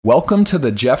Welcome to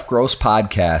the Jeff Gross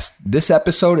Podcast. This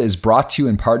episode is brought to you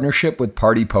in partnership with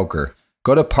Party Poker.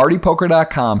 Go to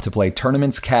partypoker.com to play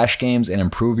tournaments, cash games, and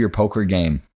improve your poker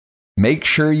game. Make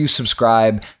sure you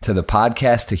subscribe to the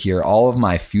podcast to hear all of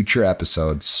my future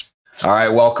episodes. All right,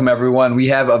 welcome everyone. We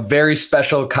have a very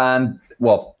special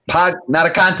not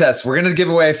a contest. We're going to give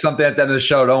away something at the end of the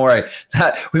show. Don't worry.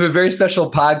 We have a very special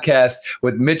podcast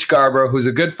with Mitch Garber, who's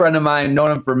a good friend of mine,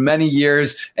 known him for many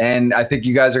years. And I think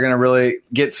you guys are going to really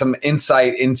get some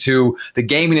insight into the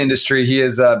gaming industry. He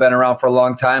has been around for a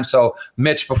long time. So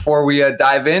Mitch, before we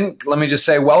dive in, let me just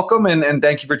say welcome and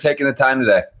thank you for taking the time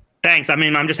today. Thanks. I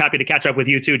mean, I'm just happy to catch up with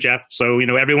you too, Jeff. So,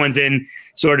 everyone's in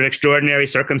sort of extraordinary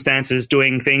circumstances,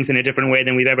 doing things in a different way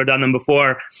than we've ever done them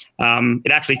before.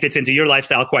 It actually fits into your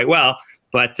lifestyle quite well.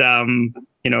 But,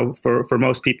 for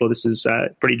most people, this is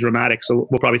pretty dramatic. So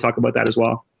we'll probably talk about that as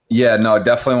well. Yeah, no,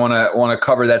 definitely want to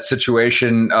cover that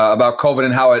situation about COVID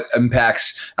and how it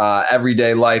impacts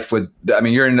everyday life.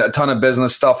 You're in a ton of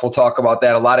business stuff. We'll talk about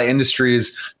that. A lot of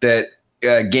industries that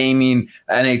gaming,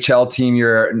 NHL team,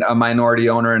 you're a minority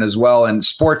owner in as well, and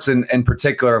sports in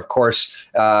particular, of course,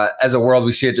 as a world,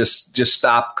 we see it just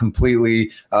stop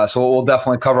completely. So we'll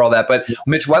definitely cover all that. But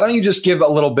Mitch, why don't you just give a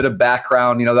little bit of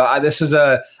background? This is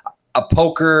a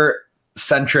poker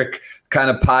centric kind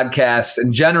of podcast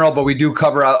in general, but we do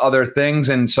cover other things.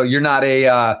 And so you're not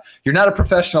a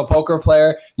professional poker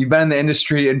player. You've been in the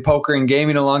industry in poker and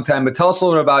gaming a long time, but tell us a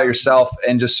little bit about yourself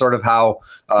and just sort of how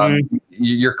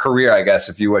your career, I guess,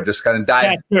 if you would just kind of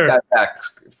dive back.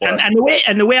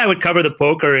 And the way I would cover the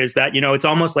poker is that, it's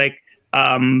almost like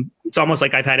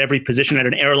I've had every position at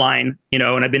an airline,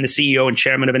 and I've been the CEO and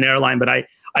chairman of an airline, but I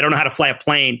don't know how to fly a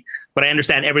plane, but I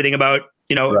understand everything about,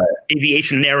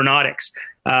 aviation and aeronautics.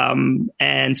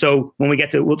 And so when we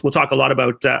get to, we'll talk a lot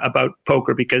about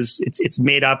poker because it's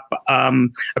made up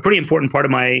a pretty important part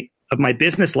of my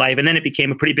business life. And then it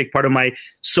became a pretty big part of my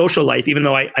social life, even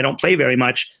though I don't play very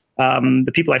much.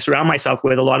 The people I surround myself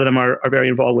with, a lot of them are very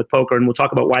involved with poker, and we'll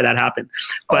talk about why that happened.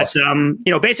 Awesome.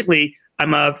 But, basically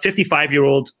I'm a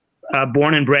 55-year-old,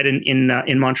 born and bred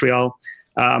in Montreal.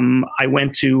 I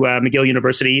went to McGill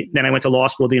University. Then I went to law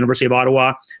school at the University of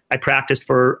Ottawa. I practiced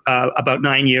for about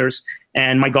 9 years.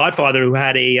 And my godfather, who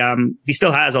had he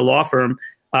still has a law firm,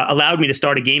 allowed me to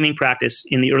start a gaming practice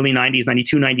in the early 90s,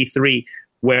 92, 93,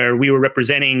 where we were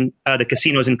representing the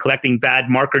casinos and collecting bad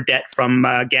marker debt from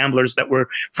gamblers that were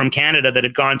from Canada that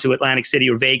had gone to Atlantic City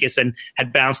or Vegas and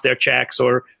had bounced their checks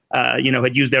or,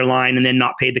 had used their line and then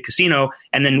not paid the casino.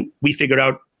 And then we figured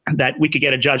out that we could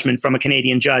get a judgment from a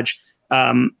Canadian judge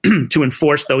to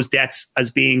enforce those debts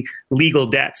as being legal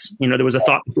debts. There was a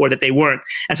thought before that they weren't.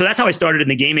 And so that's how I started in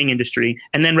the gaming industry,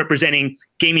 and then representing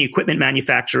gaming equipment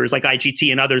manufacturers like IGT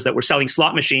and others that were selling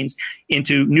slot machines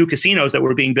into new casinos that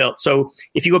were being built. So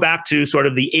if you go back to sort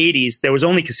of the 80s, there was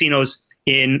only casinos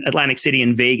in Atlantic City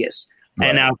and Vegas. Right.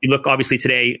 And now if you look, obviously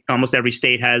today, almost every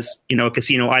state has, a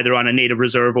casino either on a native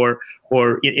reserve or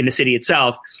in the city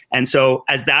itself. And so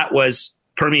as that was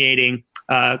permeating,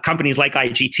 companies like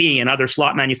IGT and other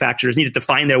slot manufacturers needed to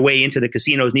find their way into the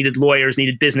casinos, needed lawyers,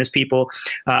 needed business people.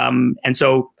 And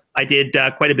so I did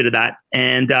quite a bit of that.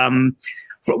 And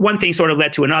one thing sort of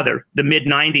led to another. The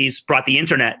mid-90s brought the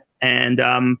internet. And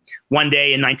one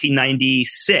day in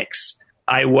 1996,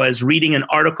 I was reading an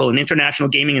article in International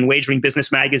Gaming and Wagering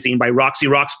Business Magazine by Roxy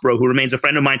Roxborough, who remains a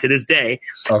friend of mine to this day.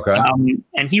 Okay.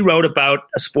 And he wrote about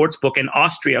a sports book in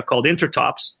Austria called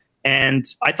Intertops. And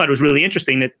I thought it was really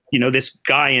interesting that, this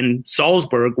guy in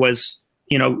Salzburg was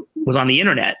on the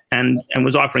internet and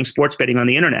was offering sports betting on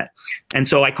the internet. And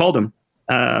so I called him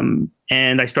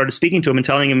and I started speaking to him and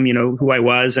telling him, who I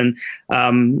was. And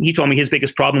he told me his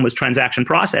biggest problem was transaction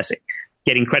processing,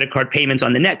 getting credit card payments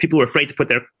on the net. People were afraid to put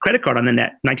their credit card on the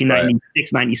net,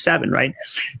 1996, 97, right?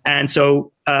 And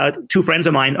so two friends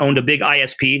of mine owned a big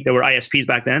ISP. There were ISPs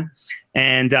back then.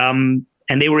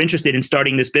 And they were interested in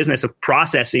starting this business of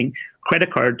processing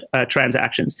credit card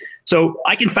transactions. So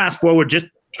I can fast forward just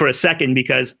for a second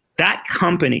because that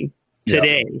company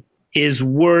today is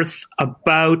worth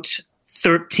about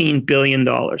 $13 billion.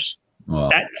 Wow.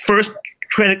 That first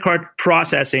credit card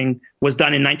processing was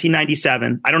done in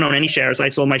 1997. I don't own any shares. I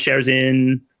sold my shares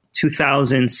in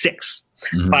 2006.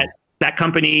 Mm-hmm. But that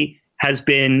company has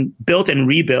been built and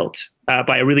rebuilt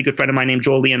by a really good friend of mine named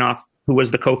Joel Leonoff, who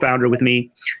was the co-founder with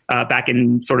me back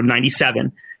in sort of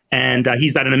 97. And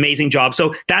he's done an amazing job.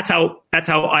 So that's how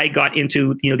I got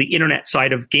into the internet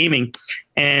side of gaming.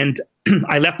 And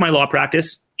I left my law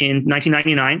practice in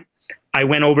 1999. I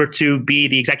went over to be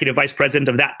the executive vice president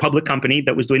of that public company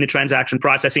that was doing the transaction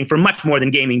processing for much more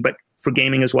than gaming, but for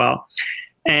gaming as well.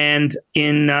 And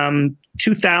in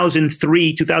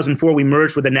 2003, 2004, we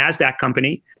merged with a NASDAQ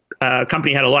company.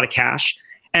 Company had a lot of cash,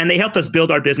 and they helped us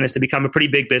build our business to become a pretty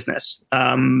big business,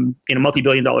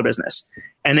 multi-billion-dollar business.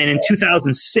 And then in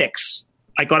 2006,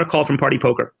 I got a call from Party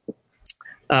Poker,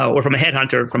 or from a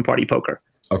headhunter from Party Poker.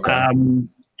 Okay.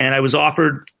 And I was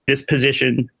offered this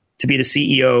position to be the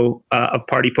CEO of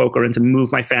Party Poker and to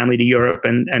move my family to Europe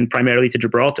and primarily to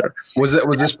Gibraltar. Was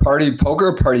this Party Poker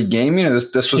or Party Gaming? Or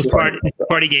this was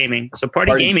Party Gaming. So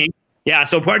Party Gaming. Yeah.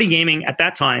 So Party Gaming at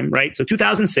that time, right? So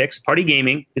 2006, Party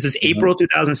Gaming. This is April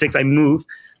 2006. I moved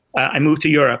to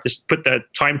Europe. Just put the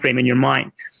time frame in your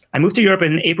mind. I moved to Europe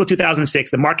in April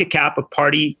 2006. The market cap of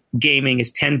Party Gaming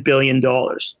is $10 billion.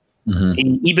 Mm-hmm.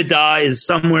 The EBITDA is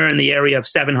somewhere in the area of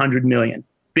 700 million.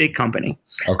 Big company.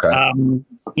 Okay.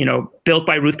 Built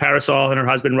by Ruth Parasol and her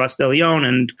husband Russ De Leon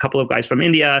and a couple of guys from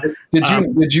India.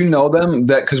 Did you know them?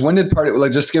 That because when did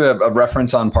just to give a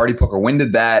reference on Party Poker? When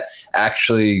did that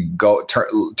actually go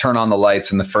turn on the lights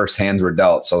and the first hands were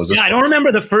dealt? So I don't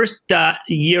remember the first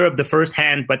year of the first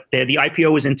hand, but the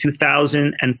IPO was in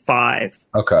 2005.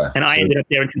 Okay. And I ended up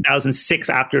there in 2006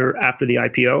 after the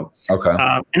IPO.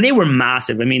 Okay. And they were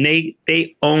massive. I mean,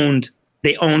 they owned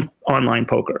online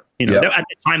poker. Yep. At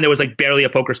the time there was like barely a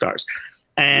PokerStars.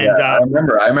 And I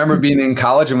remember being in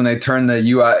college, and when they turned the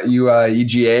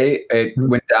EGA, it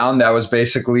went down. That was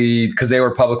basically because they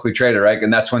were publicly traded, right?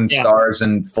 And that's when Stars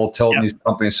and Full Tilt and these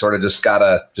companies sort of just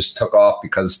took off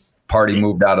because Party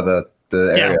moved out of the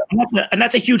area. And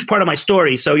that's a huge part of my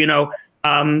story. So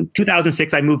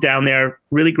 2006, I moved down there.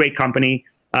 Really great company.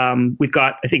 We've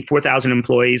got, I think, 4,000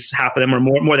 employees. Half of them are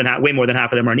way more than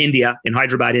half of them are in India, in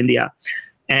Hyderabad, India.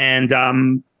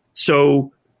 And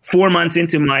so 4 months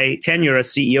into my tenure as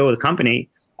CEO of the company,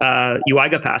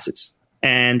 UIGA passes,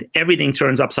 and everything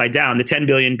turns upside down. The 10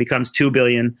 billion becomes 2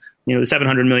 billion. The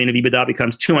 700 million of EBITDA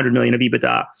becomes 200 million of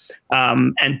EBITDA.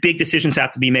 And big decisions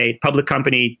have to be made. Public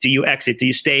company, do you exit? Do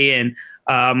you stay in?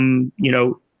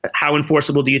 How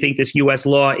enforceable do you think this U.S.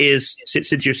 law is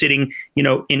since you're sitting,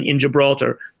 in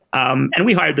Gibraltar? And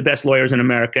we hired the best lawyers in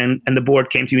America, and the board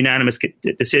came to a unanimous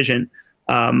decision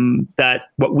that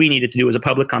what we needed to do as a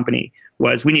public company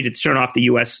was we needed to turn off the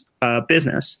U.S.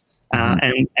 Business,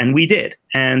 and we did.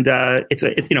 And it's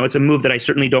a move that I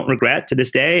certainly don't regret to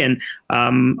this day. And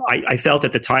I felt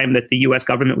at the time that the U.S.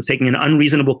 government was taking an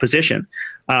unreasonable position,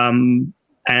 and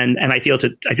I feel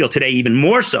today even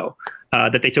more so.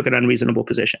 That they took an unreasonable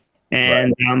position.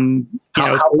 And,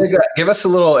 give us a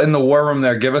little in the war room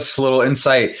there, give us a little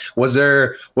insight. Was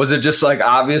it just like,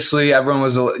 obviously everyone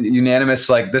was unanimous,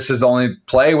 like this is the only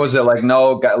play? Was it like,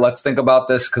 no, let's think about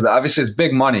this? Cause obviously it's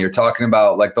big money. You're talking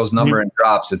about like those number and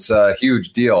drops. It's a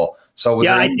huge deal. So was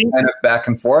there any kind of back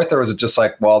and forth, or was it just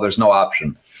like, well, there's no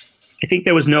option? I think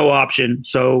there was no option.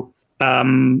 So,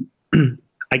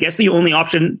 I guess the only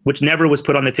option, which never was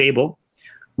put on the table,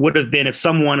 would have been if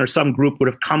someone or some group would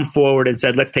have come forward and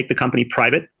said, let's take the company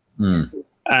private,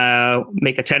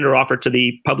 make a tender offer to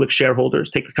the public shareholders,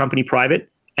 take the company private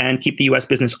and keep the U.S.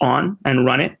 business on and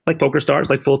run it like PokerStars,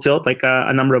 like Full Tilt, like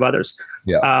a number of others.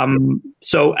 Yeah. And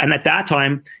at that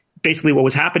time, basically what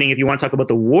was happening, if you want to talk about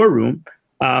the war room,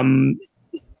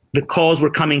 the calls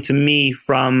were coming to me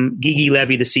from Gigi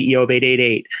Levy, the CEO of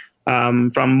 888,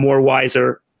 from More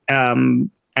Wiser,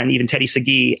 and even Teddy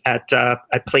Segui at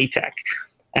Playtech.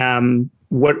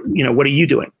 What are you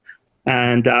doing?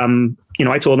 And,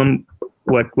 I told them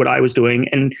what I was doing,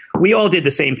 and we all did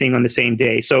the same thing on the same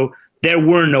day. So there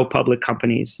were no public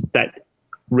companies that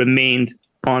remained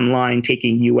online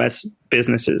taking U.S.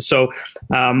 businesses. So,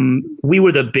 we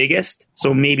were the biggest.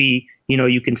 So maybe,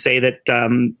 you can say that,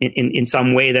 in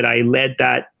some way that I led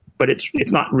that, but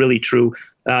it's not really true.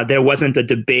 There wasn't a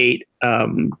debate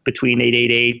between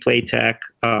 888, Playtech,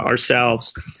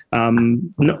 ourselves.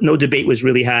 No debate was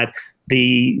really had.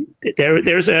 The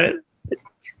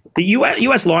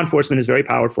U.S. law enforcement is very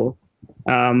powerful,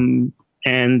 and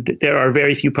there are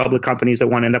very few public companies that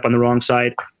want to end up on the wrong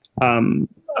side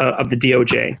of the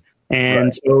DOJ.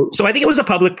 And so I think it was a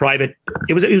public-private.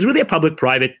 It was really a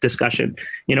public-private discussion.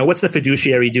 What's the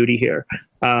fiduciary duty here?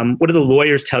 What do the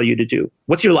lawyers tell you to do?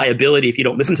 What's your liability if you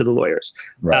don't listen to the lawyers?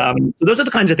 Right. So those are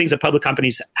the kinds of things that public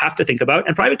companies have to think about,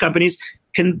 and private companies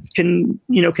can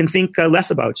think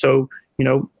less about. So I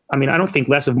don't think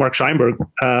less of Mark Scheinberg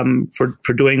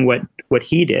for doing what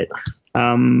he did,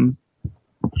 and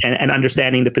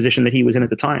understanding the position that he was in at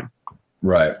the time.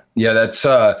 Right. Yeah, that's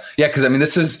because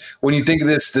this is, when you think of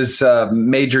this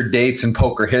major dates in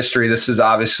poker history, this is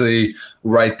obviously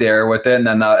right there with it. And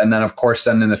then of course,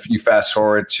 you fast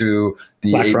forward to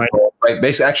the April, right?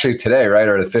 Basically, actually today, right,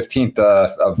 or the 15th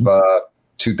of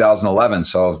 2011.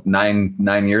 So nine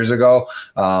years ago.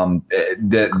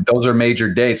 Those are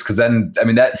major dates. Cause then, I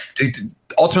mean,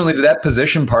 ultimately, did that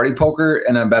position Party Poker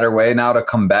in a better way now to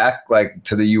come back like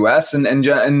to the US and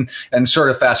sort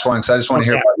of fast forwarding. Cause I just want to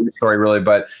hear about your story really,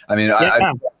 but I mean,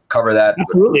 I cover that.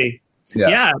 Absolutely.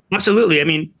 Yeah, absolutely. I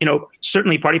mean,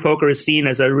 certainly Party Poker is seen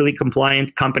as a really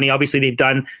compliant company. Obviously, they've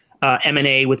done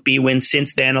M&A with bwin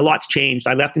since then. A lot's changed.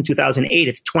 I left in 2008.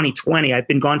 It's 2020. I've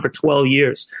been gone for 12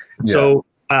 years. Yeah. So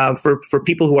for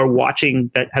people who are watching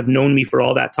that have known me for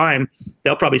all that time,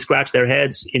 they'll probably scratch their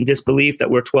heads in disbelief that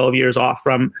we're 12 years off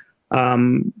from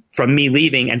me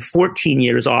leaving and 14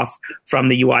 years off from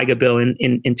the UIGA bill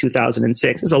in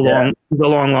 2006. It's a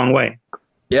long way.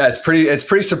 Yeah, it's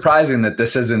pretty surprising that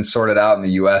this isn't sorted out in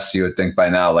the U.S. You would think by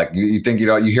now. Like you think,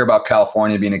 you hear about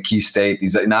California being a key state.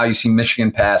 Now you see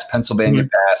Michigan pass, Pennsylvania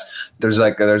pass. There's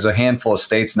a handful of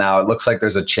states now. It looks like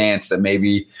there's a chance that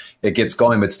maybe it gets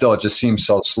going, but still, it just seems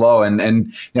so slow. And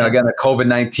again, the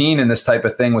COVID-19 and this type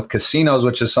of thing with casinos,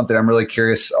 which is something I'm really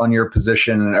curious on your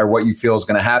position or what you feel is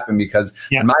going to happen, because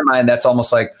in my mind, that's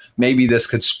almost like maybe this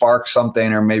could spark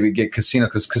something or maybe get casinos,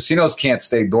 because casinos can't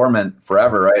stay dormant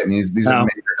forever, right? I mean, these are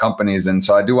major companies, and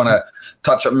so I do want to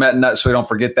touch on that so we don't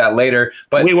forget that later.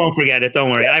 But we won't forget it. Don't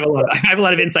worry. I have a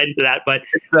lot of insight into that. But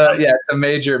it's a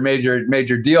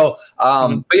major deal.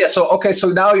 But yeah, so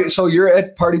now you're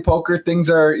at Party Poker.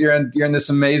 You're in this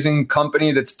amazing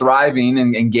company that's thriving,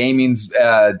 and gaming's.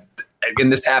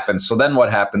 And this happens. So then what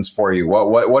happens for you?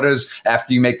 What is,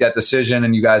 after you make that decision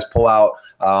and you guys pull out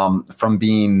from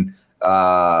being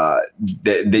the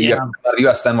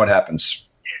US, then what happens?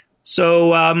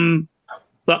 So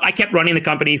I kept running the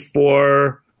company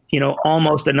for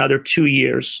almost another 2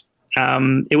 years.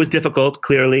 It was difficult,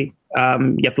 clearly.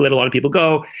 You have to let a lot of people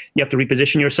go. You have to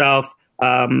reposition yourself.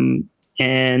 And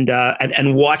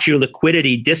watch your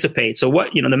liquidity dissipate. So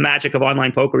the magic of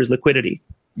online poker is liquidity.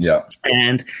 Yeah.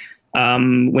 And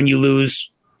when you lose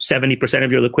 70%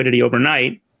 of your liquidity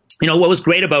overnight, what was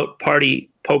great about Party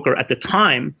Poker at the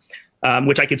time,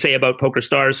 which I could say about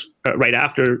PokerStars right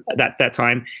after that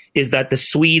time, is that the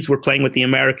Swedes were playing with the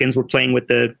Americans, were playing with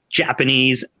the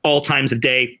Japanese all times of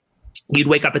day. You'd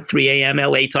wake up at 3 a.m.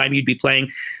 LA time. You'd be playing,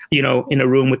 in a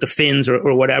room with the Finns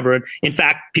or whatever. In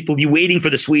fact, people would be waiting for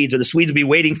the Swedes, or the Swedes would be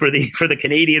waiting for the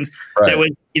Canadians. Right.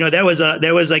 There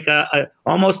was like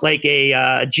almost like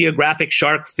a geographic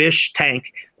shark fish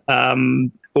tank,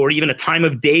 or even a time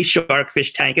of day shark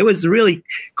fish tank. It was really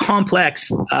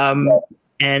complex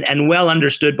and well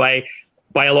understood by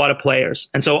a lot of players.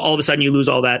 And so all of a sudden you lose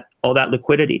all that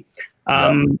liquidity.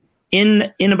 In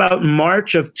about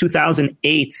March of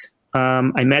 2008.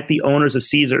 I met the owners of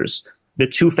Caesars, the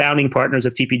two founding partners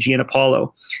of TPG and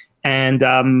Apollo.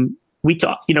 And we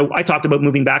talked, I talked about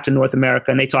moving back to North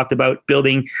America, and they talked about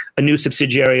building a new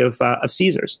subsidiary of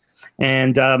Caesars.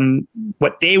 And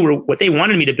what they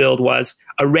wanted me to build was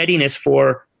a readiness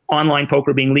for online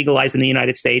poker being legalized in the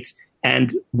United States,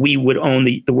 and we would own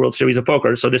the World Series of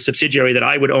Poker. So the subsidiary that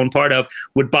I would own part of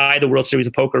would buy the World Series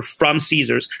of Poker from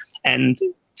Caesars, and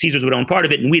Caesars would own part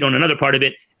of it, and we'd own another part of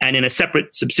it. And in a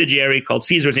separate subsidiary called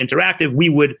Caesars Interactive, we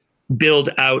would build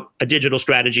out a digital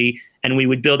strategy, and we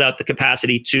would build out the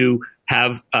capacity to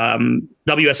have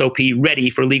WSOP ready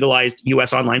for legalized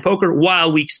U.S. online poker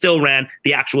while we still ran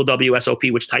the actual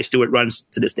WSOP, which Ty Stewart runs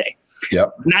to this day.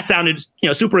 Yep. And that sounded,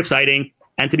 super exciting.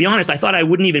 And to be honest, I thought I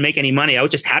wouldn't even make any money. I was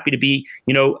just happy to be,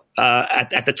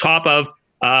 at the top of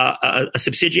a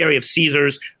subsidiary of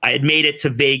Caesars. I had made it to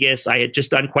Vegas. I had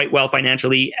just done quite well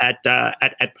financially at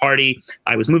Party.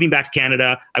 I was moving back to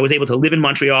Canada. I was able to live in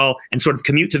Montreal and sort of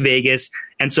commute to Vegas.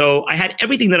 And so I had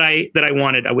everything that I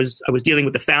wanted. I was dealing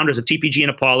with the founders of TPG and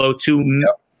Apollo, two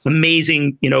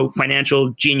amazing,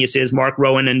 financial geniuses, Mark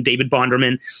Rowan and David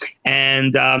Bonderman.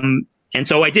 And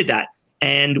so I did that.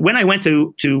 And when I went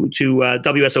to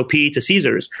WSOP, to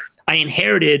Caesars, I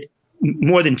inherited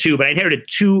more than two, but I inherited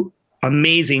two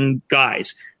amazing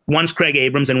guys. One's Craig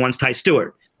Abrams and one's Ty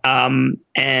Stewart.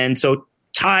 And so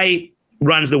Ty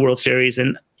runs the World Series,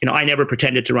 and I never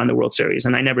pretended to run the World Series,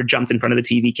 and I never jumped in front of the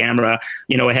TV camera,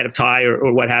 ahead of Ty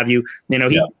or what have you.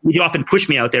 He often pushed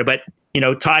me out there, but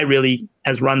Ty really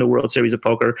has run the World Series of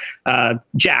Poker.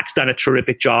 Jack's done a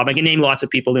terrific job. I can name lots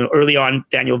of people. Early on,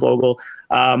 Daniel Vogel.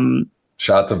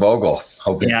 Shout out to Vogel.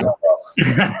 Hope he's doing well.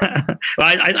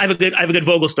 Well, I have a good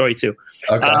Vogel story too.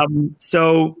 Okay.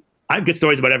 So I have good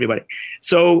stories about everybody.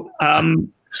 So I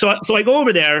go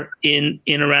over there in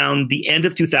around the end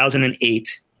of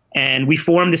 2008, and we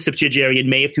formed a subsidiary in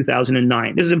May of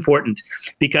 2009. This is important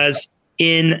because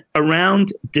in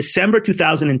around December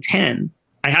 2010,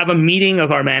 I have a meeting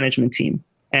of our management team,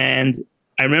 and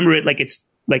I remember it like it's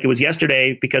like it was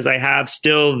yesterday because I have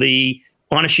still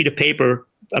on a sheet of paper,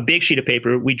 a big sheet of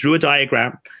paper. We drew a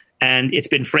diagram, and it's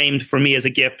been framed for me as a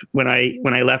gift when I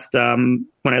left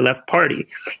Party.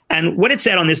 And what it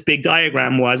said on this big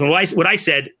diagram was, and what I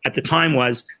said at the time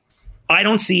was, I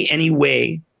don't see any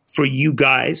way for you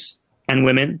guys and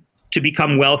women to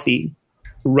become wealthy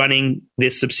running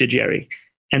this subsidiary.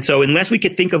 And so unless we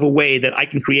could think of a way that I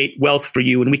can create wealth for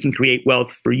you and we can create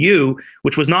wealth for you,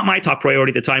 which was not my top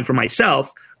priority at the time for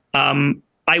myself,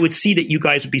 I would see that you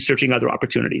guys would be searching other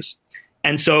opportunities.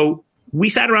 And so we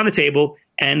sat around the table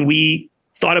and we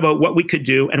thought about what we could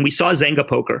do. And we saw Zynga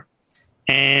Poker.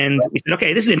 And we said,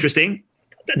 okay, this is interesting.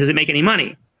 Does it make any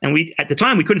money? And at the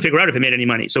time, we couldn't figure out if it made any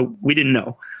money. So we didn't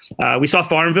know. We saw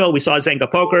Farmville. We saw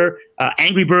Zynga Poker,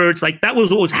 Angry Birds. Like that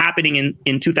was what was happening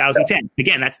in 2010.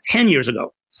 Again, that's 10 years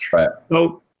ago. Right.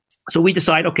 So we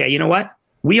decide, okay, you know what?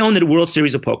 We own the World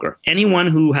Series of Poker. Anyone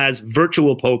who has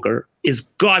virtual poker is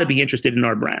got to be interested in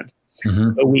our brand.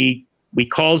 Mm-hmm. So we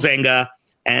call Zynga,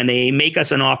 and they make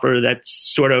us an offer that's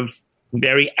sort of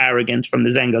very arrogant from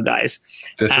the Zynga guys.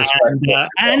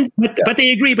 But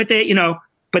they agree.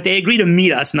 But they agree to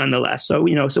meet us nonetheless. So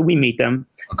so we meet them,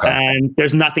 and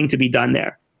there's nothing to be done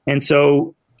there. And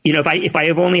so if I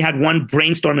have only had one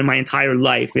brainstorm in my entire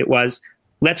life, it was,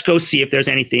 let's go see if there's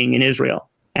anything in Israel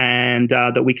and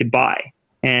that we could buy.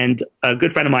 And a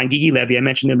good friend of mine, Gigi Levy, I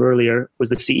mentioned him earlier, was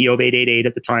the CEO of 888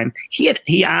 at the time.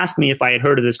 He asked me if I had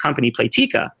heard of this company,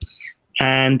 Playtika,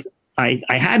 and I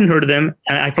hadn't heard of them,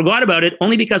 and I forgot about it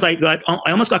only because I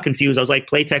almost got confused. I was like,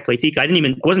 Playtika.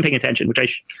 I wasn't paying attention, which I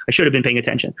should have been paying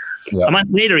attention. Yeah. A month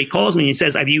later, he calls me and he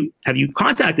says, "Have you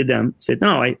contacted them?" I said,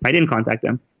 "No, I didn't contact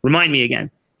them. Remind me again."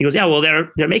 He goes, "Yeah, well,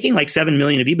 they're making like $7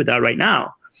 million of EBITDA right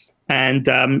now, and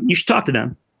you should talk to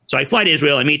them." So I fly to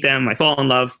Israel, I meet them, I fall in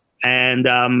love, and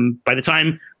by the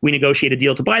time we negotiate a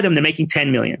deal to buy them, they're making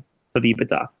 $10 million of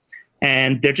EBITDA,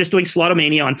 and they're just doing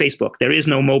Slotomania on Facebook. There is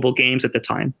no mobile games at the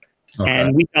time. Okay.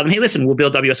 And we tell them, hey, listen, we'll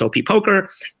build WSOP Poker.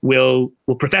 We'll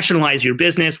professionalize your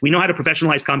business. We know how to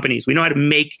professionalize companies. We know how to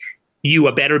make you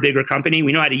a better, bigger company.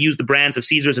 We know how to use the brands of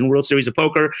Caesars and World Series of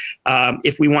Poker.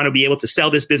 If we want to be able to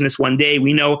sell this business one day,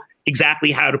 we know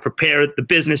exactly how to prepare the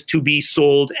business to be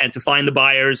sold and to find the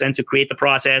buyers and to create the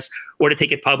process or to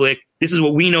take it public. This is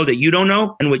what we know that you don't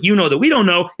know. And what you know that we don't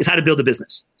know is how to build a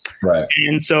business. Right.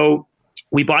 And so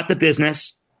we bought the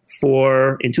business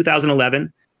in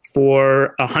 2011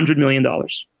 for $100 million,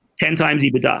 10 times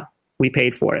EBITDA. We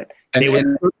paid for it.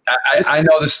 And I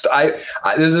know this.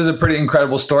 This is a pretty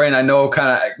incredible story, and I know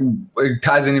it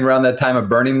ties in around that time of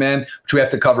Burning Man, which we have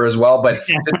to cover as well. But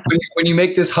when you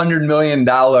make this $100 million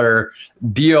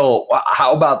deal,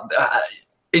 how about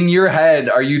in your head?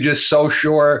 Are you just so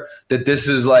sure that this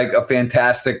is like a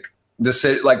fantastic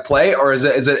play, or is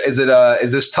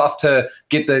this tough to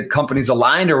get the companies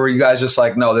aligned, or were you guys just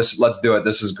like, no, let's do it,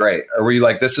 this is great, or were you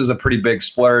like, this is a pretty big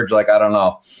splurge, like I don't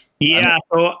know? Yeah,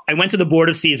 so I went to the board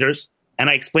of Caesars and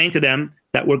I explained to them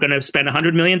that we're going to spend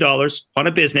 $100 million on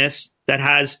a business that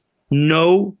has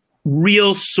no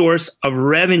real source of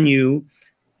revenue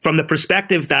from the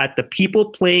perspective that the people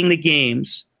playing the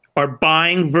games are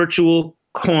buying virtual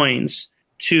coins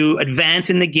to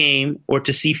advance in the game or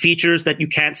to see features that you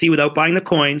can't see without buying the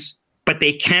coins, but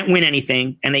they can't win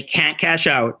anything and they can't cash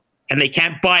out and they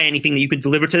can't buy anything that you could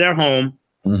deliver to their home.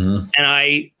 Mm-hmm. And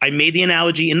I made the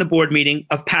analogy in the board meeting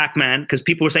of Pac-Man, because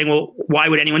people were saying, well, why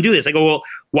would anyone do this? I go, well,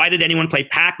 why did anyone play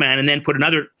Pac-Man and then put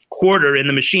another quarter in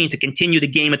the machine to continue the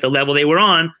game at the level they were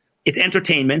on? It's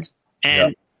entertainment.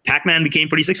 And Pac-Man became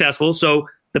pretty successful. So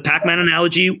the Pac-Man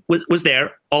analogy was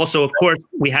there. Also, of course,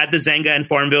 we had the Zynga and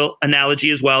Farmville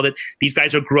analogy as well, that these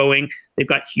guys are growing. They've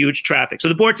got huge traffic. So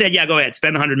the board said, yeah, go ahead,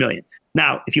 spend $100 million.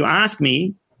 Now, if you ask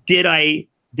me, did I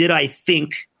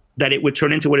think that it would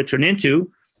turn into what it turned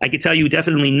into? I could tell you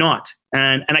definitely not.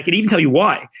 And I could even tell you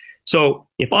why. So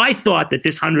if I thought that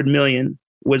this $100 million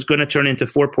was going to turn into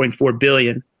 $4.4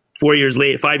 billion 4 years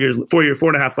later, 5 years, 4 years,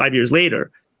 4.5, 5 years later,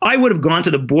 I would have gone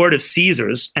to the board of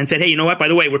Caesars and said, hey, you know what? By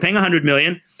the way, we're paying $100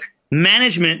 million.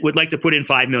 Management would like to put in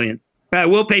 $5 million.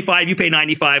 We'll pay 5, you pay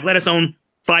 95. Let us own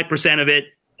 5% of it.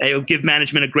 It'll give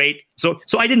management a great. So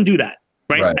I didn't do that,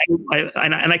 right?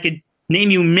 And I could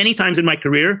name you many times in my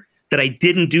career that I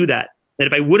didn't do that. That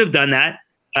if I would have done that,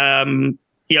 I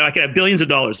could have billions of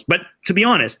dollars. But to be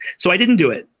honest, so I didn't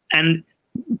do it. And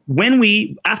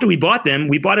after we bought them,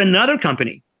 we bought another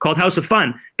company called House of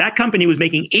Fun. That company was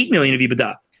making $8 million of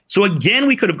EBITDA. So again,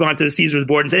 we could have gone to the Caesars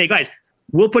board and said, hey guys,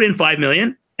 we'll put in $5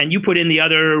 million and you put in the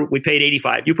other, we paid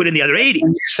 85. You put in the other 80.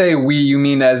 When you say we, you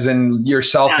mean as in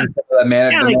yourself and the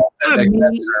manager?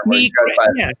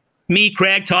 Me,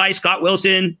 Craig, Ty, Scott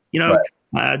Wilson, Right.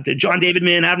 John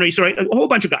Davidman, Avner Sorry, a whole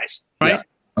bunch of guys, right?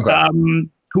 Yeah. Okay.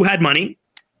 Who had money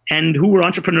and who were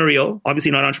entrepreneurial,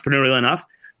 obviously not entrepreneurial enough.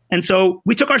 And so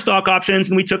we took our stock options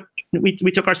and we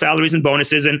took our salaries and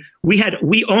bonuses, and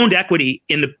we owned equity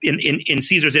in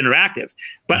Caesars Interactive.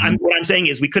 But what I'm saying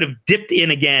is we could have dipped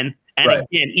in again and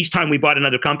again each time we bought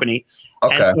another company.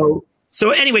 Okay. And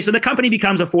so the company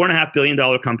becomes a $4.5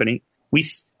 billion company.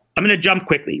 I'm going to jump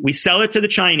quickly. We sell it to the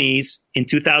Chinese in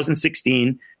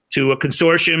 2016 to a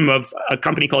consortium of a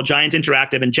company called Giant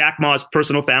Interactive and Jack Ma's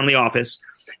personal family office.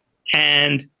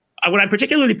 And what I'm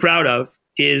particularly proud of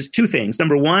is two things.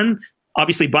 Number one,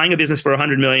 obviously buying a business for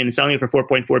 $100 million and selling it for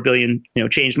 $4.4 billion,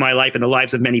 changed my life and the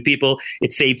lives of many people.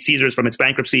 It saved Caesars from its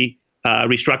bankruptcy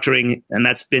restructuring, and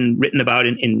that's been written about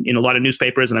in a lot of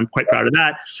newspapers, and I'm quite proud of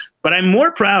that. But I'm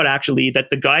more proud, actually, that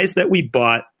the guys that we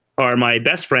bought are my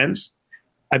best friends.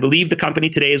 I believe the company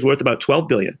today is worth about $12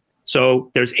 billion. So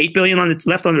there's $8 billion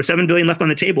left on, or $7 billion left on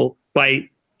the table by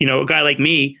a guy like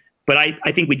me. But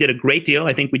I think we did a great deal.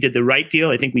 I think we did the right deal.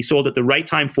 I think we sold at the right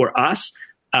time for us.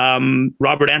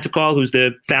 Robert Antical, who's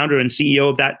the founder and CEO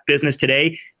of that business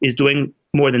today, is doing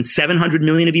more than $700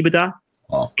 million of EBITDA.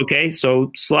 Wow. Okay, so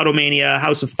Slotomania,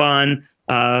 House of Fun,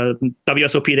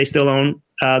 WSOP, they still own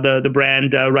the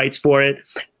brand rights for it.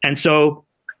 And so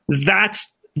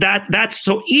that's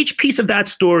so each piece of that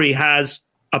story has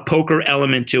a poker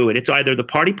element to it. It's either the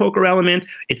party poker element,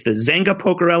 it's the Zynga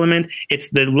poker element, it's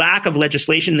the lack of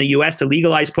legislation in the US to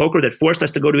legalize poker that forced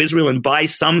us to go to Israel and buy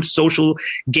some social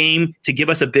game to give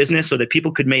us a business so that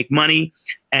people could make money.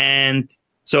 And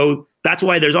so that's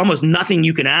why there's almost nothing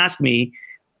you can ask me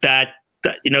that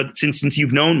since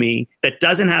you've known me, that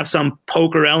doesn't have some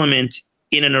poker element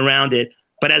in and around it,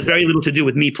 but has very little to do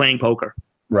with me playing poker.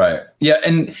 Right. Yeah.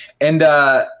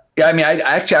 I mean,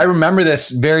 I remember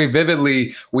this very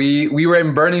vividly. We were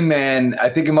in Burning Man. I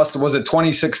think was it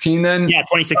 2016 then? Yeah,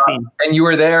 2016. And you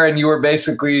were there, and you were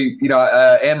basically,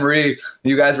 Anne-Marie,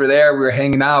 you guys were there. We were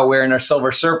hanging out, wearing our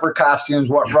Silver Surfer costumes,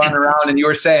 running around, and you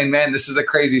were saying, "Man, this is a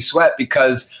crazy sweat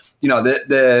because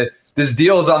this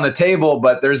deal is on the table,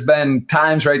 but there's been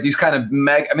times, right? These kind of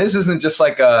this isn't just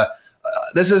like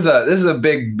this is a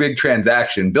big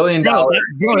transaction, $1 billion. No,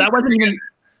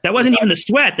 that wasn't even the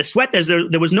sweat. The sweat,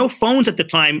 there was no phones at the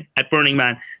time at Burning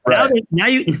Man. Right. Now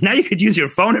you could use your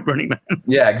phone at Burning Man.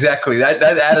 Yeah, exactly. That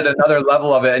added another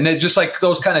level of it. And it's just like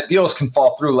those kind of deals can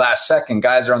fall through last second.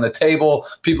 Guys are on the table.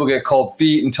 People get cold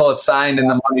feet until it's signed and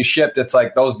the money shipped. It's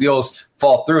like those deals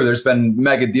fall through. There's been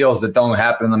mega deals that don't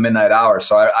happen in the midnight hour.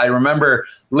 So I remember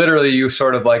literally you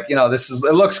sort of like,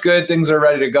 it looks good. Things are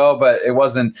ready to go, but it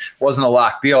wasn't a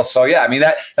locked deal. So yeah, I mean,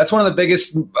 that's one of the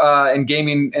biggest in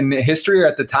gaming in history, or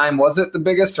at the time, was it the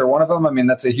biggest or one of them? I mean,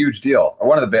 that's a huge deal, or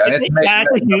one of the big.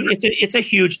 It's a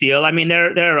huge deal. I mean,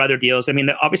 there are other deals. I mean,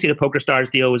 obviously the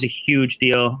PokerStars deal was a huge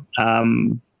deal,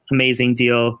 amazing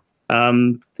deal.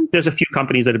 There's a few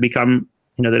companies that have become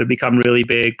really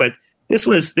big, but this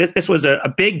was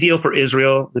a big deal for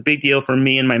Israel, the big deal for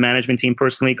me and my management team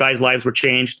personally. Guys' lives were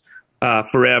changed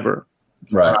forever.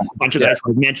 Right. A bunch of guys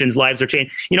who mentions lives are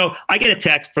changed. I get a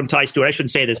text from Ty Stewart. I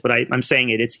shouldn't say this, but I'm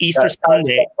saying it. It's Easter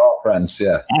Sunday. All friends,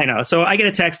 yeah. I know. So I get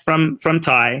a text from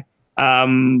Ty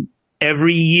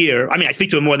every year. I mean, I speak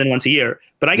to him more than once a year,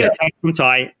 but I get a text from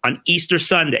Ty on Easter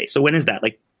Sunday. So when is that?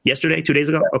 Like yesterday, 2 days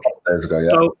ago? Okay. 2 days ago,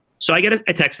 yeah. So I get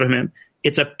a text from him.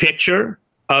 It's a picture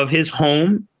of his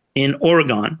home in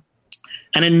Oregon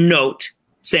and a note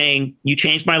saying, "You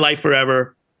changed my life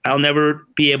forever. I'll never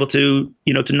be able to,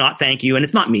 to not thank you." And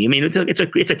it's not me. I mean, it's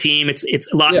a team.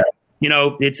 It's a lot. Yeah.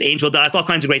 It's angel dust. All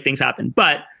kinds of great things happen.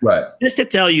 But just to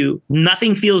tell you,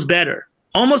 nothing feels better.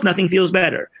 Almost nothing feels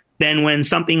better than when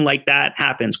something like that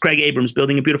happens. Craig Abrams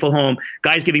building a beautiful home.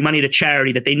 Guys giving money to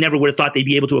charity that they never would have thought they'd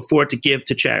be able to afford to give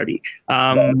to charity.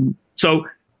 So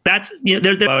that's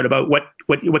they're about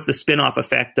what's the spin-off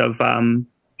effect of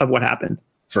what happened.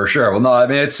 For sure. Well, no, I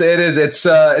mean, it's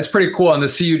pretty cool. And to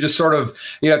see you just sort of,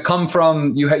 come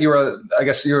from, you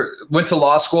went to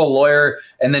law school, a lawyer,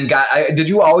 and then did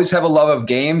you always have a love of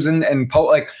games and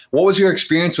what was your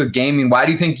experience with gaming? Why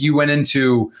do you think you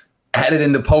headed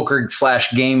into poker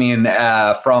 / gaming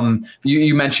from,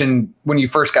 you mentioned when you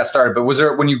first got started, but was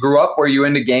there, when you grew up, were you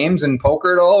into games and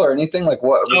poker at all or anything like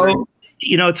what? So,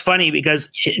 it's funny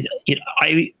because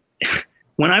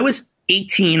when I was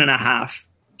 18 and a half,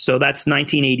 so that's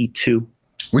 1982.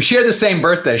 We share the same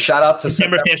birthday. Shout out to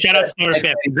December 5th. Shout out to December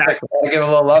 5th. Exactly. I give a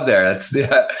little love there. That's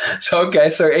So, okay.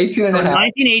 So 18 and a half.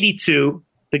 1982,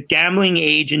 the gambling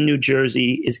age in New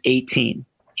Jersey is 18.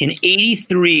 In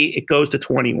 83, it goes to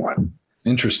 21.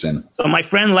 Interesting. So my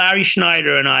friend Larry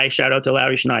Schneider and I, shout out to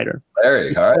Larry Schneider.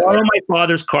 Larry, all right. Borrow my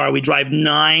father's car. We drive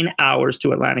 9 hours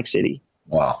to Atlantic City.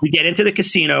 Wow. We get into the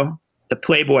casino, the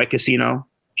Playboy Casino.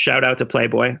 Shout out to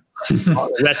Playboy.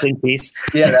 Rest in peace.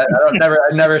 Yeah,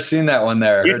 I've never seen that one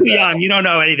there. You're too young. You don't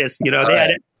know any of this. You know, they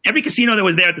right. had every casino that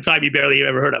was there at the time you barely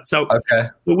ever heard of. So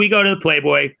we go to the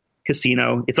Playboy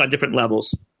Casino. It's on different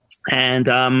levels. And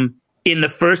in the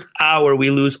first hour, we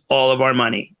lose all of our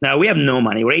money. Now, we have no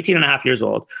money. We're 18 and a half years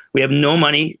old. We have no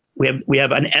money. We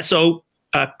have an Esso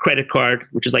credit card,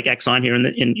 which is like Exxon here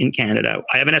in Canada.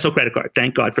 I have an Esso credit card.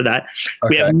 Thank God for that.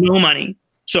 We have no money.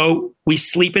 So we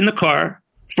sleep in the car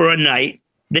for a night.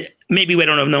 Maybe we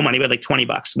don't have no money. We have like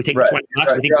 $20. We take the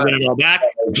 $20. We think we win it all back.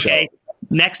 Okay.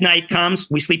 Next night comes.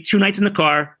 We sleep 2 nights in the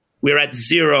car. We're at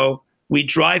zero. We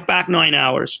drive back 9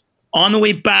 hours. On the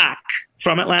way back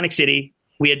from Atlantic City,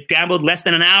 we had gambled less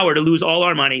than an hour to lose all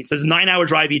our money. So it's a 9-hour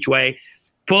drive each way.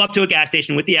 Pull up to a gas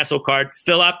station with the Esso card.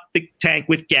 Fill up the tank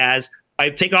with gas. I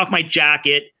take off my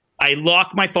jacket. I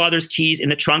lock my father's keys in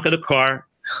the trunk of the car.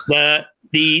 I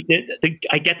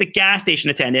get the gas station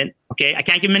attendant. Okay, I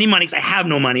can't give him any money because I have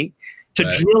no money to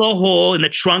drill a hole in the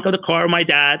trunk of the car of my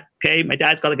dad. Okay, my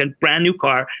dad's got like a brand new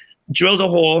car. Drills a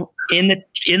hole in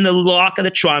the lock of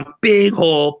the trunk, big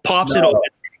hole, pops it open,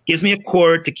 gives me a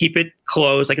cord to keep it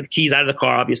closed. I get the keys out of the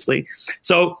car, obviously.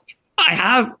 So I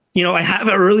have an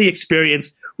early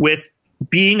experience with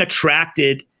being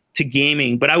attracted to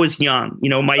gaming, but I was young. You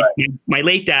know, my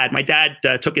late dad,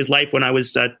 took his life when I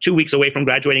was 2 weeks away from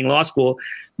graduating law school.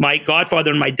 My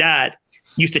godfather and my dad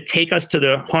used to take us to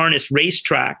the harness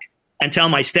racetrack and tell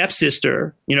my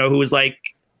stepsister, you know, who was like,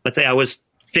 let's say I was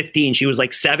 15, she was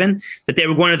like 7, that they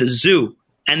were going to the zoo,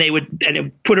 and they would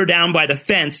put her down by the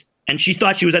fence, and she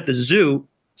thought she was at the zoo,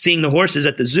 seeing the horses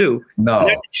at the zoo. No.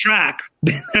 They're at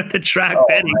the track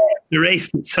betting the race.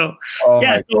 So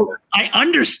so I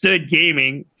understood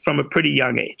gaming from a pretty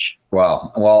young age.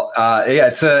 Wow. Well,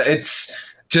 it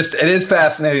is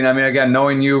fascinating. I mean, again,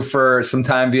 knowing you for some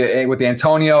time with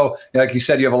Antonio, like you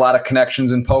said, you have a lot of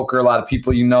connections in poker, a lot of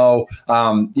people you know.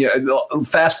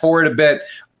 Fast forward a bit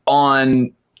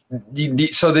on,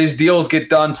 so these deals get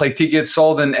done, Playtika gets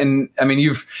sold, and I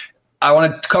mean, I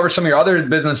want to cover some of your other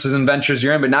businesses and ventures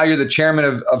you're in, but now you're the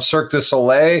chairman of Cirque du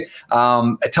Soleil.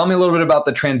 Tell me a little bit about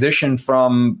the transition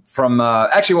from I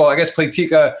guess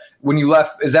Playtika, when you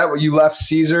left, is that what you left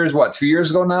Caesars, 2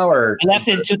 years ago now? Or I left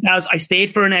in 2000. I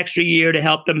stayed for an extra year to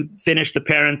help them finish the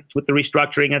parent with the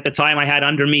restructuring. At the time, I had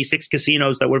under me 6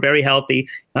 casinos that were very healthy,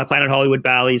 Planet Hollywood,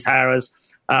 Bally's, Harrah's.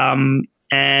 And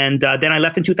then I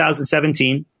left in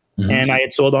 2017 and I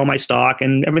had sold all my stock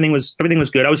and everything was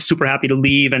good. I was super happy to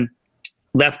leave and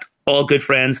left all good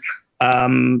friends,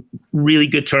 really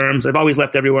good terms. I've always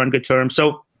left everywhere on good terms.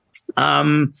 So, so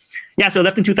I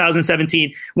left in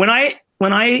 2017. When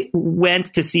I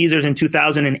went to Caesars in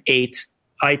 2008,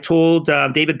 I told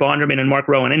David Bonderman and Mark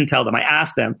Rowan, I didn't tell them, I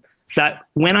asked them that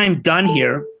when I'm done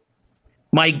here,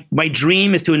 my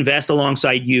dream is to invest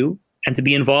alongside you and to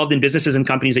be involved in businesses and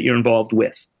companies that you're involved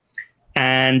with.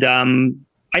 And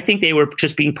I think they were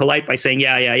just being polite by saying,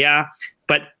 yeah.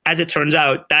 But as it turns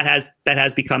out, that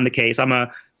has become the case. I'm a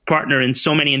partner in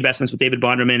so many investments with David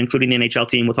Bonderman, including the NHL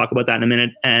team. We'll talk about that in a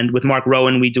minute. And with Mark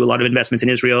Rowan, we do a lot of investments in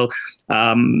Israel,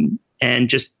 and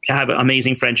just have an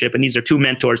amazing friendship. And these are 2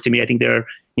 mentors to me. I think they're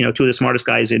 2 of the smartest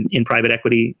guys in private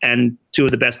equity and 2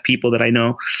 of the best people that I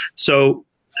know. So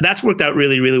that's worked out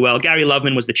really, really well. Gary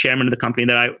Loveman was the chairman of the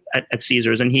company at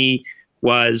Caesars, and he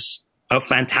was a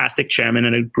fantastic chairman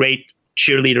and a great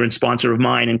cheerleader and sponsor of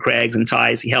mine and Craig's and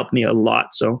Ty's. He helped me a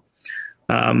lot. So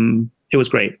it was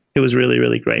great. It was really,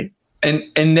 really great. And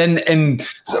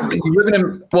so you living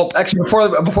in, well, actually before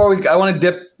I want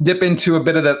to dip into a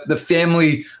bit of the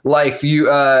family life. You,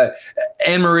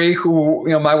 Anne Marie, who,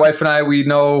 my wife and I, we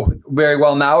know very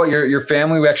well now, your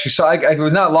family. We actually saw, it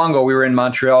was not long ago. We were in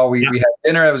Montreal. We had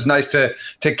dinner. It was nice to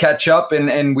catch up,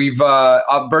 and we've,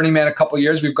 Burning Man, a couple of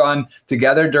years, we've gone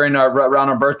together around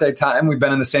our birthday time. We've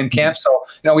been in the same camp. So,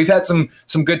 we've had some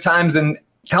good times. And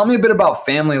tell me a bit about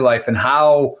family life and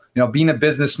how, being a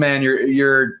businessman,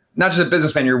 you're not just a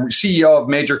businessman, you're CEO of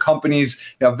major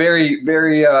companies, very,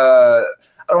 very, I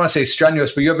don't want to say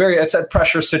strenuous, but it's at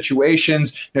pressure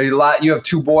situations. You have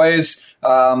 2 boys,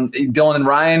 Dylan and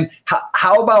Ryan.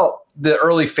 How about the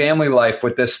early family life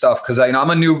with this stuff? Because I'm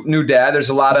a new dad. There's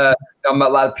a lot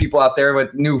of people out there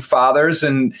with new fathers,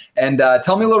 and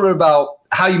tell me a little bit about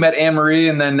how you met Anne Marie,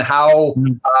 and then how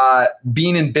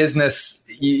being in business,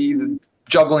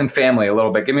 juggling family a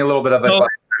little bit. Give me a little bit of advice.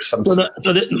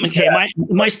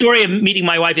 My story of meeting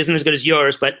my wife isn't as good as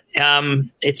yours, but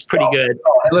it's pretty good.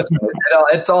 Listen,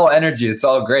 it's all energy. It's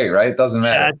all great, right? It doesn't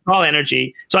matter. It's all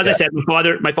energy. So as I said,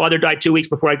 my father died 2 weeks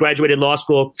before I graduated law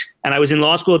school, and I was in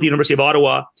law school at the University of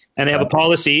Ottawa, and they have a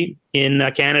policy in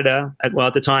Canada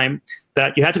at the time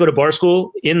that you had to go to bar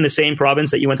school in the same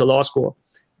province that you went to law school.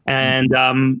 And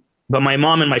but my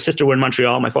mom and my sister were in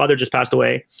Montreal. My father just passed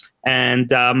away, and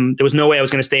there was no way I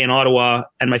was going to stay in Ottawa,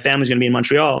 and my family was going to be in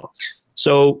Montreal.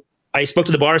 So I spoke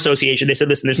to the Bar Association. They said,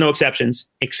 listen, there's no exceptions,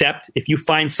 except if you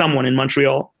find someone in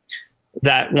Montreal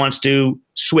that wants to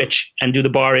switch and do the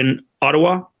bar in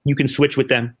Ottawa, you can switch with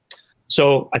them.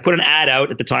 So I put an ad out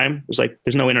at the time. It was like,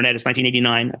 there's no internet. It's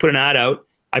 1989. I put an ad out.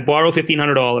 I borrow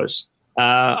 $1,500.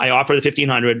 I offer the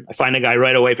 $1,500. I find a guy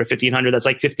right away for $1,500. That's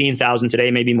like $15,000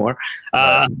 today, maybe more.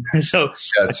 So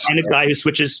I find a guy who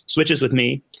switches with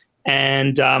me,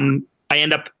 and I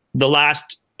end up the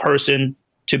last person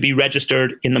to be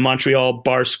registered in the Montreal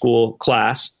Bar School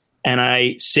class, and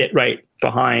I sit right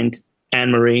behind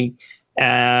Anne-Marie.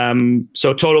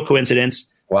 So total coincidence.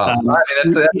 Wow. I mean,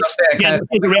 that's what I'm saying. Yeah,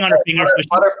 the ring on her finger.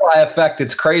 Butterfly effect.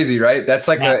 It's crazy, right? That's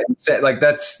like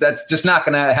that's just not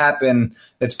going to happen.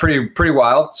 It's pretty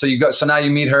wild. So now you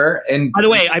meet her. And by the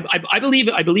way, I believe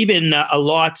in a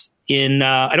lot in.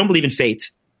 I don't believe in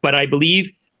fate, but I believe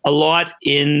a lot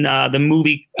in the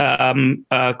movie Sliding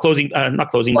Doors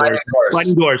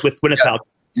with Gwyneth Paltrow.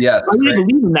 Yes, I really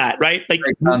believe in that, right? Like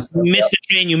you miss the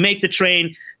train, you make the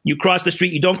train. You cross the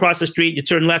street, you don't cross the street, you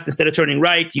turn left instead of turning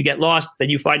right, you get lost, then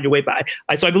you find your way back.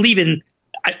 So I believe in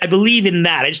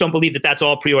that. I just don't believe that that's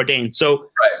all preordained. So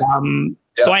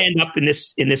so I end up in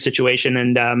this situation,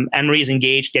 and Anne-Marie is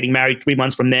engaged, getting married 3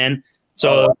 months from then.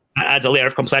 So that adds a layer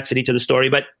of complexity to the story.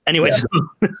 But anyway, so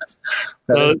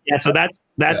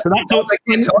that's like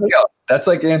Antonio. That's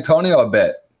like Antonio a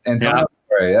bit. Antonio.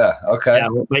 Yeah. Okay. Yeah,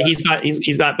 but he's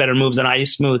got better moves than I.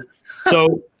 He's smooth.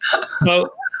 So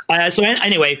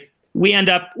anyway, we end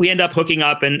up hooking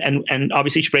up, and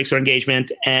obviously she breaks her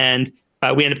engagement, and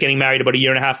we end up getting married about a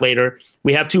year and a half later.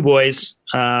 We have two boys.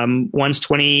 One's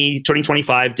 20, turning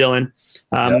 25, Dylan.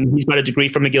 He's got a degree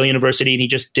from McGill University, and he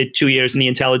just did 2 years in the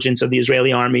intelligence of the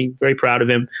Israeli army. Very proud of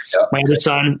him. Yep. My other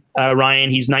son, Ryan,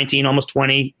 he's 19, almost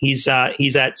 20. He's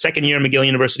at second year at McGill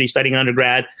University studying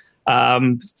undergrad.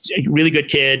 Really good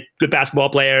kid, good basketball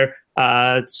player.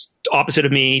 Opposite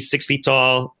of me, 6 feet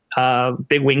tall.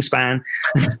 Big wingspan.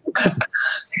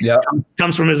 Yeah,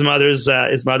 comes from his mother's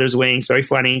wings. Very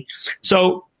funny.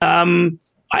 So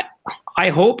I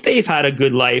hope they've had a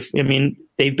good life. I mean,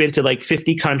 they've been to like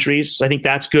 50 countries. I think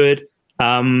that's good.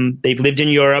 They've lived in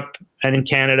Europe and in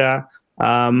Canada.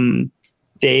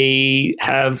 They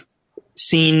have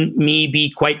seen me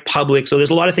be quite public. So there's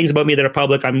a lot of things about me that are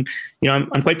public. I'm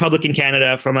quite public in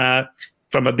Canada from a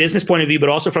business point of view, but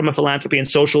also from a philanthropy and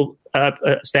social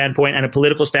standpoint and a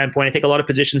political standpoint. I take a lot of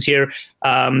positions here,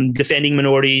 defending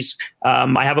minorities.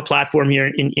 I have a platform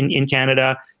here in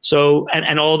Canada. So,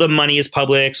 and all the money is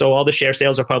public. So all the share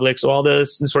sales are public. So all the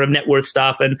sort of net worth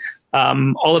stuff and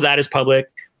all of that is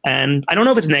public. And I don't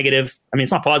know if it's negative. I mean,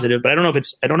 it's not positive, but I don't know if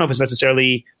it's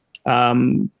necessarily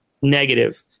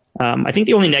negative. I think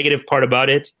the only negative part about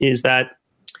it is that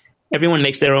everyone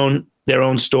makes their own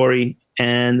story.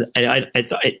 And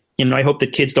I hope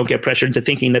that kids don't get pressured into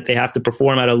thinking that they have to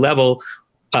perform at a level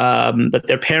that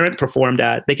their parent performed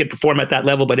at. They could perform at that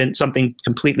level, but in something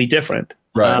completely different.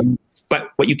 Right. But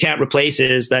what you can't replace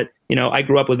is that, I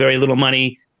grew up with very little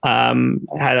money,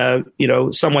 had a,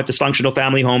 somewhat dysfunctional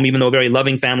family home, even though a very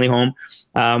loving family home.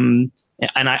 And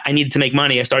I needed to make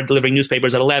money. I started delivering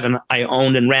newspapers at 11. I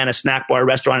owned and ran a snack bar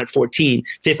restaurant at 14,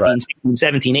 15, right. 16,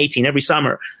 17, 18, every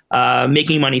summer,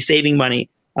 making money, saving money.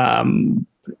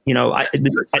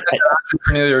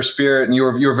 Entrepreneurial spirit, and you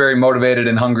were very motivated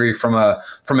and hungry from a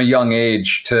young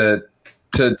age to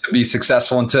be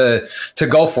successful and to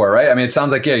go for it, right? I mean, it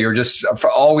sounds like, you're just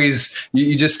always,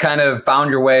 you just kind of found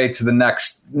your way to the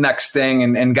next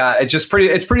thing and got, it's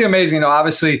pretty amazing.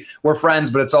 Obviously we're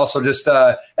friends, but it's also just,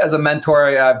 as a mentor,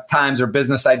 I have times or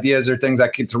business ideas or things I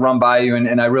get to run by you.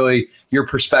 And I really, your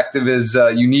perspective is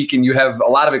unique and you have a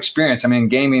lot of experience. I mean, in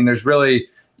gaming, there's really,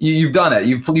 you've done it.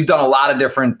 You've done a lot of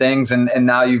different things, and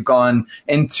now you've gone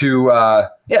into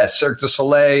Cirque du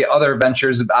Soleil, other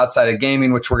ventures outside of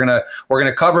gaming, which we're gonna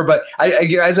cover. But I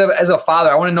as a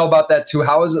father, I want to know about that too.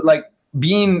 How is it like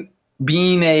being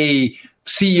a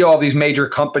CEO of these major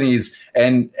companies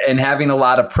and having a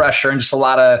lot of pressure and just a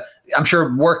lot of, I'm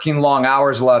sure, working long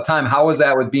hours a lot of time. How was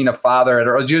that with being a father?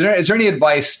 Or is there any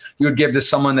advice you would give to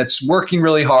someone that's working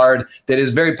really hard, that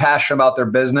is very passionate about their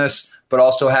business, but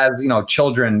also has, you know,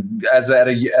 children at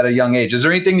a young age. Is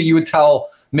there anything that you would tell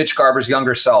Mitch Garber's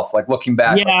younger self, like looking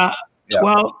back? Yeah.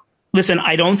 Well, listen,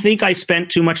 I don't think I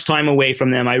spent too much time away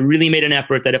from them. I really made an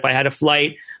effort that if I had a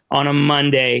flight on a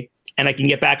Monday and I can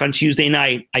get back on Tuesday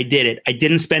night, I did it. I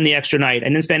didn't spend the extra night. I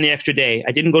didn't spend the extra day.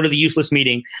 I didn't go to the useless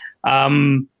meeting. I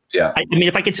mean,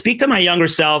 if I could speak to my younger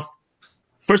self,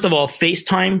 first of all,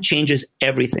 FaceTime changes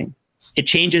everything. It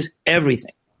changes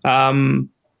everything. And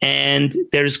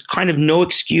there's kind of no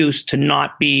excuse to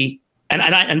not be.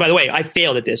 And by the way, I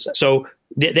failed at this. So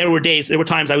there were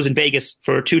times I was in Vegas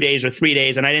for 2 days or 3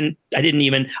 days, and I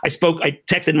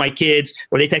texted my kids,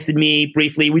 or they texted me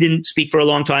briefly. We didn't speak for a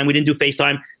long time. We didn't do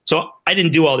FaceTime. So I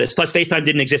didn't do all this. Plus, FaceTime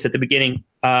didn't exist at the beginning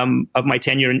of my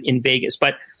tenure in Vegas.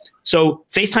 But so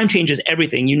FaceTime changes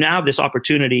everything. You now have this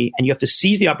opportunity, and you have to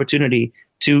seize the opportunity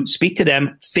to speak to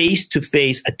them face to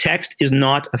face. A text is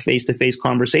not a face to face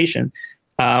conversation.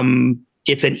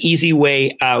 It's an easy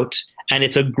way out, and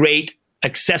it's a great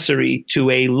accessory to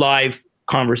a live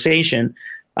conversation.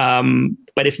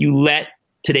 But if you let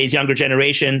today's younger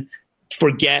generation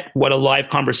forget what a live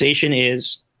conversation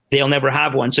is, they'll never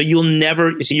have one. So you'll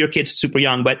never see your kids super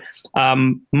young, but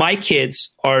my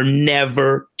kids are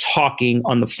never talking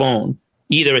on the phone.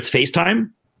 Either it's FaceTime.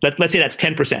 Let's say that's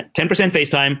 10%. 10%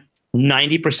 FaceTime,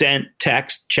 90%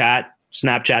 text, chat,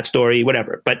 Snapchat story,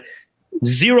 whatever. But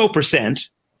 0%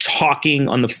 talking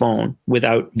on the phone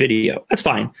without video. That's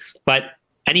fine.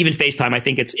 And even FaceTime, I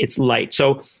think it's light.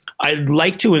 So I'd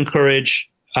like to encourage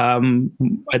more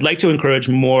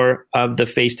of the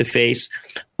face-to-face,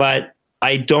 but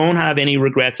I don't have any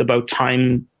regrets about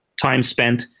time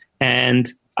spent.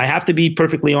 And I have to be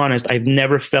perfectly honest. I've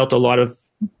never felt a lot of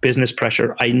business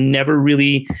pressure. I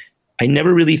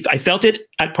felt it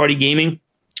at Party Gaming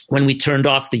when we turned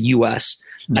off the US.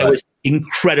 Right. I was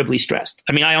incredibly stressed.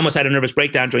 I mean, I almost had a nervous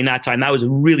breakdown during that time. That was a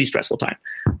really stressful time.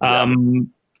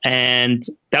 And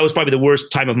that was probably the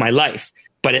worst time of my life,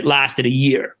 but it lasted a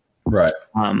year. Right.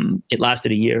 It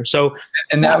lasted a year. So,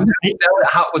 and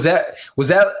how was that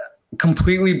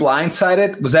completely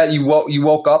blindsided? Was that you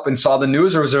woke up and saw the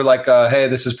news, or was there like, hey,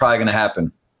 this is probably going to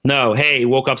happen? No. Hey,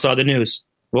 woke up, saw the news,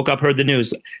 woke up, heard the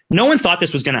news. No one thought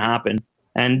this was going to happen.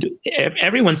 And if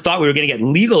everyone thought we were going to get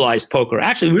legalized poker,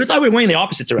 actually, we thought we were going in the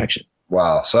opposite direction.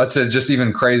 Wow. So that's a just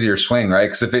even crazier swing, right?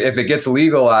 Because if it gets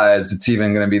legalized, it's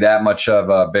even going to be that much of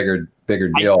a bigger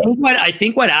deal. I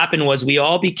think what happened was we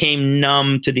all became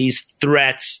numb to these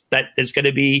threats that there's going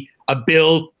to be a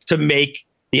bill to make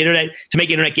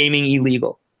internet gaming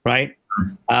illegal, right?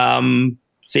 So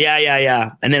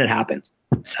yeah. And then it happened.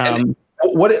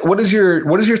 What is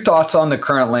your thoughts on the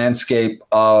current landscape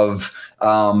of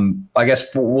I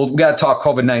guess we got to talk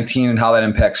COVID-19 and how that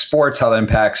impacts sports, how that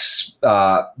impacts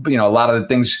a lot of the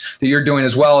things that you're doing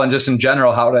as well, and just in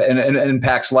general how it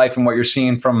impacts life and what you're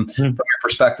seeing from your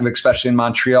perspective, especially in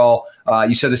Montreal.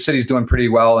 You said the city's doing pretty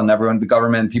well, and the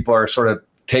government, people are sort of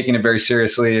taking it very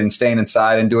seriously and staying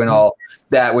inside and doing all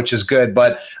that, which is good.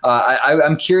 But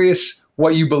I'm curious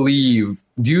what you believe.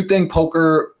 Do you think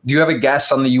poker, do you have a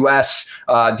guess on the US?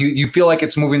 Do you feel like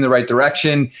it's moving the right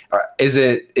direction? Or is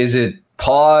it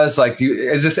pause? Like,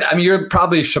 you're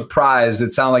probably surprised.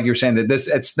 It sounds like you're saying that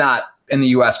it's not in the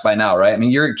US by now, right? I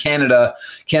mean, you're in Canada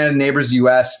neighbors the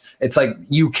US. It's like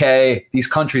UK, these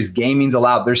countries, gaming's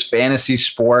allowed. There's fantasy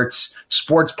sports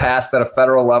passed at a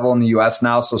federal level in the US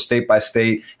now. So state by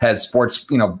state has sports,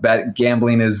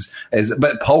 gambling is,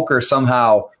 but poker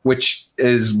somehow, which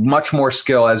is much more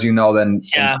skill, as you know, than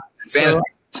fantasy,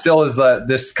 still is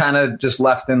this kind of just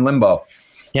left in limbo.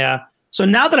 Yeah. So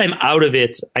now that I'm out of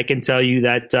it, I can tell you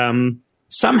that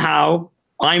somehow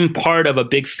I'm part of a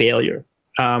big failure.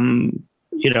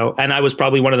 And I was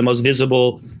probably one of the most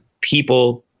visible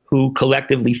people who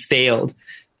collectively failed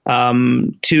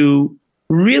to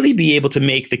really be able to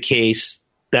make the case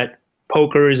that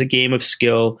poker is a game of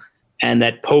skill and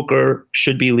that poker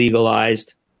should be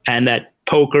legalized and that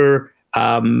poker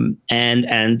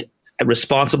and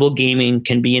responsible gaming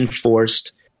can be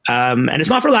enforced. And it's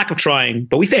not for lack of trying,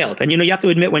 but we failed. And, you have to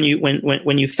admit when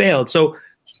you failed. So,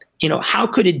 how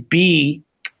could it be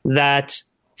that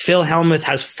Phil Hellmuth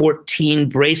has 14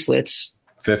 bracelets.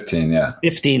 15, yeah.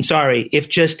 15, sorry. If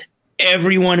just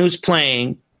everyone who's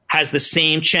playing has the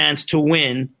same chance to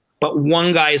win, but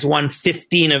one guy has won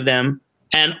 15 of them,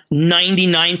 and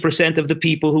 99% of the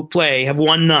people who play have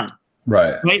won none.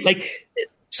 Right? Like,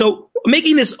 so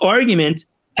making this argument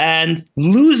and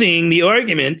losing the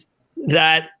argument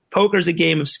that poker is a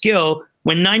game of skill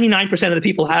when 99% of the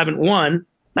people haven't won,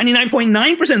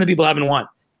 99.9% of the people haven't won,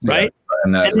 right? Yeah.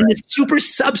 And then this super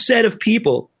subset of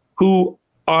people who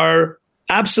are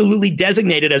absolutely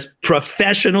designated as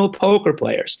professional poker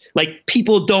players. Like,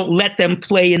 people don't let them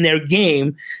play in their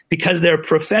game because they're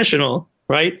professional,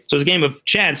 right? So it's a game of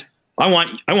chance. I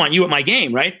want you at my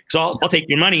game, right? So I'll take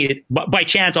your money. By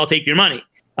chance, I'll take your money.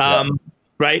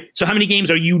 Right? So how many games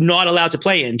are you not allowed to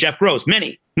play in? Jeff Gross,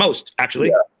 most actually.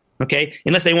 Yeah. Okay,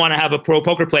 unless they want to have a pro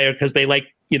poker player because they like,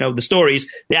 the stories.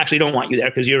 They actually don't want you there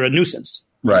because you're a nuisance.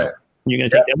 Right. You're going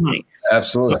to take their money.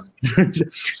 Absolutely.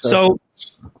 So,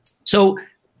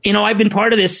 I've been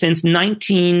part of this since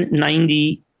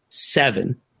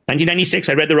 1997. 1996,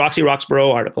 I read the Roxy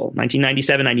Roxborough article.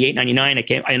 1997, 98, 99,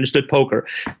 I understood poker.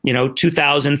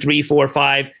 2003, 4,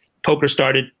 5, poker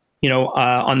started,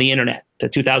 on the internet. The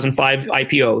 2005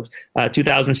 IPO,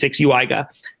 2006 UIGA.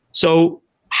 So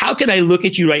how can I look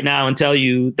at you right now and tell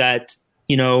you that,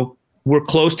 we're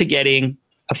close to getting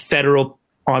a federal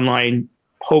online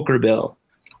poker bill?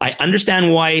 I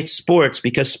understand why it's sports,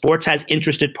 because sports has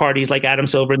interested parties like Adam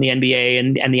Silver in the NBA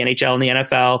and the NHL and the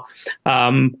NFL.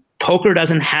 Poker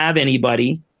doesn't have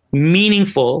anybody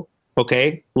meaningful,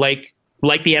 okay, like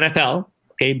the NFL,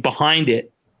 okay, behind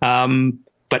it.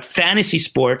 But fantasy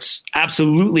sports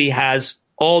absolutely has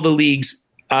all the leagues,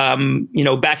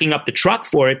 backing up the truck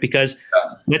for it, because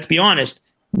let's be honest,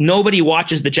 nobody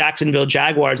watches the Jacksonville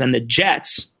Jaguars and the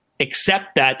Jets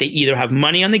except that they either have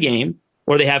money on the game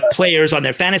or they have players on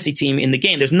their fantasy team in the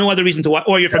game. There's no other reason to watch,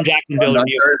 or you're from Jacksonville. Or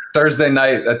Thursday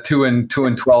night, a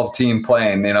 2-12 team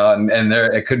playing, and there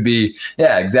it could be,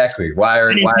 yeah, exactly.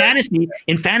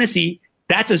 In fantasy,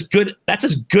 that's as good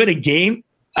a game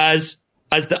as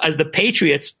the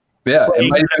Patriots. Yeah, it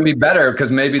might even be better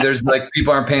because maybe there's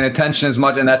people aren't paying attention as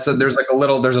much, and there's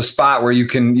a spot where you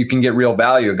can get real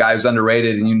value. A guy who's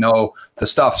underrated and the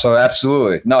stuff. So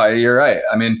absolutely, no, you're right.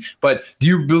 I mean, but do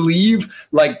you believe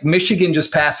Michigan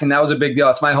just passing? That was a big deal.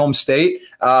 It's my home state.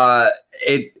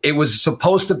 It was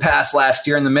supposed to pass last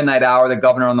year in the midnight hour. The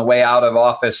governor on the way out of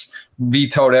office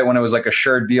vetoed it when it was a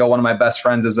sure deal. One of my best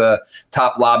friends is a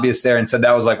top lobbyist there and said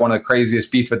that was one of the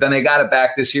craziest beats. But then they got it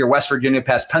back this year. West Virginia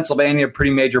passed Pennsylvania,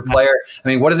 pretty major player. I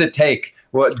mean, what does it take?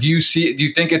 What do you see? Do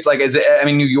you think it's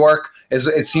New York is,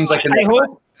 it seems like.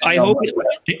 I hope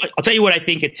I'll tell you what I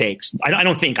think it takes. I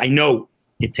don't think, I know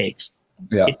it takes.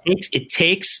 Yeah. It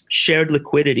takes shared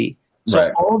liquidity. So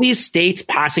right. All these states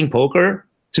passing poker,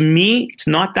 to me, it's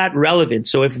not that relevant.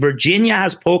 So if Virginia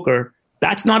has poker,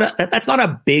 that's not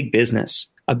a big business.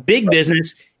 A big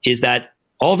business is that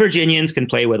all Virginians can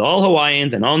play with all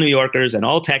Hawaiians and all New Yorkers and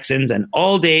all Texans and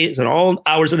all days and all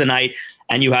hours of the night,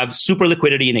 and you have super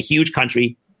liquidity in a huge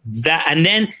country. That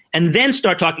and then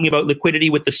start talking about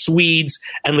liquidity with the Swedes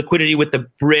and liquidity with the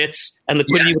Brits and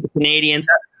liquidity with the Canadians.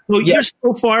 So you're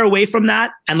so far away from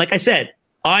that. And like I said,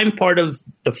 I'm part of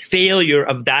the failure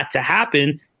of that to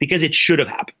happen because it should have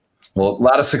happened. Well, a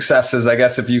lot of successes, I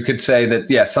guess, if you could say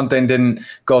that, something didn't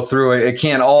go through. It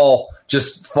can't all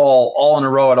just fall all in a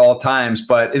row at all times.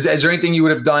 But is there anything you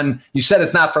would have done? You said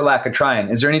it's not for lack of trying.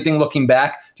 Is there anything looking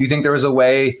back? Do you think there was a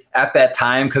way at that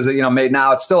time? Because, maybe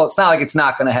now it's not like it's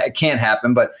not going to, it can't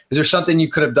happen. But is there something you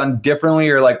could have done differently,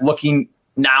 or looking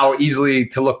now easily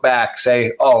to look back,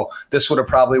 say, oh, this would have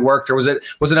probably worked? Or was it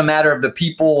a matter of the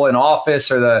people in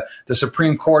office or the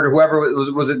Supreme Court or whoever?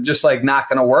 Was it just not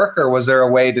going to work, or was there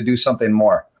a way to do something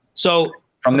more? So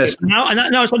from this so now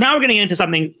we're going to get into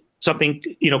something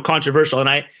controversial,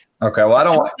 and okay,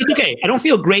 well, it's okay. I don't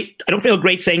feel great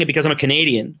saying it because I'm a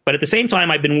Canadian, but at the same time,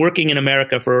 I've been working in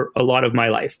America for a lot of my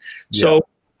life. So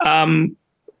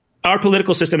our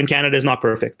political system in Canada is not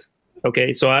perfect.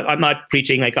 Okay, so I'm not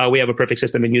preaching we have a perfect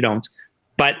system and you don't.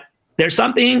 But there's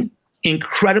something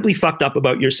incredibly fucked up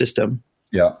about your system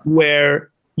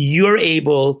where you're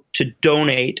able to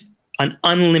donate an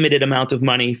unlimited amount of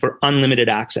money for unlimited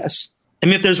access. I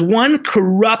mean, if there's one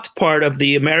corrupt part of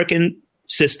the American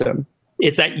system,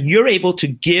 it's that you're able to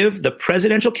give the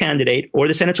presidential candidate or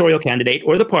the senatorial candidate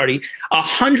or the party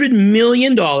 $100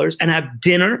 million and have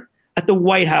dinner at the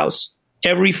White House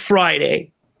every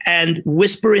Friday and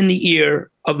whisper in the ear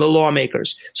of the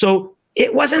lawmakers. So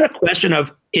it wasn't a question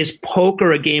of, is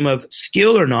poker a game of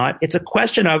skill or not? It's a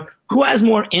question of who has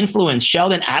more influence,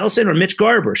 Sheldon Adelson or Mitch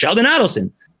Garber? Sheldon Adelson.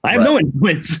 I have no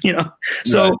influence,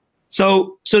 So,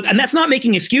 and that's not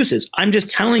making excuses. I'm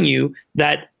just telling you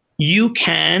that you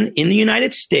can, in the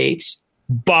United States,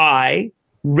 buy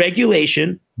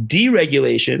regulation,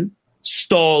 deregulation,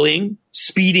 stalling,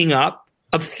 speeding up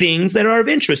of things that are of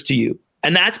interest to you.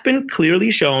 And that's been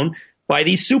clearly shown by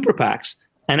these super PACs.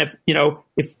 And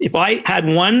if I had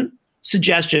one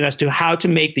suggestion as to how to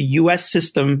make the U.S.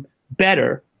 system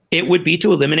better, it would be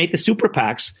to eliminate the super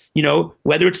PACs.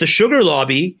 Whether it's the sugar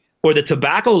lobby or the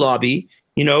tobacco lobby,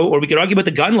 or we could argue about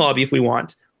the gun lobby if we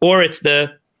want, or it's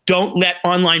the don't let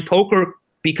online poker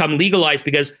become legalized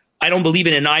because I don't believe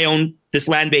in it and I own this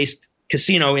land-based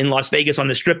casino in Las Vegas on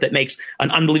the Strip that makes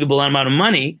an unbelievable amount of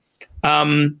money.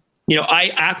 I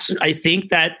think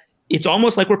that it's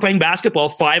almost like we're playing basketball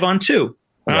 5-on-2.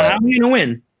 How are you going to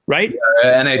win, right?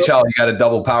 NHL, you got a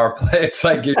double power play. It's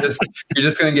like you're just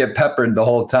going to get peppered the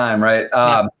whole time, right?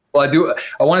 Well,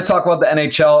 I want to talk about the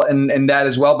NHL and that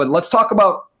as well, but let's talk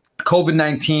about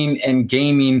COVID-19 and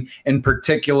gaming in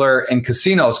particular and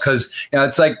casinos, because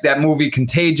it's like that movie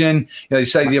Contagion. You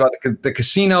said about the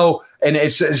casino, and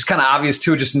it's kind of obvious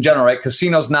too, just in general, right?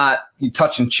 Casinos not you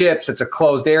touching chips; it's a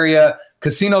closed area.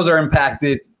 Casinos are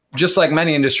impacted just like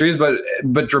many industries,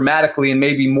 but dramatically and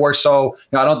maybe more so.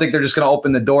 I don't think they're just going to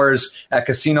open the doors at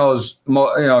casinos.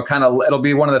 It'll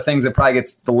be one of the things that probably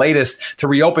gets the latest to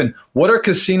reopen. What are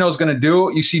casinos going to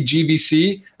do? You see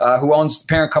GVC, who owns the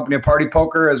parent company of Party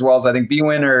Poker, as well as I think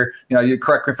BWin, or you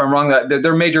correct me if I'm wrong.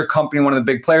 They're a major company, one of the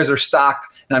big players. Their stock,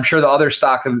 and I'm sure the other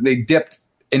stock, they dipped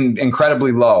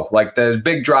incredibly low. Like the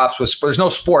big drops there's no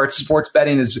sports. Sports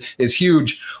betting is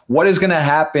huge. What is going to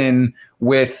happen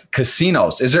with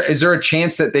casinos? Is there a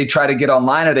chance that they try to get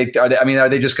online? Are they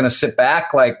just going to sit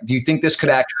back? Like, do you think this could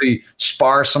actually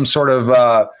spar some sort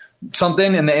of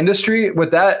something in the industry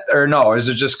with that, or no? Or is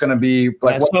it just going to be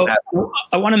like? So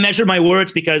I want to measure my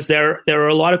words, because there are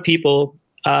a lot of people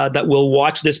that will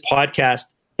watch this podcast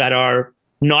that are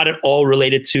not at all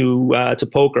related to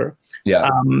poker. Yeah.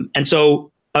 And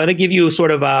so I'm going to give you sort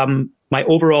of my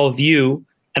overall view,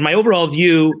 and my overall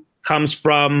view comes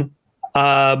from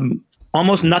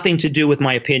almost nothing to do with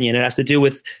my opinion. It has to do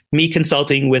with me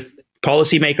consulting with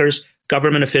policymakers,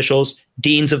 government officials,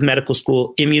 deans of medical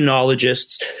school,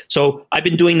 immunologists. So I've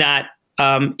been doing that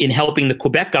in helping the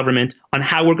Quebec government on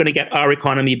how we're going to get our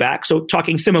economy back. So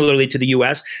talking similarly to the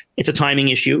US, it's a timing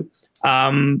issue.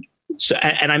 I'm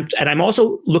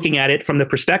also looking at it from the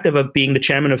perspective of being the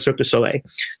chairman of Cirque du Soleil.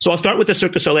 So I'll start with the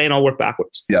Cirque du Soleil and I'll work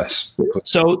backwards. Yes.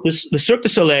 So the Cirque du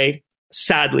Soleil,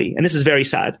 sadly, and this is very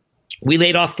sad, we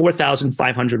laid off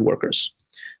 4,500 workers.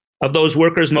 Of those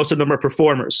workers, most of them are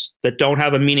performers that don't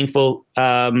have a meaningful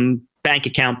bank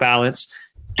account balance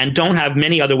and don't have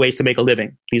many other ways to make a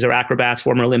living. These are acrobats,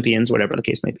 former Olympians, whatever the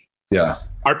case may be. Yeah.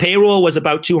 Our payroll was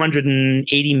about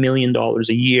 $280 million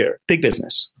a year. Big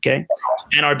business. Okay.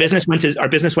 And our business went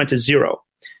to zero.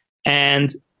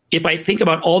 And if I think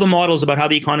about all the models about how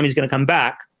the economy is going to come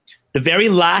back, the very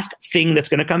last thing that's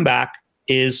going to come back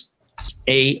is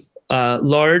a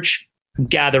large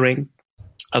gathering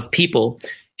of people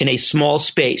in a small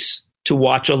space to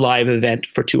watch a live event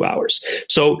for 2 hours.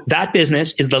 So that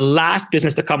business is the last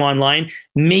business to come online,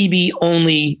 maybe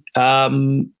only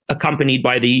accompanied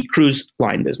by the cruise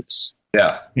line business.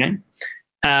 Yeah. Okay.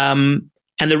 And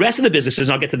the rest of the businesses,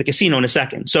 I'll get to the casino in a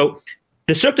second. So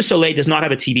the Cirque du Soleil does not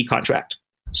have a TV contract.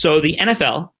 So the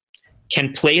NFL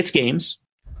can play its games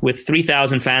with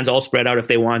 3,000 fans all spread out if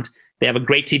they want. They have a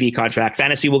great TV contract.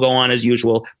 Fantasy will go on as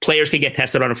usual. Players can get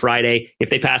tested on a Friday.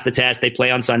 If they pass the test, they play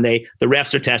on Sunday. The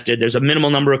refs are tested. There's a minimal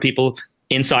number of people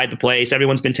inside the place.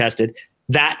 Everyone's been tested.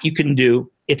 That you can do.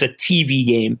 It's a TV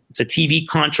game. It's a TV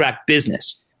contract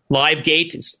business. Live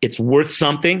gate, it's worth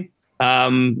something.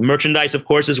 Merchandise, of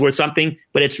course, is worth something,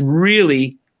 but it's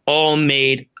really all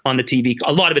made on the TV.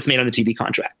 A lot of it's made on the TV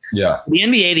contract. Yeah. The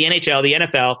NBA, the NHL, the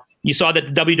NFL, you saw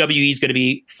that the WWE is going to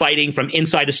be fighting from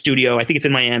inside a studio. I think it's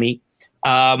in Miami.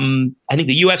 I think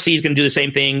the UFC is going to do the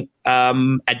same thing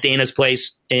at Dana's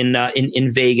place in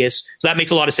Vegas. So that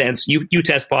makes a lot of sense. You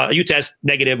test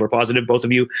negative or positive, both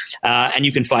of you, and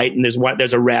you can fight. And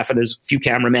there's a ref and there's a few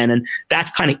cameramen, and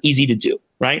that's kind of easy to do,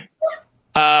 right?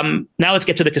 Now let's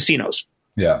get to the casinos.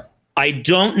 Yeah, I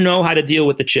don't know how to deal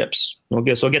with the chips.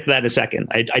 Okay, so I'll get to that in a second.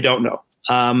 I don't know.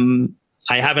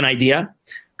 I have an idea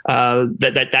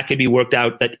that could be worked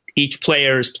out. That each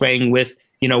player is playing with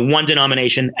one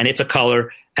denomination, and it's a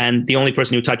color, and the only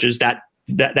person who touches that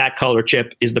color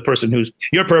chip is the person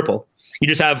you're purple. You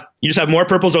just have more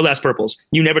purples or less purples.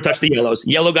 You never touch the yellows.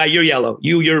 Yellow guy, you're yellow.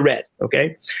 You're red.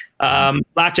 Okay.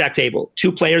 Blackjack table,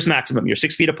 2 players maximum. You're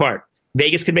 6 feet apart.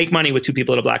 Vegas can make money with 2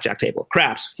 people at a blackjack table.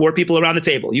 Craps, 4 people around the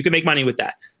table. You can make money with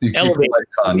that. Elevator,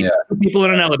 2 people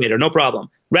in an elevator, no problem.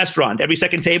 Restaurant, every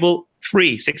second table,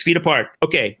 free, 6 feet apart.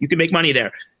 Okay, you can make money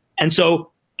there. And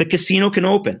so the casino can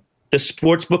open. The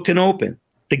sports book can open.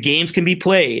 The games can be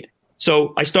played.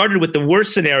 So I started with the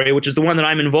worst scenario, which is the one that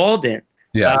I'm involved in.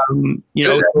 Yeah.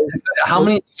 How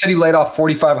many? You said you laid off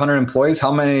 4,500 employees.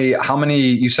 How many?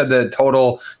 You said the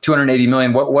total 280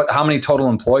 million. How many total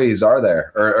employees are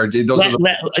there? Or those?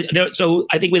 So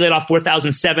I think we laid off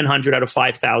 4,700 out of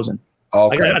 5,000.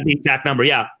 Okay. I got the exact number.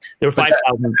 Yeah, there were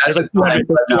 5,000. There's like 200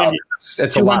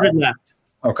 it's 200 left.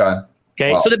 Okay.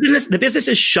 Okay. Wow. So the business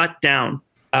is shut down.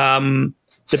 The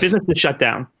business is shut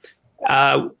down.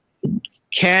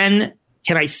 Can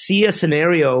I see a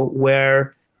scenario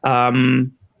where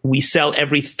we sell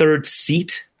every third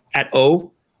seat at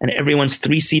O and everyone's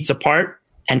 3 seats apart?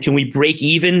 And can we break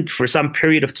even for some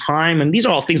period of time? And these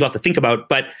are all things we'll have to think about.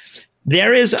 But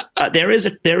there is a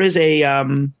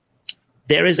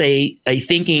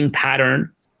thinking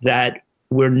pattern that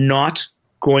we're not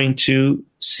going to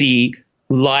see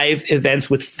live events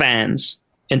with fans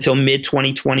until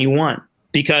mid-2021.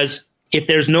 Because if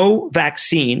there's no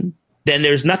vaccine, then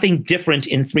there's nothing different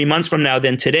in 3 months from now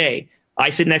than today. I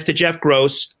sit next to Jeff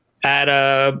Gross at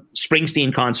a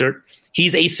Springsteen concert.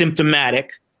 He's asymptomatic.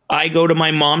 I go to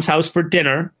my mom's house for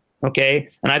dinner, okay,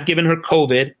 and I've given her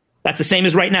COVID. That's the same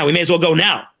as right now. We may as well go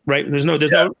now, right? There's no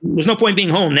point being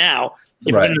home now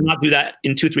if we're going to not do that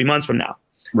in 2-3 months from now.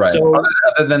 Right. So,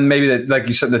 other than maybe like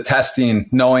you said, the testing,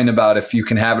 knowing about if you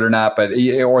can have it or not,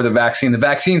 or the vaccine. The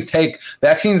vaccines,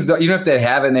 even if they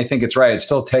have it and they think it's right, it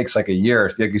still takes like a year.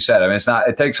 Like you said, I mean,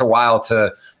 it takes a while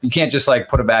you can't just like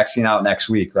put a vaccine out next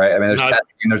week, right? I mean,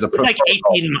 there's like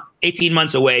 18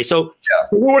 months away. So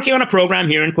we're working on a program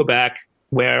here in Quebec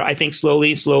where I think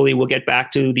slowly we'll get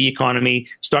back to the economy,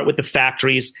 start with the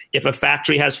factories. If a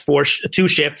factory has 2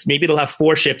 shifts, maybe it'll have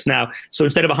 4 shifts now. So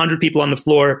instead of 100 people on the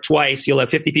floor twice, you'll have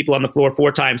 50 people on the floor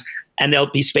 4 times, and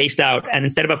they'll be spaced out. And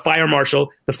instead of a fire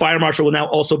marshal, the fire marshal will now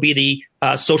also be the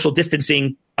social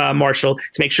distancing marshal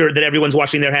to make sure that everyone's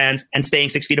washing their hands and staying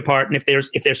 6 feet apart. And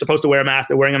if they're supposed to wear a mask,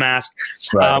 they're wearing a mask.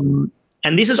 Right.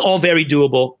 And this is all very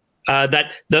doable.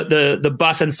 That the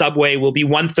bus and subway will be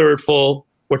 1/3 full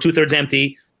or 2/3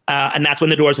 empty, and that's when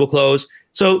the doors will close.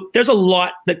 So there's a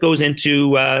lot that goes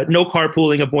into no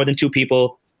carpooling of more than 2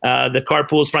 people. The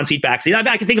carpools, front seat, back seat.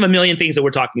 I can think of a million things that we're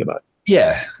talking about.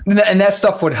 Yeah, and that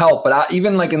stuff would help. But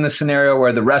even like in the scenario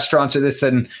where the restaurants are this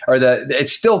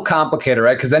it's still complicated,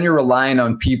 right? Because then you're relying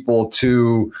on people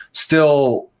to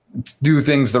still do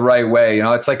things the right way. You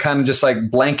know, it's like kind of just like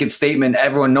blanket statement.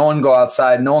 No one go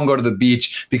outside, no one go to the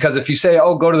beach. Because if you say,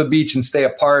 go to the beach and stay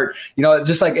apart, you know,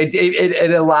 just like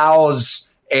it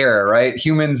allows error, right?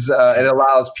 Humans, it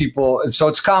allows people. So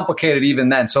it's complicated even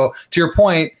then. So to your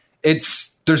point,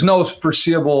 there's no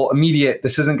foreseeable immediate.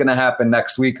 This isn't going to happen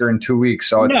next week or in 2 weeks.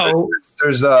 So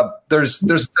there's a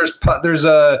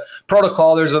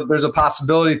protocol. There's a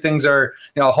possibility things are,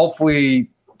 you know, hopefully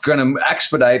going to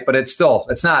expedite, but it's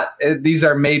not. These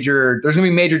are major. There's going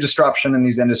to be major disruption in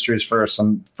these industries for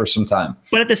some time.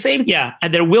 But at the same,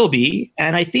 and there will be.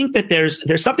 And I think that there's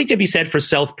something to be said for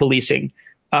self-policing.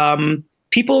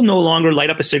 People no longer light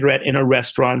up a cigarette in a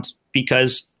restaurant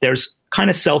because there's kind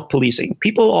of self-policing.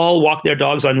 People all walk their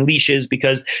dogs on leashes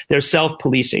because they're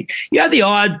self-policing. You have the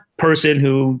odd person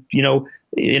who,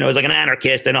 is like an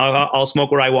anarchist and I'll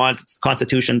smoke where I want. It's the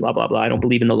Constitution, blah, blah, blah. I don't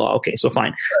believe in the law. Okay, so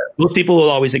fine. Those people will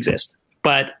always exist.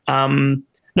 But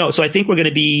no, so I think we're going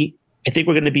to be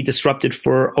disrupted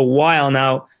for a while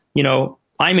now. You know,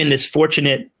 I'm in this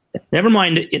fortunate, never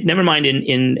mind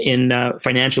in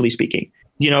financially speaking,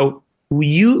 you know,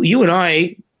 you and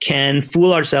I can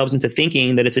fool ourselves into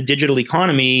thinking that it's a digital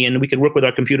economy and we could work with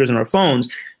our computers and our phones.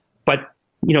 But,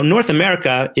 you know, North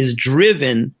America is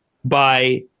driven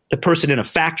by the person in a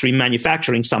factory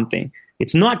manufacturing something.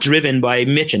 It's not driven by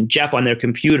Mitch and Jeff on their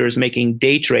computers making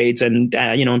day trades and,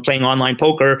 and playing online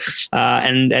poker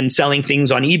and selling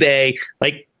things on eBay.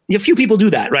 Like a few people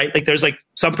do that, right? Like there's like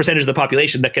some percentage of the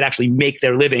population that could actually make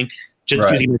their living just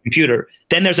using their computer.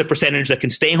 Then there's a percentage that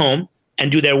can stay home and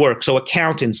do their work. So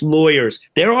accountants, lawyers,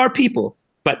 there are people,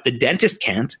 but the dentist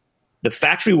can't, the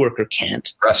factory worker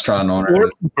can't, restaurant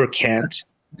owner can't.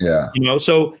 Yeah. You know,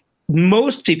 so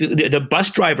most people, the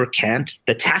bus driver can't,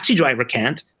 the taxi driver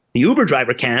can't, the Uber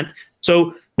driver can't.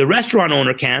 So the restaurant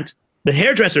owner can't, the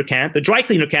hairdresser can't, the dry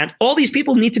cleaner can't. All these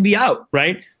people need to be out,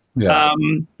 right? Yeah.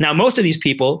 Now, most of these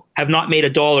people have not made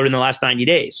 $1 in the last 90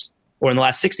 days or in the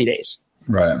last 60 days.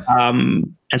 Right.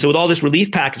 And so with all this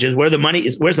relief packages, where's the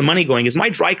money going? Is my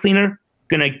dry cleaner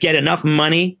going to get enough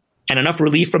money and enough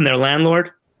relief from their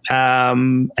landlord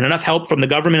and enough help from the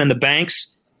government and the banks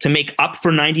to make up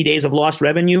for 90 days of lost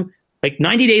revenue? Like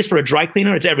 90 days for a dry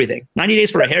cleaner, it's everything. 90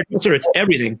 days for a hairdresser, it's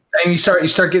everything. And you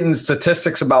start getting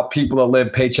statistics about people that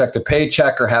live paycheck to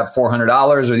paycheck or have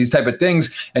 $400 or these type of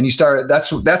things, and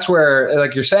that's where,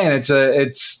 like you're saying,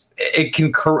 it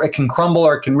can crumble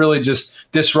or it can really just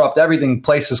disrupt everything.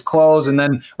 Places close, and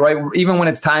then even when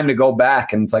it's time to go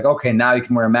back, and it's like, okay, now you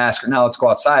can wear a mask, or now let's go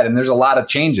outside. And there's a lot of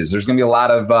changes. There's going to be a lot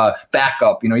of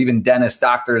backup. You know, even dentists,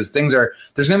 doctors, there's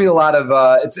going to be a lot of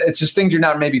it's just things you're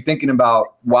not maybe thinking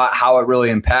about how it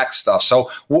really impacts stuff. So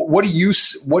what do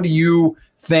you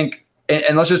think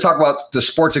and let's just talk about the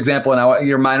sports example. Now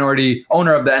you're a minority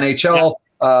owner of the NHL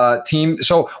team.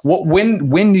 So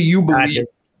when do you believe?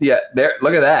 Yeah, there.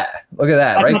 Look at that.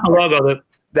 That's right? Not the logo.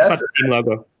 That's not the team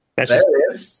logo. That's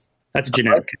a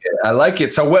generic. I like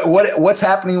it. So what's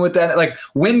happening with that? Like,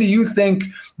 when do you think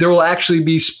there will actually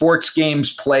be sports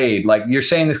games played? Like, you're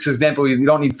saying this example, you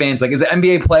don't need fans. Like, is the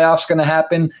NBA playoffs going to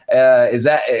happen? Is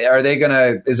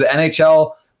the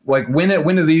NHL, like,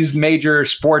 when do these major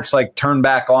sports like turn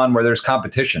back on where there's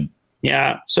competition?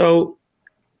 Yeah. So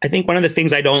I think one of the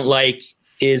things I don't like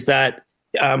is that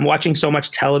watching so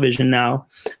much television now,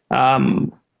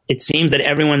 it seems that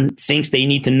everyone thinks they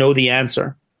need to know the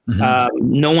answer.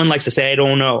 No one likes to say, I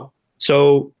don't know.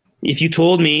 So if you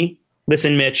told me,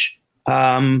 listen, Mitch,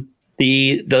 the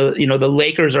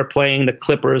Lakers are playing the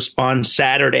Clippers on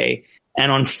Saturday, and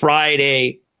on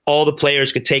Friday, all the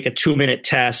players could take a 2-minute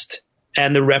test,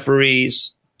 and the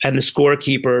referees and the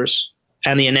scorekeepers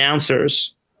and the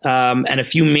announcers, and a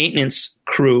few maintenance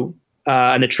crew,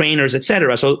 and the trainers,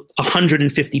 etc. So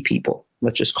 150 people,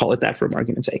 let's just call it that for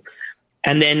argument's sake.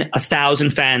 And then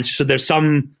 1,000 fans. So there's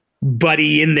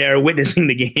somebody in there witnessing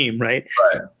the game, right?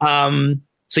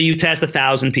 So you test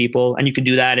 1,000 people, and you can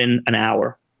do that in an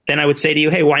hour. Then I would say to you,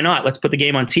 hey, why not? Let's put the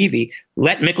game on TV.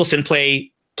 Let Mickelson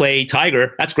play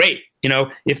Tiger. That's great.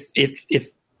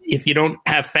 If you don't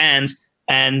have fans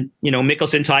and,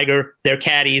 Mickelson, Tiger, their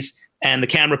caddies, and the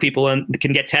camera people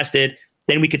can get tested,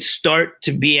 then we could start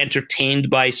to be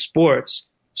entertained by sports.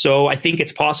 So I think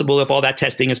it's possible if all that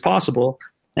testing is possible.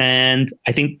 And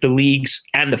I think the leagues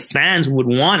and the fans would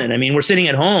want it. I mean, we're sitting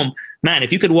at home, man.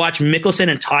 If you could watch Mickelson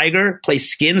and Tiger play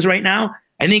skins right now,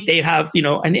 I think they'd have,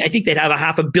 I think they'd have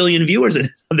 500 million viewers of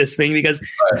this thing because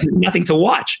there's nothing to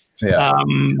watch. Yeah.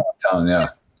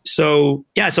 So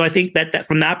I think that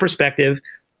from that perspective,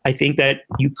 I think that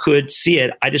you could see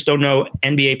it. I just don't know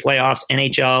NBA playoffs,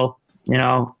 NHL.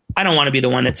 I don't want to be the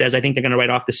one that says I think they're going to write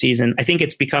off the season. I think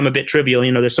it's become a bit trivial.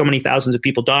 There's so many thousands of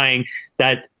people dying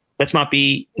that. Let's not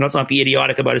be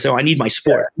idiotic about it. So I need my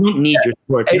sport. You don't need your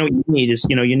sport. What you need is,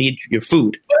 you need your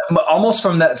food. Almost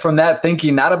from that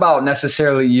thinking, not about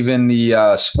necessarily even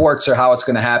the sports or how it's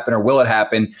going to happen or will it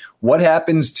happen. What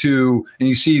happens to, and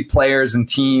you see players and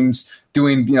teams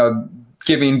doing,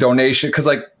 giving donation, because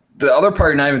like the other part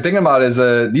you're not even thinking about is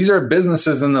these are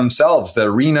businesses in themselves. The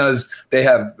arenas, they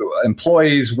have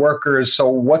employees, workers. So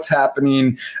what's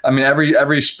happening? I mean,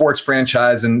 every sports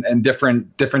franchise and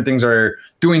different things are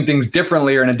doing things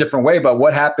differently or in a different way. But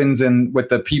what happens with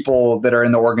the people that are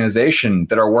in the organization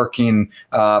that are working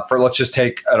for, let's just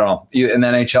take, I don't know, in the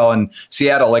NHL in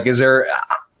Seattle, like,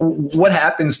 what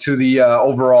happens to the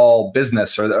overall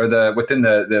business or the within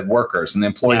the workers and the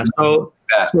employees?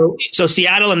 So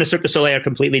Seattle and the Cirque du Soleil are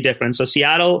completely different. So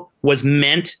Seattle was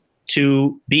meant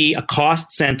to be a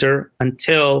cost center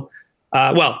until,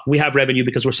 we have revenue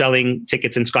because we're selling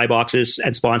tickets and skyboxes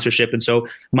and sponsorship. And so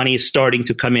money is starting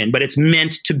to come in, but it's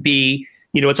meant to be,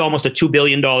 it's almost a $2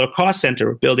 billion cost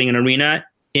center, building an arena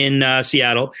in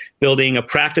Seattle, building a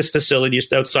practice facility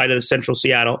just outside of central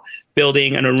Seattle,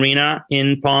 building an arena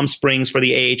in Palm Springs for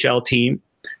the AHL team.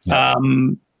 Yeah.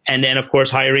 And then, of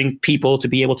course, hiring people to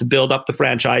be able to build up the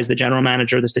franchise, the general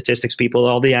manager, the statistics people,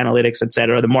 all the analytics, et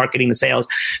cetera, the marketing, the sales.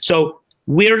 So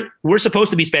we're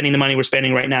supposed to be spending the money we're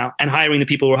spending right now and hiring the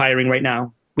people we're hiring right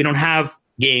now. We don't have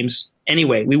games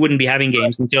anyway. We wouldn't be having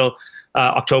games until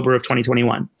October of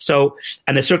 2021. So,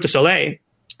 and the Cirque du Soleil,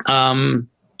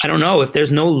 I don't know if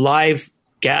there's no live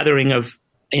gathering of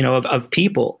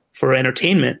people for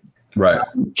entertainment. Right.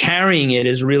 Carrying it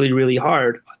is really, really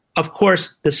hard. Of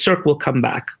course, the Cirque will come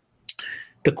back.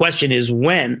 The question is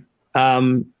when.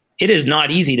 It is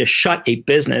not easy to shut a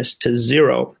business to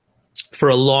zero for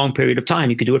a long period of time.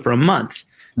 You could do it for a month,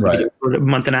 right? For a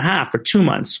month and a half, for 2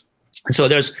 months. And so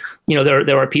there's,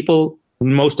 there are people,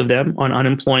 most of them on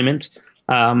unemployment.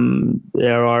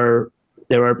 There are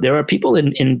people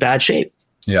in bad shape.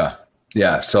 Yeah.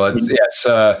 Yeah. So it's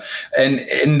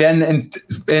and then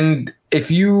if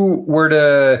you were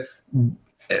to,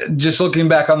 just looking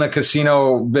back on the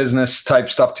casino business type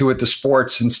stuff too, with the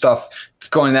sports and stuff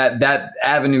going that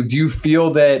avenue, do you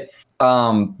feel that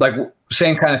like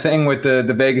same kind of thing with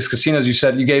the Vegas casinos? You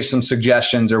said you gave some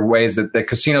suggestions or ways that the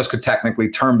casinos could technically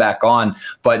turn back on,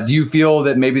 but do you feel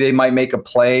that maybe they might make a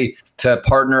play to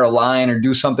partner, align, or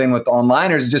do something with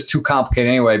online, or is it just too complicated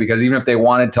anyway? Because even if they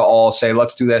wanted to all say,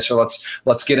 let's do this, or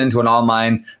let's get into an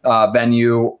online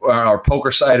venue or poker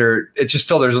site, or it's just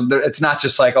still it's not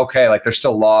just like, okay, like there's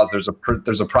still laws, there's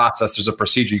a process, there's a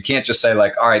procedure. You can't just say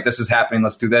like, all right, this is happening,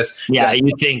 let's do this. Yeah,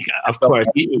 you think, of course.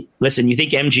 Listen, you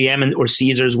think MGM or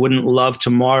Caesars wouldn't love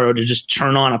tomorrow to just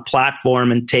turn on a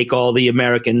platform and take all the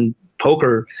American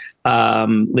poker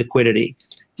liquidity.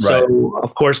 So Right.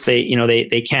 of course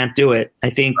they can't do it. I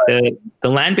think the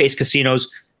land-based casinos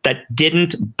that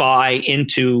didn't buy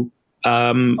into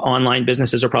online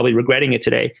businesses are probably regretting it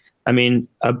today. I mean,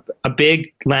 a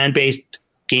big land-based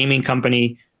gaming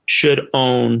company should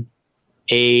own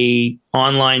a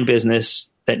online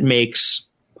business that makes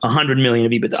 100 million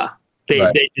of EBITDA.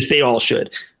 They all should.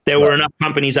 There were enough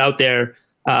companies out there,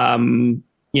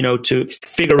 to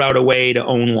figure out a way to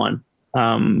own one.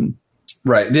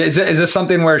 Right. Is this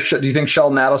something where do you think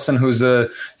Sheldon Adelson, who's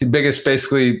the biggest,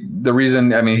 basically the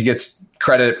reason? I mean, he gets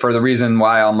credit for the reason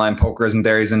why online poker isn't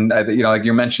there. He's in, like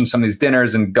you mentioned, some of these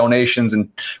dinners and donations,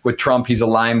 and with Trump, he's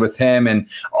aligned with him and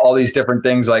all these different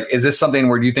things. Like, is this something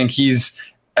where do you think he's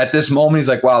at this moment? He's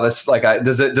like, wow, this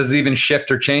does it even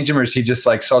shift or change him, or is he just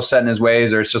like so set in his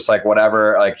ways, or it's just like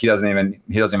whatever? Like he doesn't even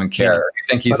care. Yeah. You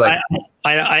think he's like?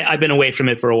 I've been away from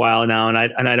it for a while now, and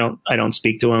I don't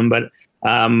speak to him, but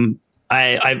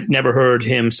I've never heard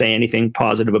him say anything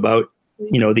positive about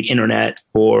the internet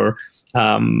or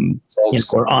online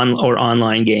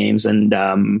games, and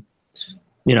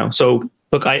so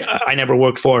look, I never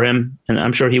worked for him, and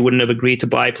I'm sure he wouldn't have agreed to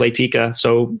buy Playtika.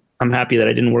 So I'm happy that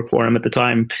I didn't work for him at the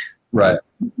time. Right.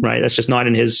 That's just not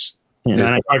in his. And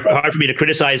it's hard for me to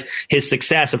criticize his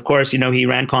success. Of course, he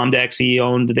ran Comdex. He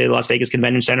owned the Las Vegas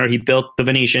Convention Center. He built the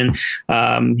Venetian.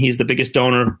 He's the biggest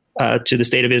donor to the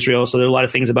state of Israel. So there are a lot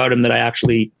of things about him that I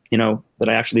actually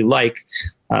like.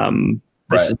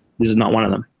 This is not one of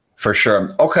them. For sure.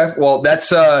 Okay. Well,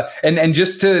 that's and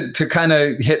just to kind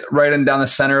of hit right in down the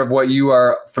center of what you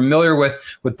are familiar with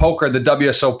poker, the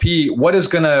WSOP. What's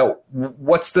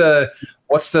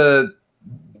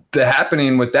the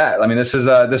happening with that? I mean, this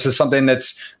is something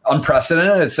that's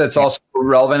unprecedented. It's also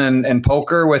relevant in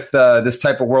poker with this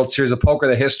type of World Series of Poker.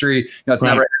 The history, it's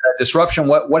never had a disruption.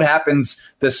 What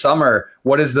happens this summer?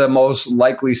 What is the most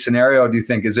likely scenario? Do you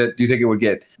think it would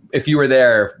get, if you were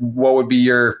there? What would be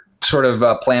your sort of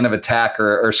plan of attack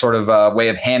or sort of way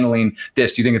of handling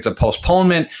this? Do you think it's a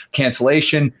postponement,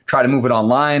 cancellation, try to move it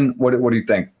online? What do you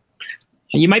think?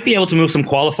 You might be able to move some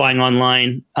qualifying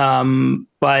online,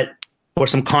 or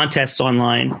some contests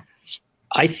online.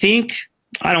 I think,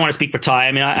 I don't want to speak for Ty.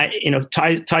 I mean,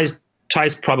 Ty's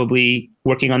probably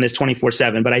working on this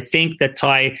 24/7, but I think that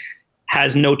Ty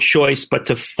has no choice but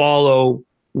to follow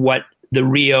what the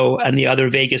Rio and the other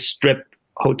Vegas Strip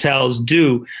hotels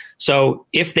do. So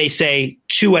if they say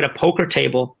 2 at a poker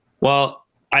table, well,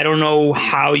 I don't know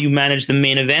how you manage the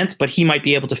main event, but he might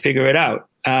be able to figure it out.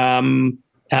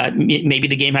 Maybe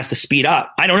the game has to speed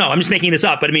up. I don't know. I'm just making this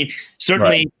up, but I mean,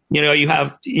 certainly, you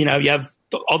have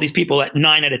all these people at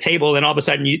 9 at a table, and all of a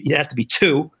sudden it has to be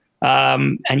 2,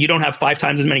 and you don't have 5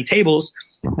 times as many tables.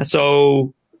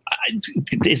 So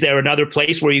is there another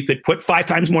place where you could put 5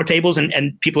 times more tables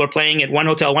and people are playing at one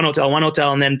hotel,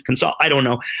 and then consult? I don't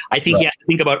know. I think you have to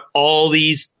think about all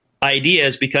these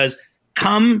ideas, because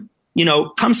come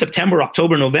September,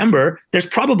 October, November, there's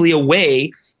probably a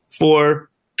way for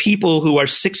people who are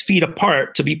 6 feet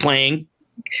apart to be playing.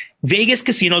 Vegas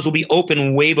casinos will be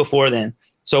open way before then.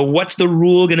 So what's the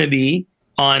rule going to be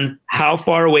on how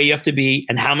far away you have to be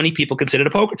and how many people can sit at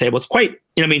a poker table? It's quite,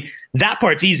 that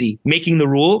part's easy. Making the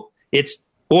rule,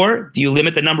 or do you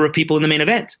limit the number of people in the main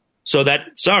event so that,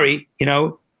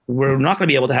 we're not going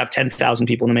to be able to have 10,000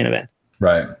 people in the main event.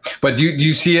 Right. But do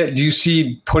you see it? Do you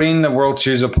see putting the World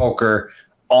Series of Poker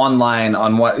online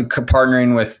on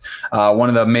partnering with one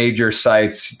of the major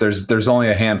sites? There's only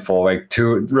a handful, like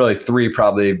 2, really 3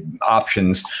 probably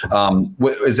options.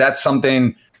 Is that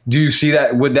something? Do you see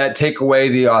that? Would that take away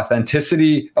the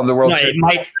authenticity of the World Series?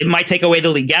 It might take away the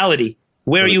legality.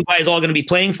 Where are you guys all going to be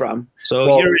playing from?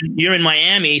 So you're in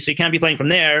Miami, so you can't be playing from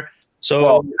there.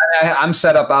 So I'm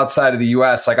set up outside of the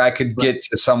U.S. Like I could get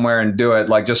to somewhere and do it,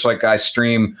 like just like I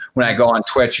stream when I go on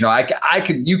Twitch.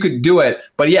 You could do it,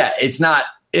 but yeah, it's not.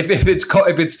 If it's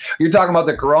you're talking about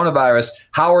the coronavirus,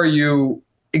 how are you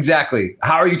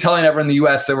telling everyone in the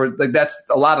U.S. that that's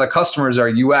a lot of the customers are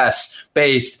U.S.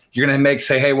 based? You're going to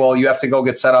say, hey, well, you have to go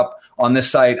get set up on this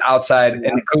site outside,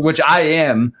 and which I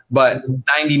am, but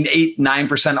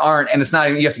 98.9% aren't. And it's not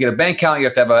even, you have to get a bank account, you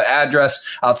have to have an address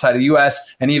outside of the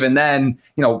U.S. And even then,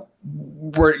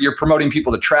 you're promoting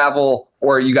people to travel,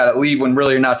 or you got to leave when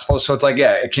really you're not supposed to. So it's like,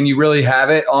 yeah, can you really have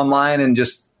it online? And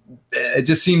it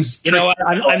just seems,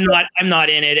 I'm not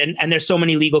in it. And there's so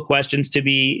many legal questions to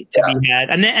be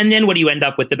had. And then what do you end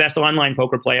up with? The best online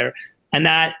poker player. And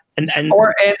not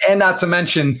to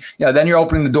mention, then you're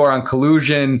opening the door on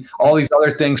collusion, all these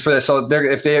other things for this. So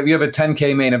you have a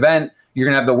 10K main event, you're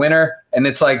gonna have the winner, and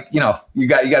it's like, you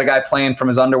got a guy playing from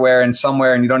his underwear and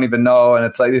somewhere, and you don't even know. And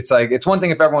it's one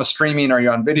thing if everyone's streaming or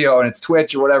you're on video and it's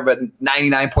Twitch or whatever, but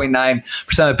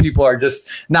 99.9% of people are just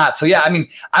not. So yeah, I mean,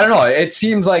 I don't know. It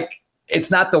seems like it's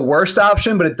not the worst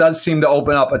option, but it does seem to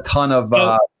open up a ton of.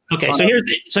 Okay,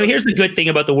 so here's the good thing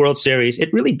about the World Series.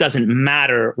 It really doesn't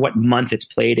matter what month it's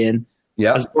played in.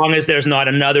 Yeah. As long as there's not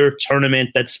another tournament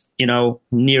that's,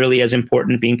 nearly as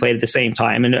important being played at the same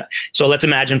time. And so let's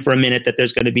imagine for a minute that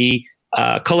there's going to be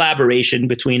collaboration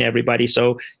between everybody.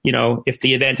 So, if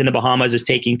the event in the Bahamas is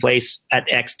taking place at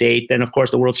X date, then of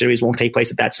course the World Series won't take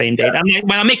place at that same date.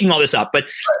 I'm making all this up, but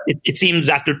it seems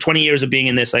after 20 years of being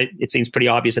in this, it seems pretty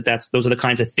obvious that those are the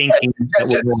kinds of thinking.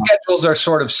 The schedules are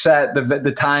sort of set.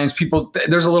 The times,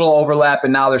 there's a little overlap,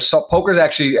 and now poker's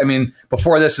actually. I mean,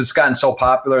 before this, it's gotten so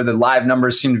popular. The live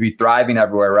numbers seem to be thriving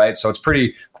everywhere, right? So it's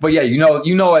pretty. But yeah,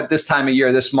 at this time of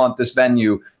year, this month, this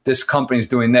venue, this company's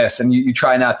doing this, and you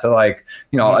try not to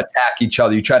attack each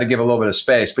other. You try to give a little bit of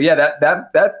space. But yeah,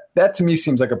 that to me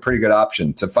seems like a pretty good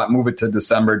option to move it to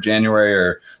December, January,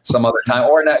 or some other time,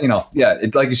 or not.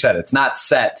 It's like you said, it's not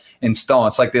set in stone.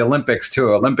 It's like the Olympics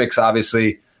too. Olympics,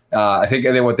 obviously, I think they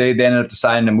ended up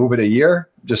deciding to move it a year.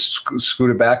 Just scoot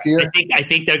it back a year. I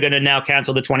think they're going to now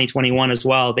cancel the 2021 as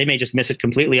well. They may just miss it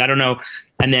completely. I don't know.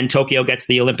 And then Tokyo gets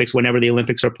the Olympics whenever the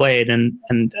Olympics are played, and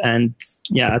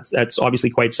yeah, that's obviously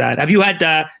quite sad. Have you had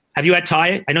Ty?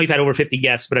 I know you've had over 50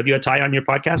 guests, but have you had Ty on your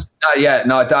podcast? Not yet.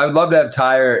 No, I would love to have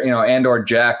Ty or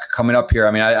Jack coming up here.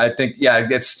 I mean, I think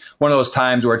it's one of those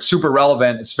times where it's super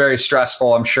relevant. It's very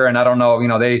stressful, I'm sure, and I don't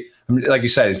know. They. Like you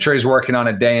said, I'm sure he's working on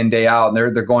it day in, day out, and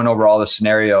they're going over all the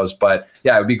scenarios. But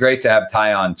yeah, it would be great to have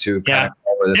Ty on too. Yeah,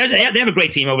 they have a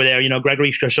great team over there.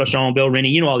 Gregory Chauchon, Bill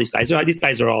Rinney, all these guys. These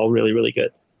guys are all really, really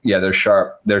good. Yeah, they're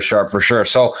sharp. They're sharp for sure.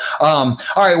 So, all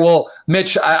right. Well,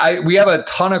 Mitch, we have a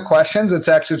ton of questions. It's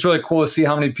really cool to see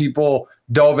how many people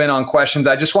dove in on questions.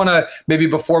 I just want to maybe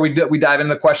before we dive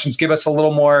into the questions, give us a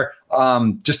little more.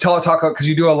 Just talk about, because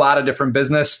you do a lot of different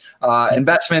business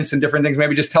investments and different things.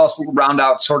 Maybe just tell us, round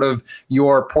out sort of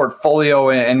your portfolio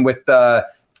and with the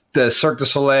Cirque du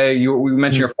Soleil. We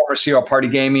mentioned your former CEO of Party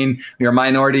Gaming. You're a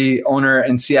minority owner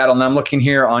in Seattle, and I'm looking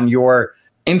here on your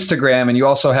Instagram, and you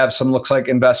also have some looks like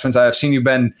investments. I've seen you've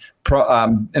been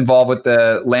involved with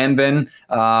the Lanvin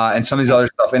and some of these other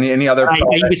stuff. Any other?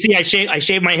 You can see I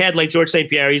shave my head like George St.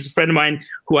 Pierre. He's a friend of mine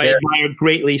who I admire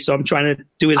greatly. So I'm trying to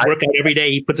do his workout every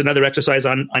day. He puts another exercise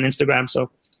on Instagram.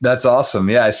 So that's awesome.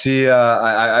 Yeah, I see.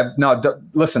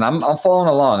 Listen, I'm following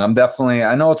along.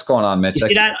 I know what's going on, Mitch. You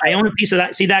see that? I own a piece of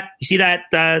that. See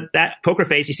that poker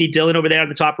face? You see Dylan over there on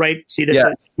the top right? See this?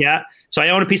 Yeah. So I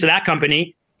own a piece of that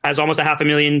company. Has almost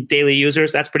 500,000 daily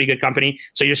users. That's a pretty good company.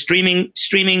 So you're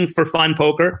streaming for fun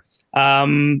poker.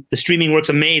 The streaming works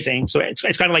amazing. So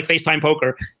it's kind of like FaceTime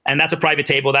poker, and that's a private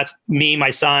table. That's me,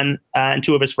 my son, and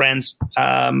two of his friends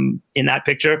in that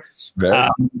picture.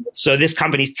 So this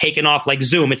company's taken off like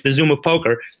Zoom. It's the Zoom of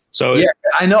poker. So yeah,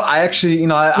 I know. I actually,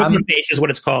 I'm face is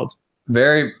what it's called.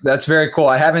 That's very cool.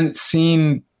 I haven't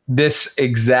seen this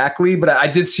exactly, but I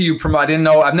did see you promote. I didn't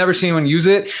know. I've never seen anyone use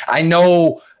it. I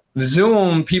know.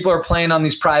 Zoom, people are playing on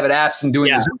these private apps and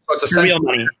doing Zoom. So it's essentially real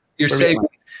money. You're saving.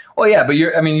 Well, yeah, but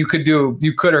you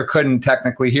could or couldn't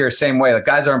technically here same way. Like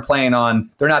guys aren't playing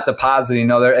on, they're not depositing.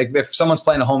 If someone's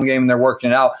playing a home game and they're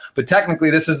working it out, but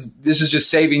technically this is just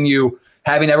saving you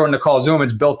having everyone to call Zoom.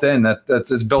 It's built in.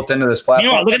 That's built into this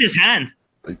platform. Look at his hand.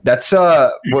 That's who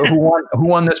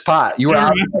won this pot? You were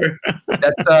out.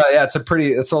 That's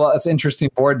it's an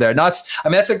interesting board there. That's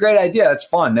a great idea. It's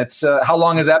fun. It's how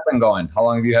long has that been going? How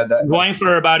long have you had that? Going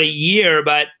for about a year,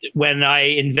 but when I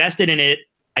invested in it,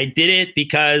 I did it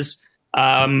because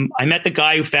I met the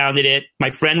guy who founded it.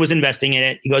 My friend was investing in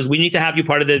it. He goes, "We need to have you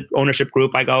part of the ownership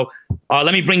group." I go,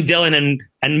 "Let me bring Dylan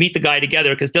and meet the guy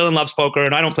together," because Dylan loves poker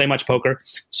and I don't play much poker.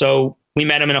 So we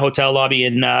met him in a hotel lobby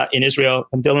in Israel,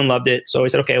 and Dylan loved it. So he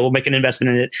said, "Okay, we'll make an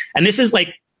investment in it." And this is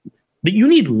you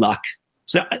need luck.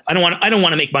 So I don't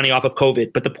want to make money off of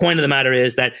COVID, but the point of the matter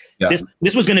is that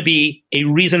this was going to be a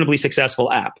reasonably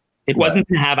successful app. It wasn't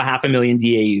going to have 500,000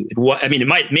 DAU. It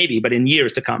might, maybe, but in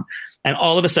years to come. And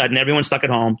all of a sudden, everyone's stuck at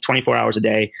home 24 hours a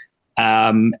day,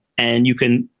 and you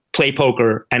can play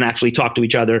poker and actually talk to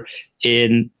each other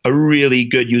in a really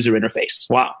good user interface.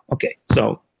 Wow. Okay,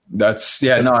 so. That's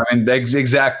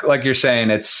exactly like you're saying.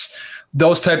 It's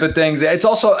those type of things. It's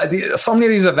also so many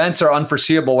of these events are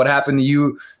unforeseeable. What happened to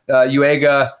you,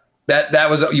 UEGA? That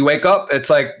was, you wake up. It's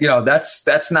like,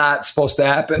 that's not supposed to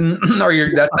happen, or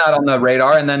that's not on the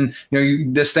radar. And then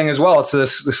this thing as well. It's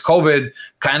this COVID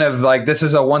kind of like, this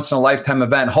is a once in a lifetime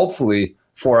event. Hopefully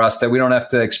for us, that we don't have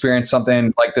to experience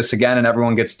something like this again and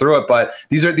everyone gets through it. But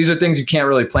these are things you can't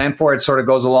really plan for. It sort of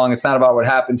goes along. It's not about what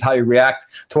happens, how you react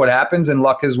to what happens. And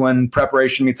luck is when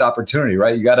preparation meets opportunity,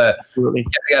 right? You gotta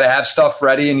have stuff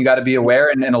ready, and you got to be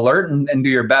aware and alert and do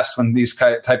your best when these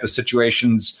type of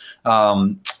situations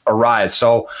arise.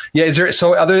 So yeah,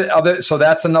 so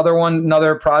that's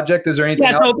another project. Is there anything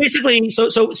else? So basically,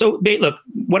 look,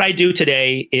 what I do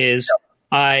today is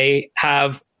I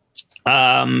have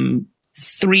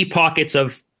 3 pockets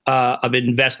of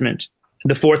investment.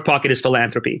 The 4th pocket is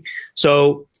philanthropy.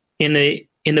 So in the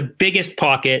biggest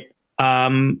pocket,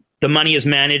 the money is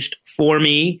managed for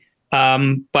me,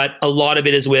 but a lot of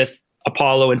it is with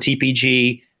Apollo and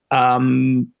TPG,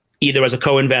 either as a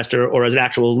co-investor or as an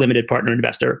actual limited partner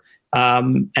investor.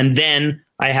 And then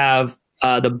I have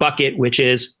the bucket, which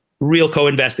is real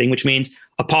co-investing, which means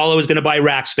Apollo is going to buy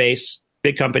Rackspace,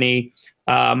 big company.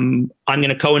 I'm going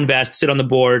to co-invest, sit on the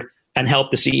board, and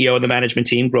help the CEO and the management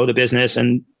team grow the business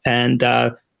and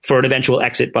for an eventual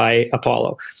exit by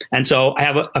Apollo. And so I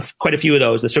have quite a few of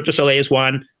those. The Cirque du Soleil is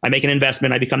one. I make an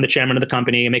investment. I become the chairman of the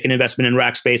company. I make an investment in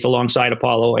Rackspace alongside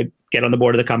Apollo. I get on the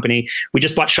board of the company. We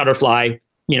just bought Shutterfly,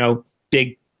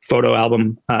 big photo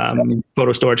album,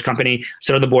 photo storage company.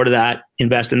 Sit on the board of that,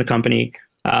 invest in the company.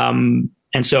 And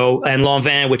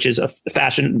Lanvin, which is a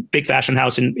big fashion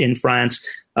house in France.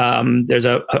 There's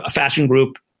a fashion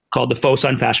group called the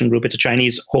Fosun Fashion Group. It's a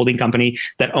Chinese holding company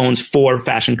that owns 4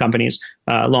 fashion companies: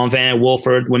 Lanvin,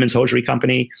 Wolford, women's hosiery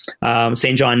company,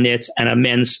 St. John Knits, and a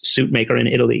men's suit maker in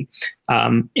Italy.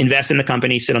 Invest in the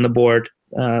company, sit on the board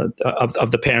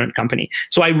of the parent company.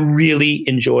 So I really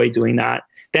enjoy doing that.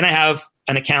 Then I have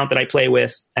an account that I play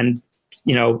with, and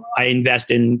I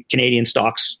invest in Canadian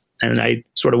stocks, and I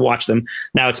sort of watch them.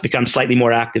 Now it's become slightly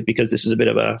more active because this is a bit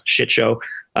of a shit show,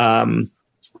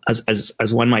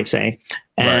 as one might say.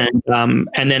 And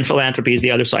and then philanthropy is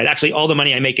the other side. Actually, all the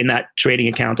money I make in that trading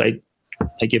account, I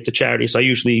give to charity. So I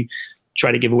usually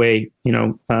try to give away,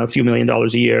 a few $1 million a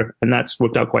year, and that's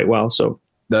worked out quite well. So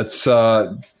that's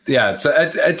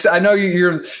it's I know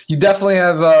you definitely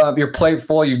have your plate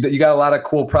full. You got a lot of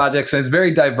cool projects, and it's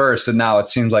very diverse. And now it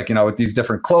seems like, with these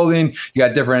different clothing, you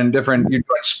got different you're doing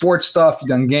sports stuff, you've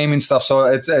done gaming stuff. So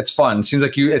it's fun. It seems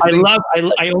like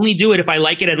I only do it if I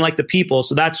like it and like the people.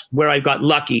 So that's where I got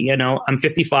lucky. I'm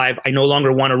 55. I no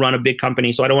longer want to run a big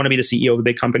company, so I don't want to be the CEO of a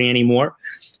big company anymore.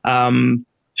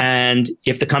 And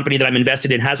if the company that I'm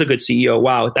invested in has a good CEO,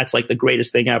 wow, that's like the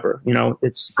greatest thing ever.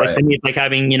 It's like, for me, it's like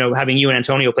having you and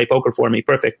Antonio play poker for me.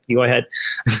 Perfect. You go ahead.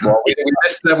 Well,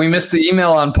 we missed the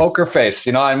email on Poker Face,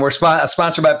 and we're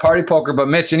sponsored by Party Poker. But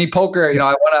Mitch, any poker,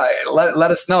 I want to let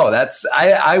us know.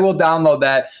 I will download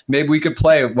that. Maybe we could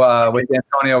play with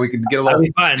Antonio. We could get a little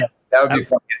fun. That would be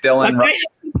fun. Get Dylan. Okay.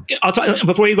 I'll talk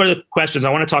before you go to the questions.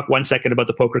 I want to talk 1 second about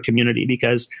the poker community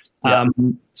because so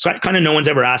kind of no one's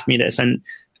ever asked me this, and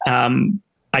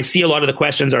I see a lot of the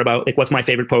questions are about like, what's my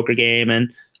favorite poker game,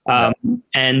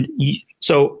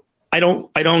 so I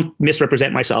don't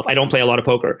misrepresent myself. I don't play a lot of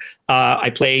poker. I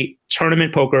play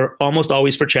tournament poker almost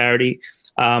always for charity.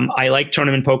 I like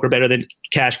tournament poker better than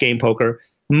cash game poker.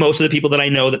 Most of the people that I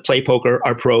know that play poker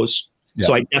are pros,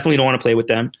 so I definitely don't want to play with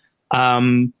them.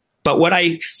 But what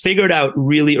I figured out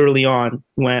really early on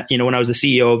when I was the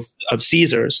CEO of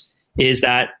Caesars is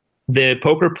that the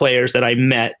poker players that I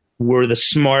met were the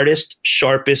smartest,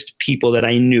 sharpest people that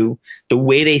I knew. The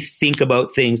way they think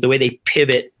about things, the way they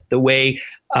pivot, the way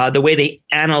they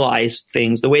analyze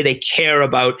things, the way they care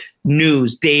about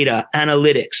news, data,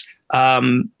 analytics,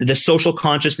 the social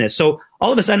consciousness. So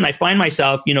all of a sudden I find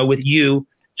myself, with you,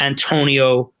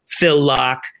 Antonio, Phil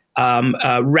Locke,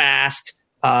 Rast,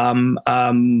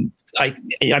 the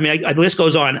list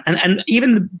goes on. And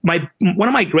even one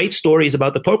of my great stories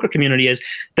about the poker community is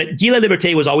that Guy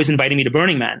Laliberté was always inviting me to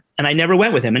Burning Man, and I never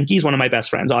went with him. And Guy's one of my best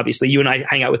friends, obviously. You and I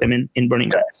hang out with him in Burning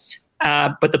Man.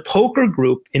 But the poker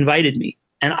group invited me,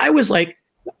 and I was like,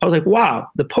 wow,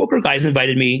 the poker guys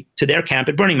invited me to their camp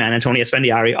at Burning Man. Antonio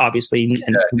Spendiari, obviously,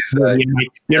 and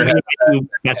you're my two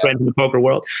best friends in the poker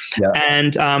world. Yeah.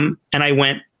 And I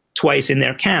went twice in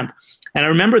their camp. And I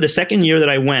remember the second year that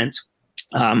I went,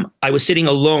 I was sitting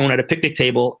alone at a picnic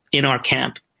table in our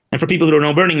camp. And for people who don't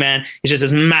know Burning Man, it's just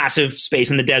this massive space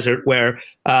in the desert where,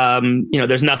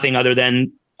 there's nothing other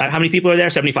than, how many people are there?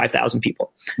 75,000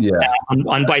 people. Yeah.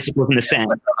 On bicycles in the sand.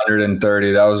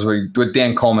 130. That was with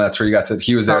Dan Coleman. That's where you got to,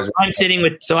 he was there. I'm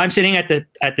sitting at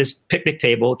this picnic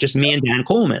table, just me and Dan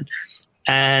Coleman.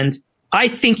 And I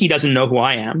think he doesn't know who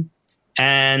I am.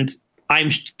 And I'm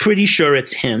pretty sure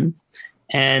it's him.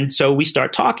 And so we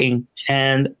start talking,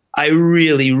 and I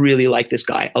really, really like this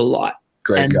guy a lot.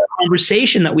 Great and guy. The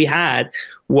conversation that we had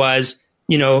was,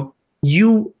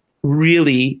 you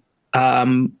really,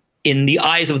 in the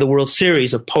eyes of the World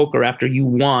Series of Poker, after you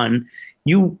won,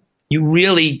 you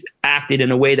really acted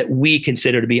in a way that we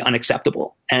consider to be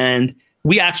unacceptable. And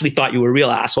we actually thought you were a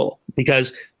real asshole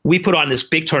because we put on this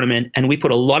big tournament and we put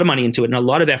a lot of money into it and a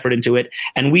lot of effort into it.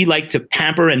 And we like to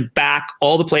pamper and back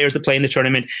all the players that play in the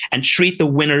tournament and treat the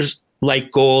winners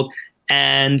like gold.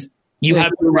 And you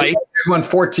have the right. He won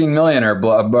 14 million or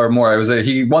more.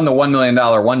 He won the $1 million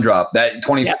one drop that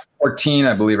 2014,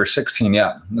 I believe, or 16.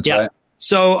 Yeah, that's right.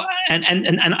 So and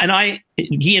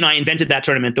he and I invented that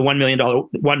tournament, the $1 million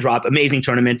one drop, amazing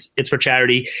tournament. It's for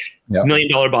charity, $1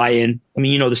 million buy-in. I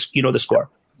mean, you know the score.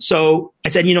 So I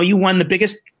said, you won the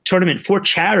biggest tournament for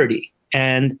charity,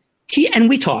 and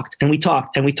we talked and we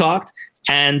talked and we talked.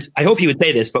 And I hope he would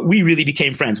say this, but we really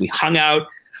became friends. We hung out.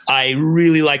 I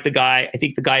really like the guy. I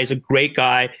think the guy is a great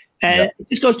guy, and it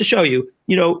just goes to show you,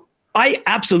 I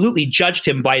absolutely judged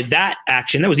him by that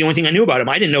action. That was the only thing I knew about him.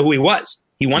 I didn't know who he was.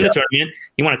 He won the tournament.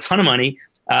 He won a ton of money.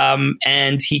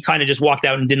 And he kind of just walked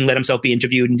out and didn't let himself be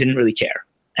interviewed and didn't really care.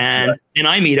 And then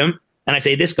I meet him and I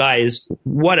say, this guy is,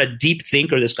 what a deep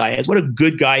thinker this guy is. What a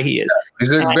good guy he is. He's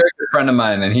a very good friend of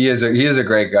mine, and he is a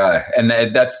great guy. And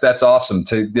that's awesome.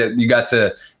 You got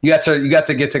to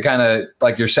get to kind of,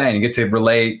 like you're saying, you get to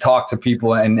relate, talk to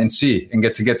people and see, and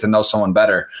get to know someone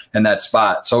better in that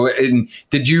spot. So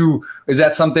is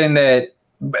that something that,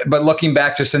 but looking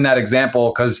back just in that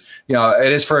example, because,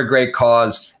 it is for a great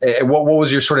cause. What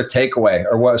was your sort of takeaway,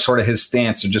 or what sort of his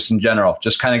stance, or just in general,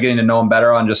 just kind of getting to know him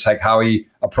better on just like how he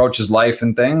approaches life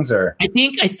and things? Or I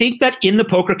think that in the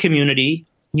poker community,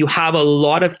 you have a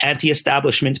lot of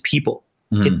anti-establishment people.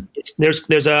 Mm-hmm.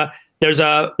 There's a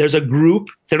group.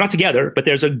 They're not together, but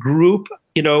there's a group.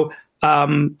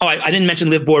 I didn't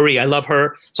mention Liv Boeree. I love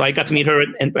her, so I got to meet her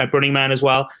at Burning Man as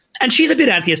well, and she's a bit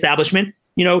anti-establishment.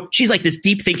 She's like this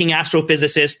deep thinking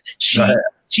astrophysicist.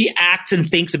 She acts and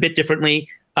thinks a bit differently,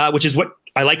 which is what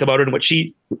I like about her and what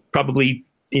she probably,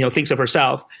 thinks of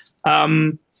herself.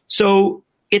 So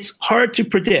it's hard to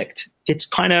predict. It's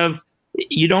kind of,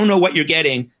 you don't know what you're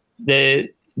getting. You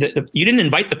didn't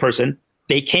invite the person.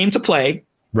 They came to play.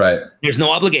 Right. There's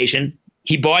no obligation.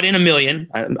 He bought in $1 million.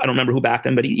 I don't remember who backed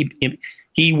him, but he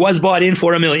was bought in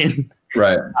for $1 million.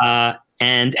 Right.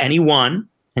 And he won,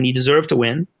 and he deserved to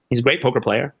win. He's a great poker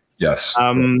player. Yes.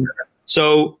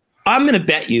 So I'm going to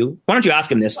bet you. Why don't you ask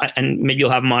him this, and maybe you'll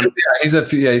have him on.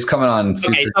 Yeah, he's coming on.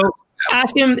 Okay, so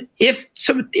ask him if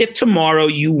tomorrow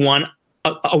you won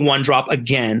a one drop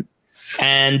again,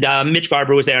 and Mitch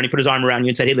Garber was there, and he put his arm around you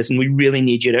and said, "Hey, listen, we really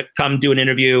need you to come do an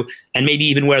interview, and maybe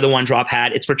even wear the one drop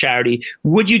hat. It's for charity.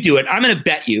 Would you do it?" I'm going to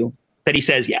bet you that he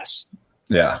says yes.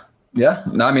 Yeah. Yeah.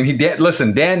 No, I mean, he did.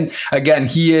 Listen, Dan, again,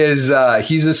 he's a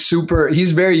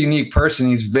very unique person.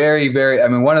 He's very, very,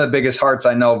 one of the biggest hearts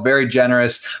I know, very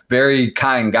generous, very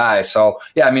kind guy. So,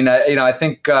 yeah, I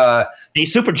think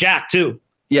he's super jacked too.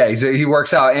 Yeah. He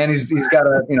works out, and he's got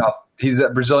he's a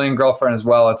Brazilian girlfriend as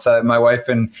well. It's my wife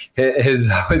and his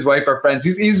wife are friends.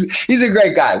 He's a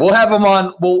great guy. We'll have him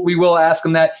on. We will ask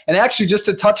him that. And actually, just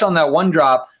to touch on that one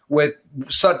drop, with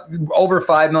over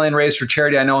 5 million raised for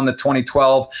charity, I know in the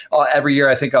 2012 every year,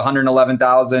 I think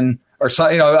 111,000 or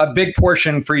so, a big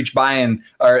portion for each buy-in,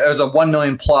 or it was a 1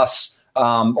 million plus,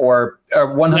 or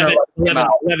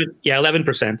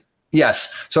 11%.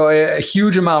 Yes. So a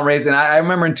huge amount raised. And I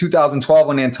remember in 2012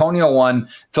 when Antonio won,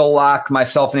 Phil Locke,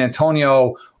 myself, and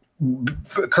Antonio,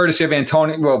 courtesy of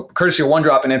one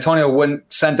drop, and Antonio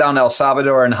sent down to El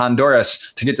Salvador and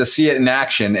Honduras to get to see it in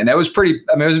action. And it was it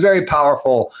was a very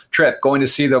powerful trip, going to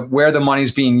see where the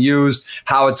money's being used,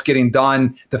 how it's getting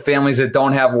done, the families that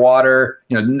don't have water,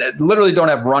 literally don't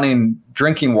have running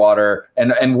drinking water,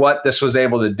 and what this was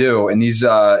able to do in these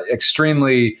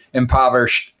extremely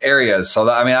impoverished areas. So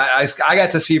I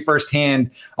got to see firsthand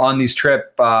on these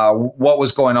trip what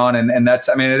was going on, and that's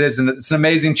it's an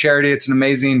amazing charity, it's an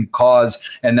amazing cause,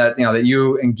 and that that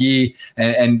you and Guy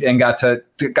and got to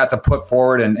put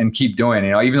forward and keep doing.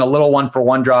 Even a little one for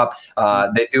one drop,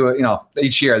 they do it.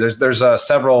 Each year there's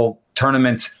several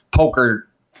tournament poker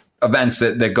events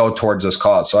that go towards this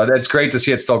cause. So it's great to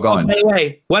see it still going. By the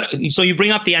way, so you bring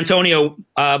up the Antonio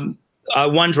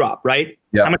one drop, right?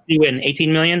 Yeah. How much did you win?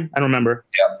 18 million? I don't remember.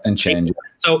 Yeah, and change.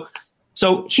 So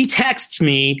he texts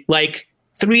me like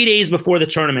 3 days before the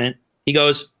tournament. He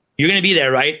goes, "You're going to be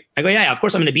there, right?" I go, yeah, of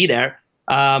course I'm going to be there.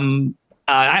 I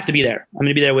have to be there. I'm going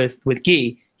to be there with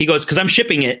Guy. He goes, "Because I'm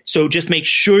shipping it. So just make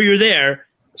sure you're there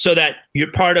so that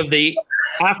you're part of the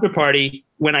after party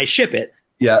when I ship it."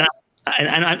 Yeah.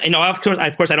 And of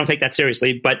course, I don't take that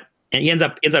seriously, but he ends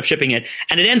up shipping it,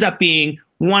 and it ends up being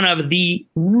one of the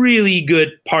really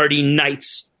good party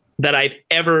nights that I've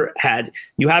ever had.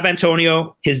 You have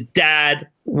Antonio. His dad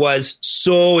was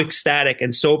so ecstatic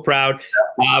and so proud.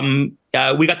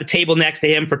 We got the table next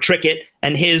to him for Trickett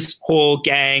and his whole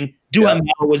gang. Duhamel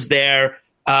was there.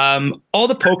 All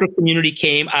the poker community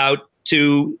came out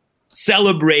to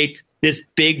celebrate this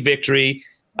big victory.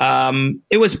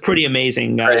 It was pretty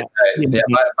amazing. Right. Yeah,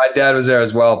 my dad was there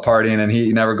as well, partying, and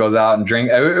he never goes out and drink.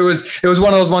 It was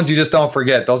one of those ones you just don't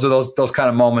forget. Those are those kind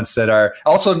of moments that are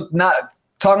also not.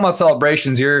 Talking about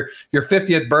celebrations, your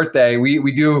 50th birthday,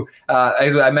 we do.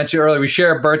 As I mentioned earlier, we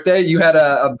share a birthday. You had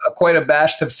a quite a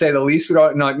bash, to say the least. We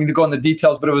don't need to go into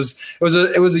details, but it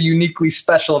was a uniquely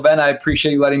special event. I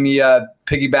appreciate you letting me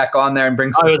piggyback on there and bring.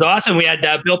 It was awesome. We had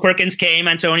Bill Perkins came,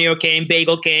 Antonio came,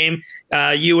 Bagel came.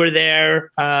 You were there.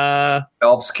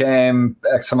 Phelps came.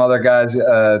 Some other guys.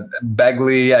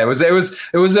 Begley. Yeah, it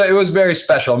was very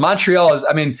special. Montreal is.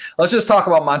 I mean, let's just talk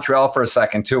about Montreal for a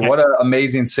second too. What an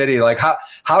amazing city! Like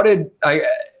how did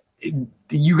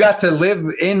you got to live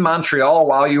in Montreal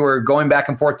while you were going back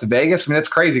and forth to Vegas? I mean, it's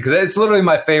crazy because it's literally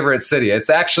my favorite city. It's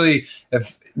actually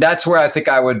that's where I think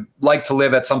I would like to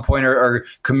live at some point or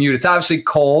commute. It's obviously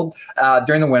cold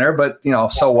during the winter, but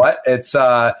so what? It's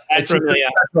a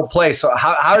special place. So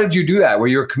how did you do that? Where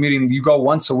you were commuting? You go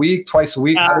once a week, twice a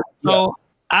week? So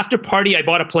after party, I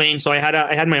bought a plane. So I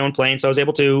had my own plane. So I was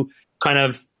able to kind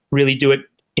of really do it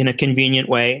in a convenient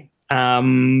way.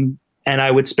 And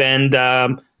I would spend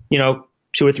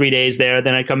 2 or 3 days there.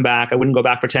 Then I'd come back. I wouldn't go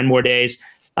back for 10 more days.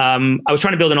 I was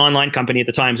trying to build an online company at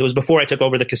the time. So it was before I took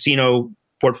over the casino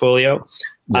portfolio.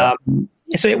 Yeah.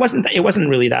 So it wasn't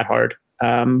really that hard.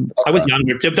 Okay. I was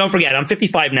younger. Don't forget, I'm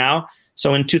 55 now.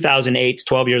 So in 2008,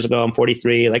 12 years ago, I'm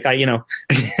 43. Like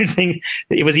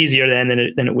it was easier then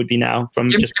than it would be now.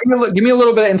 Give me a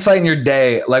little bit of insight in your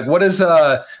day. Like, what is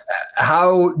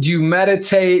how do you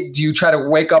meditate? Do you try to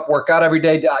wake up, work out every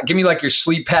day? Give me like your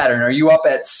sleep pattern. Are you up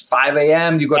at 5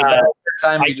 a.m.? Do you go to bed at your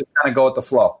time? Or you just kind of go with the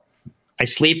flow? I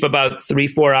sleep about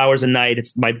 3-4 hours a night.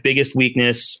 It's my biggest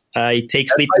weakness. I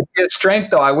take sleep.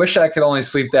 Strength though. I wish I could only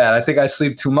sleep that. I think I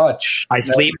sleep too much. I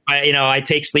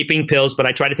take sleeping pills, but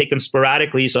I try to take them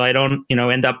sporadically so I don't,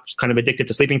 end up kind of addicted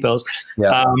to sleeping pills.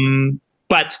 Yeah.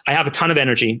 But I have a ton of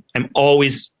energy. I'm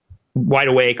always wide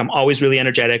awake. I'm always really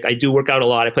energetic. I do work out a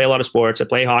lot. I play a lot of sports. I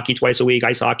play hockey twice a week,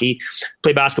 ice hockey,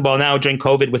 play basketball now during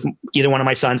COVID with either one of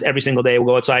my sons every single day. We'll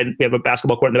go outside. We have a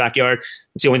basketball court in the backyard.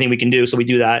 It's the only thing we can do. So we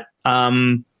do that.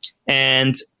 And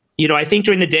I think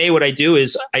during the day, what I do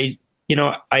is I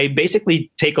basically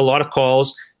take a lot of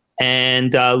calls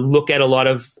and look at a lot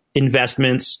of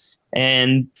investments.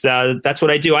 And that's what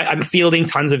I do. I'm fielding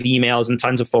tons of emails and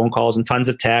tons of phone calls and tons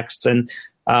of texts. And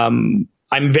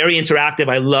I'm very interactive.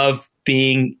 I love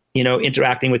being,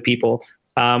 interacting with people.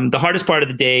 The hardest part of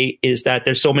the day is that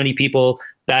there's so many people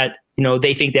that,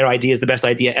 they think their idea is the best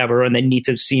idea ever and they need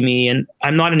to see me. And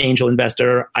I'm not an angel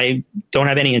investor. I don't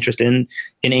have any interest in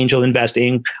angel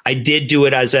investing. I did do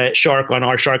it as a shark on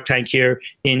our Shark Tank here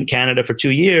in Canada for 2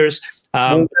 years.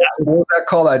 What was that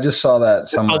called? I just saw that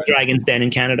somewhere. It's called Dragon's Den in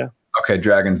Canada. Okay.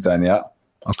 Dragon's Den. Yeah.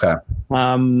 Okay.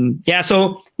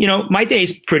 So, my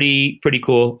day's pretty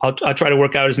cool. I'll try to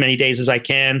work out as many days as I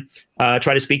can,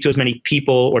 try to speak to as many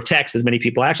people or text as many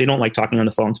people. I actually don't like talking on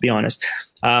the phone, to be honest.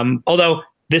 Although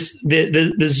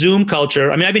the Zoom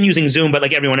culture, I mean, I've been using Zoom, but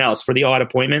like everyone else for the odd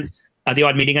appointment, the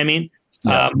odd meeting, I mean,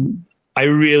 I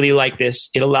really like this.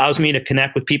 It allows me to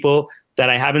connect with people that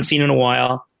I haven't seen in a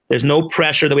while. There's no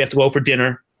pressure that we have to go for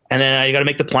dinner and then I got to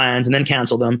make the plans and then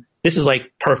cancel them. This is like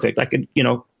perfect. I could,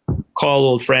 call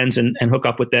old friends and hook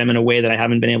up with them in a way that I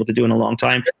haven't been able to do in a long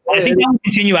time. And I think that will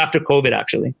continue after COVID,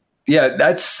 actually. Yeah,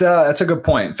 that's a good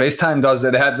point. FaceTime does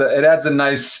it. It adds a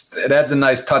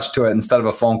nice touch to it instead of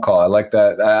a phone call. I like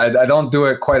that. I don't do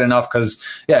it quite enough because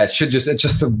it's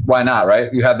just why not,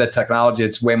 right? You have that technology.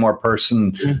 It's way more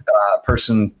person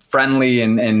friendly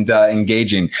and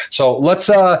engaging. So let's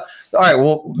all right.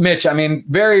 Well, Mitch, I mean,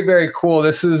 very, very cool.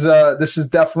 This is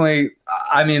definitely,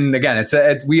 I mean, again,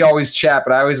 we always chat,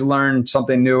 but I always learn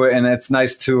something new, and it's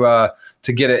nice to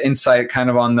get an insight kind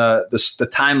of on the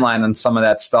timeline on some of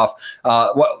that stuff.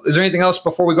 Is there anything else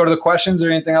before we go to the questions, or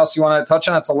anything else you want to touch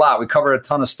on? It's a lot. We covered a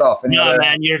ton of stuff.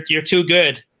 Man, you're too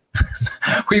good.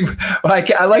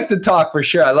 I like to talk for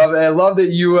sure. I love that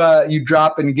you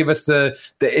drop and give us the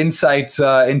insights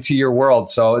into your world.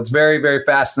 So it's very, very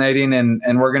fascinating,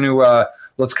 and we're going to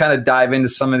let's kind of dive into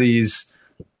some of these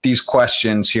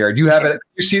questions here. Do you have it?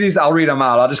 You see these? I'll read them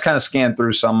out. I'll just kind of scan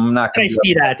through some. I'm not going to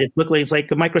see that. It's like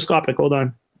microscopic. Hold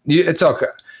on. It's okay.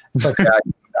 It's okay.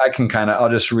 I'll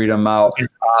just read them out.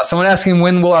 Someone asking,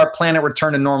 when will our planet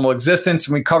return to normal existence?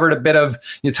 And we covered a bit of,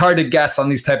 it's hard to guess on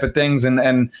these type of things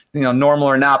and normal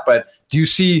or not, but do you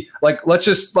see, like, let's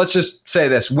just say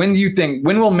this. When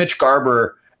will Mitch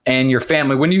Garber and your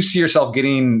family, when do you see yourself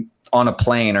getting on a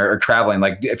plane or traveling?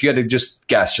 Like, if you had to just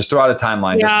guess, just throw out a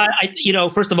timeline. Yeah,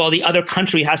 first of all, the other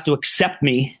country has to accept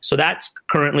me. So that's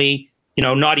currently,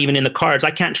 not even in the cards.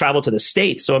 I can't travel to the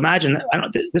States. So imagine,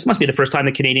 this must be the first time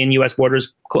the Canadian-U.S.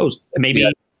 borders closed, maybe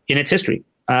in its history.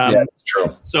 That's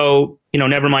true. So,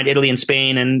 never mind Italy and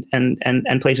Spain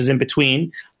and places in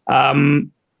between.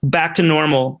 Back to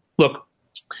normal. Look,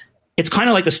 it's kind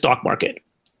of like the stock market.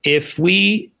 If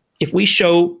we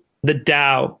show the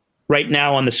Dow right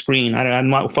now on the screen, I'm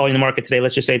not following the market today.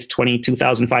 Let's just say it's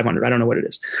 22,500. I don't know what it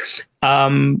is.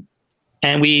 And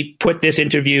we put this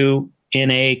interview in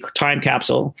a time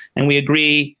capsule, and we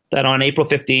agree that on April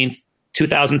 15th,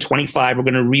 2025, we're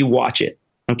going to rewatch it.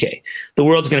 Okay. The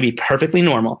world's going to be perfectly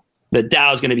normal. The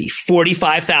Dow is going to be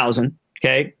 45,000.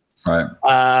 Okay. All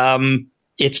right.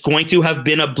 It's going to have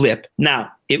been a blip.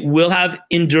 Now, it will have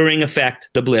enduring effect,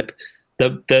 the blip.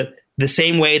 The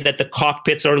same way that the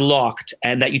cockpits are locked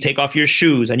and that you take off your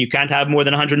shoes and you can't have more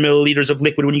than 100 milliliters of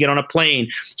liquid when you get on a plane.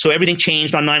 So everything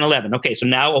changed on 9/11. Okay, so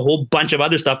now a whole bunch of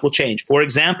other stuff will change. For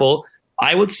example,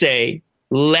 I would say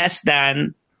less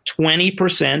than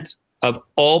 20% of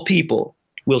all people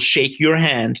will shake your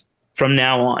hand from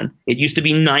now on. It used to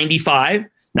be 95.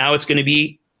 Now it's going to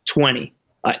be 20.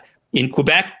 In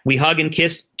Quebec, we hug and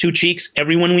kiss two cheeks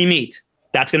everyone we meet.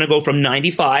 That's going to go from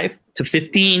 95 to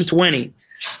 15, 20.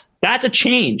 That's a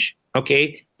change,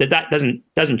 okay? That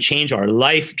doesn't change our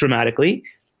life dramatically.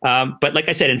 But like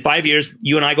I said, in 5 years,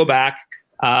 you and I go back,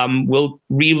 we'll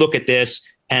relook at this,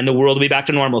 and the world will be back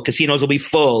to normal. Casinos will be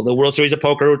full. The World Series of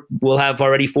Poker will have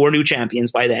already 4 new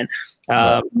champions by then.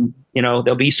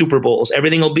 There'll be Super Bowls.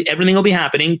 Everything will be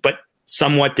happening, but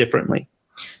somewhat differently.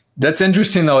 That's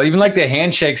interesting, though. Even like the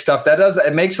handshake stuff,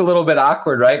 it makes it a little bit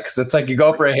awkward, right? Because it's like you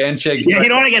go for a handshake. Yeah, you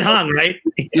don't want to get hung, right?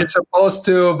 You're supposed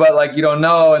to, but like you don't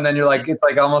know, and then you're like, it's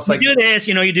like almost like you do this,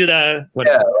 you do the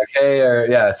whatever. Yeah, like hey,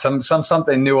 or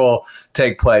something new will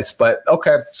take place. But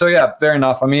okay, so yeah, fair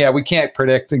enough. I mean, we can't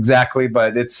predict exactly,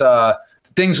 but it's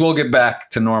things will get back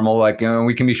to normal. Like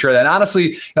we can be sure that. And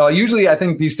honestly, usually I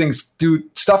think these things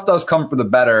stuff does come for the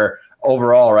better.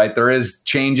 Overall, right? There is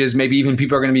changes. Maybe even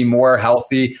people are going to be more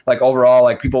healthy. Like overall,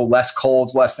 like people less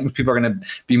colds, less things. People are going to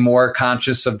be more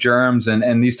conscious of germs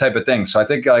and these type of things. So I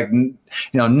think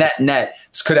net,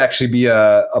 this could actually be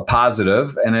a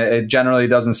positive. And it generally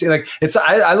doesn't seem like it's.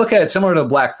 I look at it similar to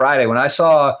Black Friday. When I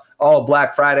saw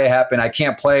Black Friday happen, I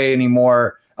can't play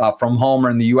anymore from home or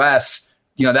in the U.S.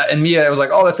 That in me, it was like,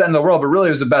 that's the end of the world. But really,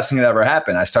 it was the best thing that ever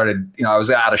happened. I started, I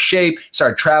was out of shape,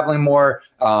 started traveling more,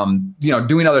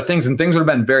 doing other things. And things would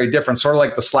have been very different, sort of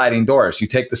like the sliding doors. You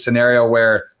take the scenario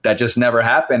where that just never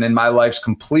happened and my life's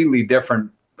completely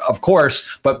different, of course.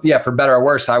 But yeah, for better or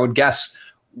worse, I would guess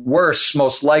worse,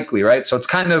 most likely, right? So it's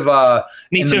kind of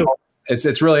me too.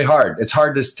 It's really hard. It's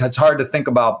hard to think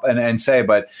about and say,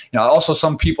 but also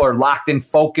some people are locked in,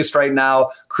 focused right now.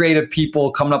 Creative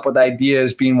people coming up with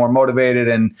ideas, being more motivated,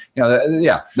 and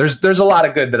there's a lot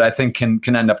of good that I think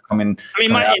can end up coming. I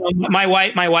mean, my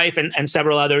wife and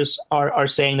several others are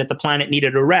saying that the planet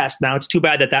needed a rest. Now it's too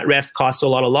bad that rest costs a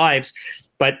lot of lives,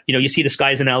 but you see the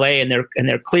skies in LA and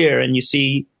they're clear, and you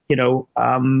see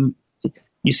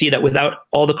you see that without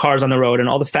all the cars on the road and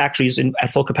all the factories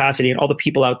at full capacity and all the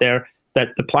people out there, that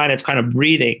the planet's kind of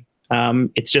breathing.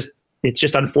 It's just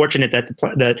unfortunate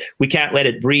that we can't let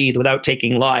it breathe without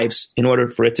taking lives in order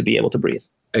for it to be able to breathe.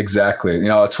 Exactly.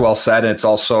 It's well said. And it's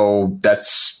also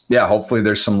hopefully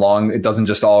there's it doesn't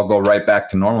just all go right back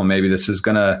to normal. Maybe this is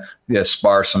going to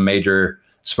spur some major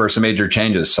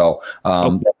changes. So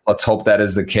let's hope that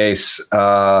is the case.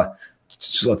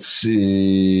 Let's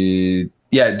see.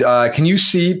 Yeah. Can you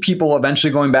see people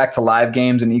eventually going back to live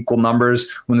games in equal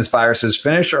numbers when this virus is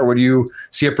finished, or would you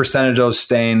see a percentage of those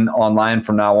staying online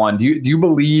from now on? Do you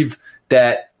believe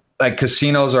that like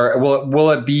casinos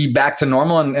will it be back to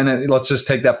normal? And let's just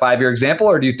take that 5-year example,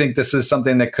 or do you think this is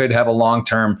something that could have a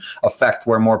long-term effect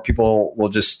where more people will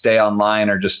just stay online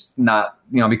or just not,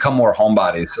 become more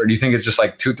homebodies? Or do you think it's just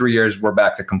like 2-3 years we're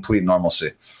back to complete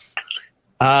normalcy?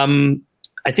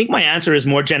 I think my answer is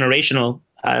more generational.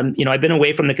 I've been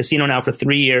away from the casino now for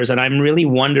 3 years, and I'm really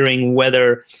wondering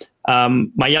whether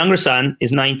my younger son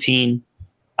is 19.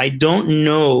 I don't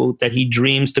know that he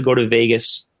dreams to go to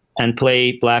Vegas and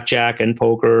play blackjack and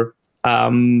poker.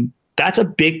 That's a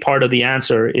big part of the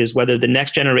answer, is whether the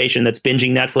next generation that's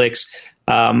binging Netflix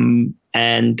and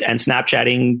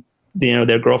Snapchatting,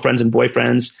 their girlfriends and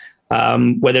boyfriends,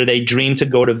 whether they dream to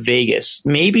go to Vegas,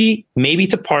 maybe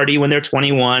to party when they're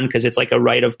 21 because it's like a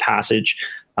rite of passage.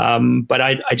 But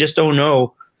I just don't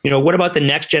know. What about the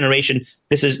next generation?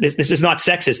 This is not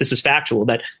sexist. This is factual.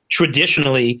 That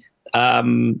traditionally,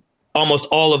 almost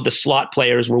all of the slot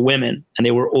players were women, and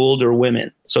they were older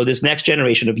women. So this next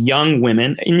generation of young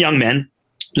women and young men,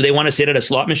 do they want to sit at a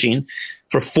slot machine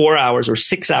for 4 hours or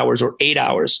 6 hours or 8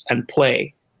 hours and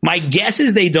play? My guess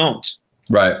is they don't.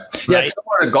 Right. Yeah, it's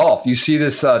similar to golf. You see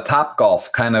this Top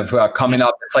Golf kind of coming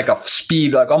up. It's like a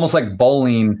speed, like almost like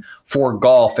bowling for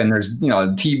golf. And there's,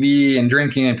 TV and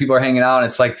drinking and people are hanging out. And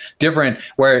it's like different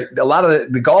where a lot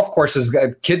of the golf courses,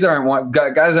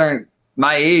 guys aren't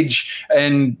my age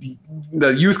and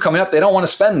the youth coming up. They don't want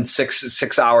to spend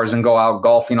six hours and go out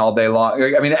golfing all day long.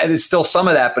 I mean, it's still some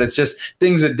of that, but it's just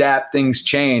things adapt, things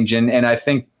change. And I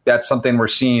think that's something we're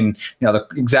seeing,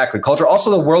 exactly culture.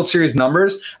 Also the World Series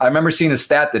numbers. I remember seeing a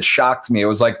stat that shocked me. It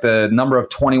was like the number of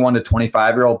 21 to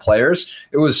 25-year-old players.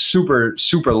 It was super,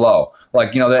 super low. Like,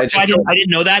 I didn't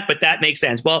know that, but that makes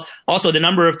sense. Well, also the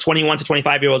number of 21 to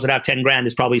 25-year-olds that have 10 grand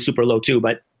is probably super low too,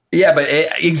 but yeah, but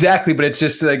exactly. But it's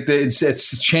just like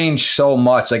it's changed so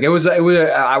much. Like it was when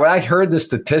I heard the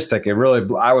statistic, I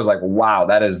was like, wow,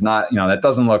 that is not, that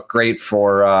doesn't look great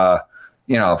for,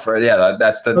 that's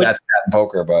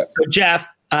poker. But so Jeff,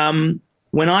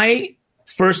 when I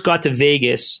first got to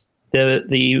Vegas,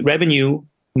 the revenue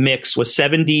mix was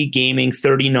 70 gaming,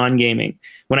 30 non-gaming.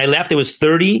 When I left, it was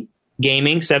 30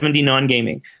 gaming, 70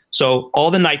 non-gaming. So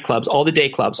all the nightclubs, all the day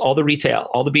clubs, all the retail,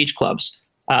 all the beach clubs,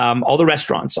 all the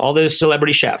restaurants, all the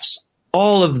celebrity chefs,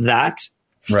 all of that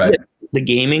flipped the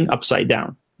gaming upside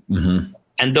down. Mm-hmm.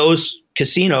 And those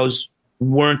casinos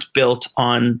weren't built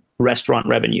on restaurant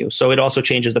revenue. So it also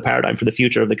changes the paradigm for the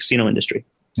future of the casino industry.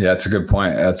 Yeah, that's a good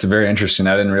point. That's very interesting.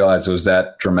 I didn't realize it was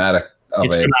that dramatic.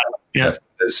 Yeah.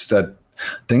 That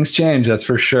things change, that's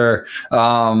for sure.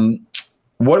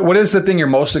 What is the thing you're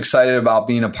most excited about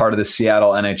being a part of the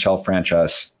Seattle NHL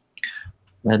franchise?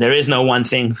 There is no one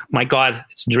thing. My God,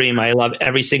 it's a dream. I love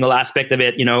every single aspect of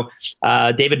it.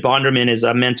 David Bonderman is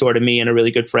a mentor to me and a really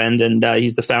good friend, and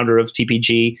he's the founder of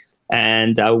TPG.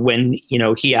 And when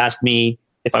he asked me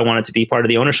if I wanted to be part of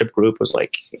the ownership group, was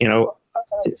like,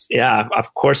 yeah,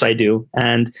 of course I do.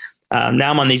 And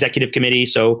now I'm on the executive committee,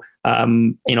 so I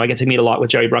get to meet a lot with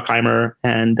Jerry Bruckheimer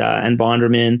and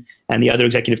Bonderman and the other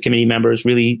executive committee members.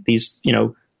 Really, these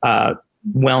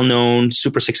well-known,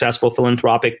 super successful,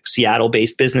 philanthropic,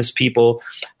 Seattle-based business people,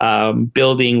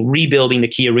 rebuilding the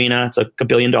Key Arena. It's a $1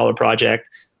 billion project.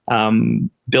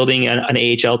 Building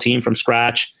an AHL team from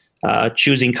scratch.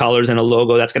 Choosing colors and a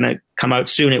logo that's going to come out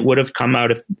soon. It would have come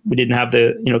out if we didn't have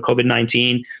the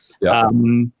COVID-19. Yeah.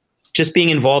 Just being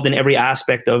involved in every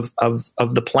aspect of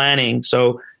the planning.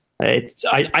 So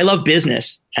I love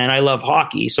business and I love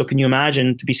hockey. So can you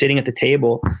imagine to be sitting at the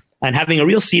table and having a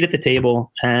real seat at the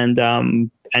table and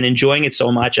enjoying it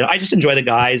so much? And I just enjoy the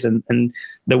guys and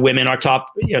the women. Our top,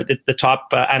 the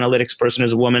top analytics person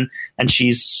is a woman, and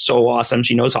she's so awesome.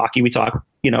 She knows hockey. We talk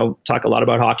a lot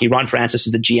about hockey. Ron Francis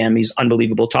is the GM. He's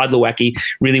unbelievable. Todd Lewicki,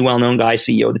 really well-known guy,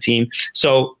 CEO of the team.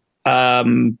 So,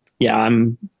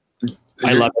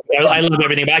 I love it. I love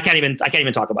everything, but I can't even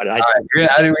talk about it.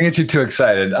 I didn't get you too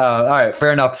excited. All right,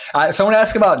 fair enough. So I want to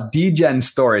ask about DGen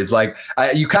stories. Like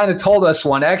you kind of told us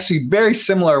one, actually very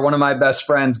similar. One of my best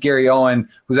friends, Gary Owen,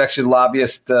 who's actually a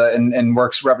lobbyist and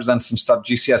represents some stuff,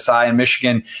 GCSI in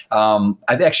Michigan. I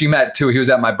actually met too. He was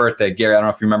at my birthday, Gary. I don't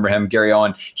know if you remember him, Gary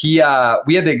Owen. We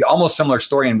had the almost similar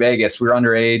story in Vegas. We were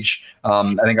underage.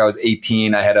 I think I was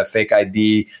 18. I had a fake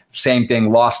ID. Same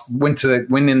thing. Went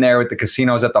in there with the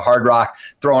casinos at the Hard Rock,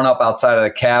 throwing up outside of the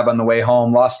cab on the way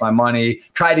home. Lost my money.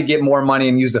 Tried to get more money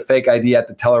and used a fake ID at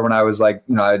the teller when I was like,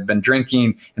 I'd been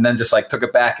drinking, and then just like took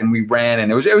it back and we ran,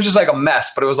 and it was just like a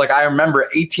mess. But it was like I remember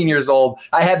 18 years old.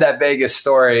 I had that Vegas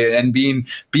story and being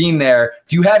there.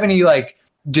 Do you have any like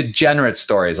degenerate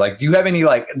stories? Like, do you have any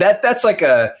like that? That's like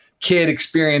a kid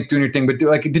experience doing your thing. But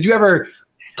did you ever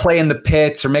play in the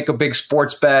pits or make a big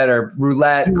sports bet or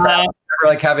roulette?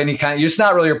 Like have any kind of, it's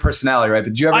not really your personality, right?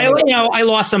 But do you ever I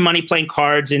lost some money playing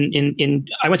cards in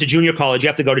I went to junior college. You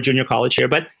have to go to junior college here,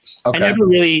 but okay. I never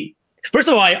really, first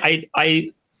of all,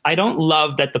 I don't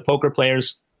love that the poker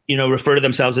players refer to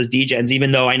themselves as DGens,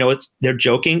 even though I know they're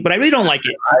joking, but I really don't like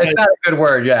it. It's not a good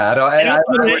word. Yeah.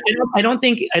 I don't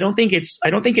think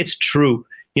it's true.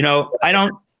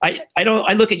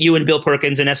 I look at you and Bill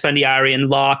Perkins and Esfandiari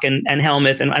and Locke and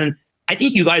Helmuth and I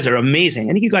think you guys are amazing.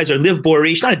 I think you guys are Liv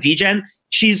Borish, not a DGen.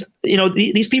 she's,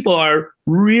 these people are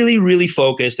really, really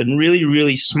focused and really,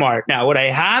 really smart. Now, what I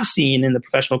have seen in the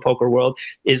professional poker world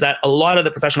is that a lot of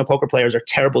the professional poker players are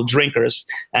terrible drinkers.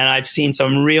 And I've seen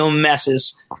some real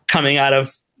messes coming out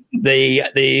of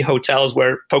the hotels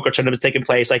where poker tournaments taking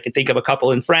place. I could think of a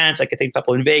couple in France. I could think of a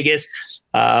couple in Vegas.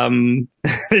 There's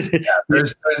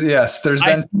been.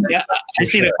 I've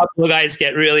seen a couple of guys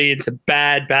get really into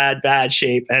bad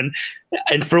shape. And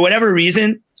for whatever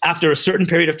reason, after a certain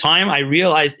period of time, I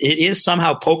realized it is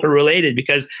somehow poker related,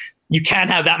 because you can't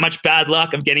have that much bad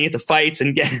luck of getting into fights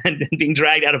and being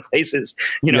dragged out of places.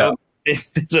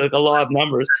 It's a law of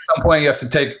numbers. At some point, you have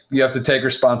to take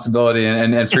responsibility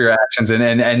and for your actions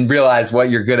and realize what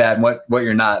you're good at and what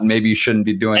you're not, and maybe you shouldn't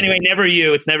be doing. Anyway, never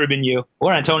you. It's never been you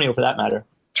or Antonio for that matter.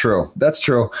 True. That's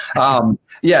true.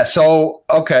 So,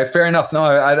 okay, fair enough. No,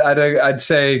 I'd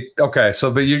say, okay. So,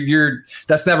 but you've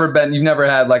never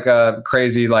had like a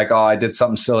crazy, like, oh, I did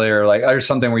something silly or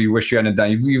something where you wish you hadn't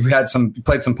done. You've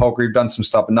played some poker, you've done some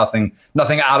stuff, but nothing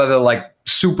out of the like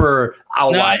super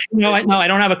outline. No, I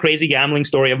don't have a crazy gambling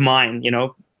story of mine,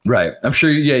 Right. I'm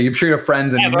sure. Yeah. I'm sure you have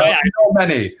friends and you know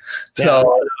many.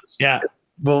 So yeah.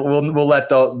 We'll let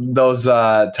those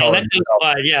tell them.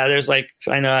 Yeah, there's like,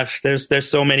 I know there's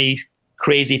so many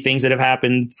crazy things that have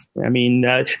happened. I mean,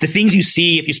 the things you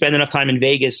see if you spend enough time in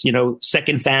Vegas,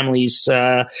 second families.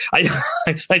 I've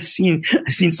seen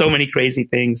so many crazy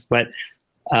things, but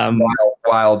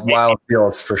wild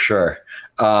deals for sure.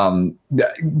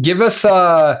 Give us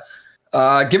a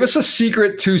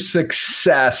secret to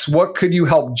success. What could you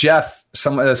help Jeff?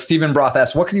 Stephen Broth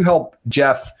asked, what can you help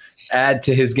Jeff add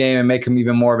to his game and make him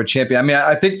even more of a champion? I mean,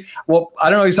 I think, I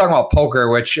don't know. He's talking about poker,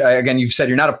 which again, you've said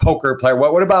you're not a poker player.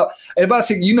 What about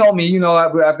me?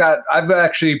 I've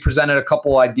actually presented a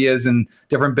couple ideas in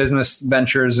different business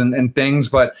ventures and things,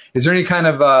 but is there any kind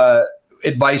of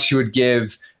advice you would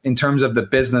give in terms of the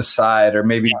business side or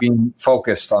maybe being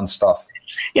focused on stuff?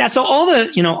 Yeah. So all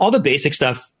the basic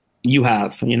stuff you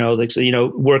have,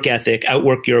 work ethic,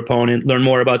 outwork your opponent, learn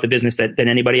more about the business than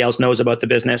anybody else knows about the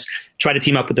business, try to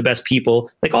team up with the best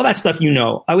people, like all that stuff.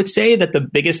 I would say that the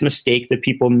biggest mistake that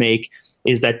people make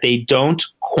is that they don't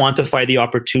quantify the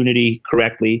opportunity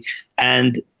correctly.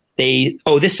 And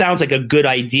this sounds like a good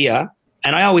idea.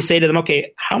 And I always say to them,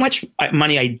 okay, how much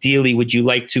money ideally would you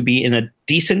like to be in a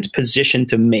decent position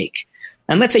to make?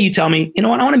 And let's say you tell me, I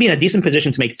want to be in a decent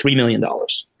position to make $3 million.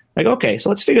 Like, okay, so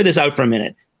let's figure this out for a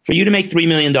minute. For you to make $3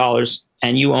 million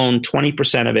and you own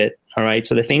 20% of it, all right,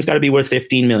 so the thing's got to be worth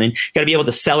 $15 million. You got to be able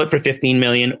to sell it for $15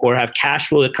 million or have cash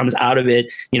flow that comes out of it,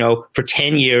 for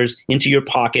 10 years into your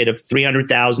pocket of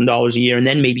 $300,000 a year, and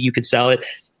then maybe you could sell it.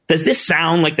 Does this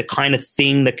sound like the kind of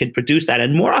thing that could produce that?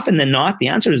 And more often than not, the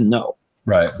answer is no.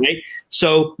 Right?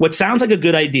 So what sounds like a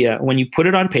good idea, when you put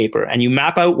it on paper and you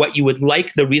map out what you would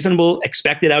like the reasonable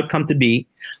expected outcome to be,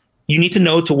 you need to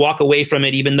know to walk away from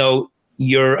it, even though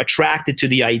you're attracted to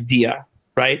the idea,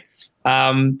 right?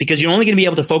 Because you're only going to be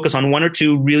able to focus on one or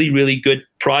two really, really good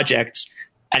projects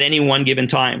at any one given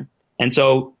time. And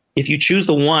so if you choose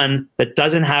the one that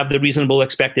doesn't have the reasonable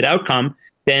expected outcome,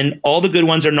 then all the good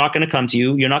ones are not going to come to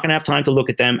you. You're not going to have time to look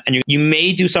at them. And you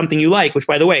may do something you like, which,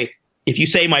 by the way, if you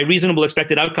say my reasonable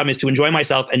expected outcome is to enjoy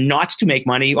myself and not to make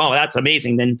money, oh, that's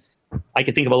amazing. Then I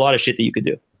could think of a lot of shit that you could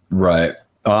do. Right.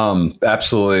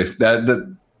 Absolutely.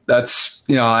 That's,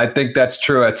 I think that's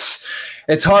true. It's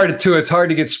hard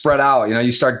to get spread out.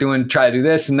 You try to do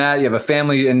this and that, you have a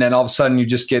family, and then all of a sudden you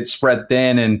just get spread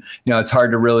thin, and, it's hard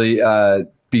to really,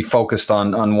 be focused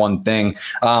on one thing.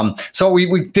 So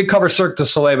we did cover Cirque du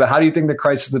Soleil, but how do you think the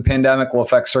crisis of the pandemic will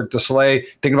affect Cirque du Soleil?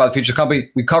 Thinking about the future of the company,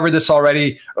 we covered this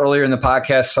already earlier in the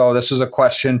podcast. So this was a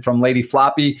question from Lady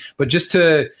Floppy, but just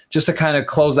to kind of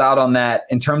close out on that,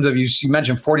 in terms of, you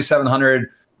mentioned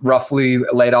 4,700 roughly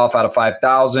laid off out of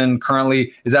 5,000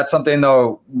 currently. Is that something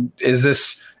though? Is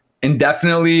this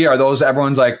indefinitely? Are those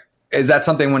everyone's like? Is that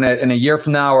something when in a year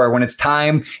from now, or when it's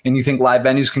time and you think live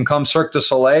venues can come? Cirque du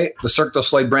Soleil, the Cirque du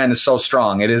Soleil brand is so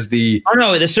strong. It is the... Oh,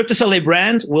 no, the Cirque du Soleil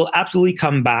brand will absolutely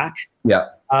come back. Yeah.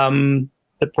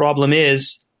 The problem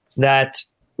is that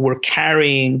we're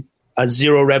carrying a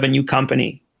zero revenue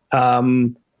company.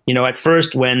 At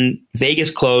first when Vegas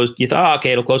closed, you thought,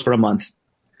 okay, it'll close for a month.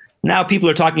 Now people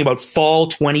are talking about fall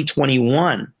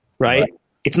 2021, right?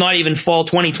 It's not even fall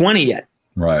 2020 yet.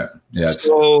 Right. Yeah.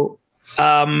 So...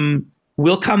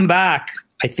 we'll come back.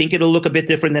 I think it'll look a bit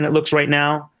different than it looks right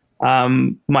now.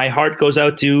 My heart goes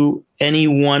out to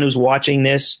anyone who's watching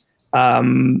this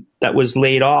that was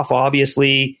laid off.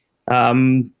 Obviously,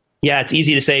 it's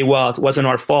easy to say, well, it wasn't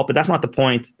our fault, but that's not the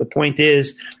point. The point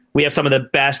is we have some of the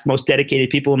best, most dedicated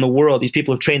people in the world. These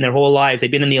people have trained their whole lives.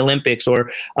 They've been in the Olympics,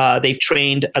 or they've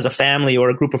trained as a family or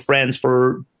a group of friends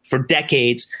for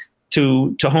decades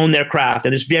to hone their craft.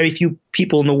 And there's very few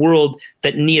people in the world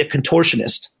that need a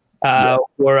contortionist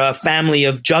or a family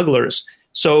of jugglers.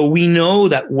 So we know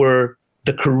that we're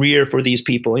the career for these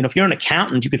people. If you're an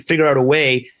accountant, you could figure out a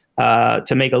way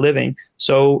to make a living.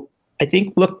 So I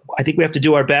think we have to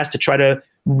do our best to try to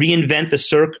reinvent the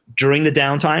Cirque during the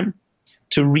downtime,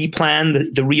 to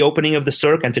replan the reopening of the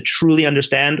Cirque, and to truly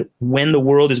understand when the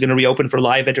world is going to reopen for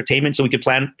live entertainment so we could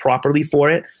plan properly for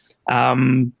it.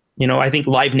 I think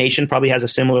Live Nation probably has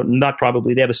they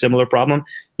have a similar problem.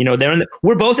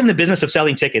 We're both in the business of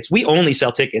selling tickets. We only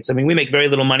sell tickets. I mean, we make very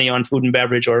little money on food and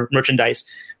beverage or merchandise.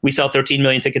 We sell 13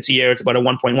 million tickets a year. It's about a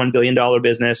 $1.1 billion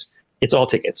business. It's all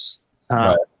tickets.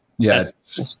 Right. Yeah.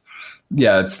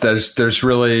 There's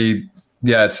really,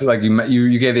 it's like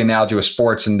you gave the analogy with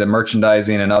sports and the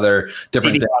merchandising and other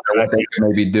different things, what they could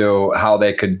maybe do, how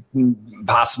they could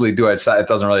possibly do it. It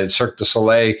doesn't really, Cirque du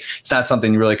Soleil, it's not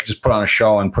something you really could just put on a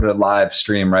show and put it live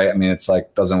stream, right? I mean, it's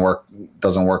like, doesn't work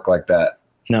like that.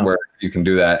 No. Where you can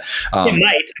do that. It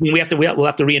might. I mean, we'll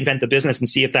have to reinvent the business and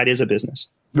see if that is a business.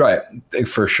 Right.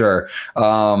 For sure.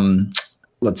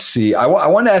 Let's see. I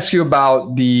want to ask you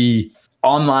about the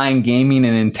online gaming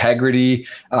and integrity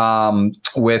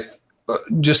with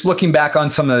just looking back on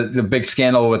some of the big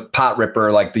scandal with Pot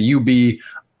Ripper, like the UB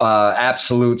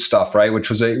Absolute stuff, right? Which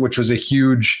was a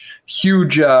huge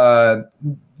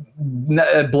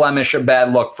blemish, a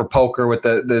bad look for poker with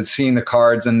the seeing the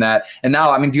cards and that. And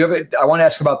now, I mean, I want to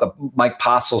ask about the Mike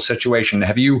Postle situation.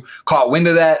 Have you caught wind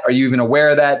of that? Are you even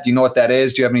aware of that? Do you know what that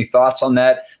is? Do you have any thoughts on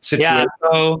that situation? Yeah.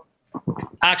 So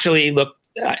actually, look,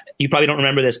 you probably don't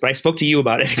remember this, but I spoke to you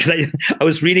about it because I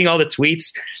was reading all the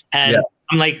tweets and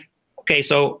I'm like, okay,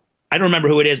 so I don't remember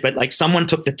who it is, but like someone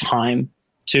took the time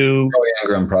to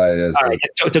Ingram probably is.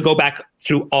 To go back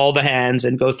through all the hands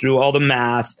and go through all the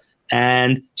math.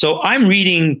 And so I'm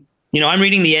reading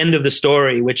the end of the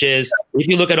story, which is if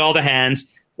you look at all the hands,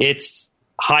 it's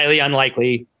highly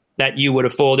unlikely that you would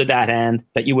have folded that hand,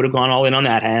 that you would have gone all in on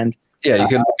that hand. Yeah, you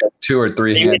can look at 2 or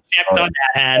 3 hands. On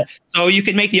that hand. So you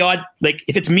can make the odd, like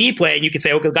if it's me playing, you could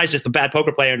say, okay, the guy's just a bad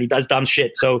poker player and he does dumb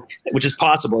shit. So, which is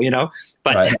possible,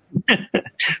 but, right.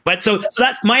 But so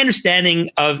that my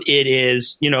understanding of it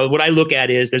is, what I look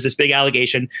at is there's this big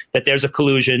allegation that there's a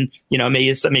collusion, maybe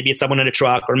it's someone in a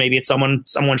truck or maybe it's someone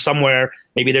somewhere.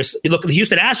 Maybe look at the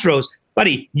Houston Astros,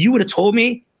 buddy, you would have told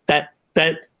me that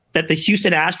the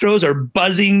Houston Astros are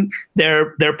buzzing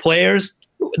their players,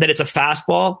 that it's a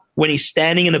fastball when he's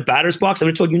standing in the batter's box. I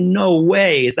would have told you, no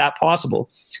way is that possible.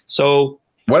 So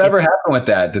whatever happened with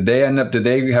that? Did they have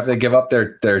to give up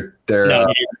their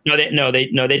No, they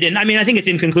didn't. I mean, I think it's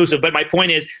inconclusive, but my point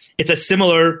is it's a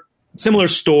similar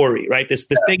story, right? This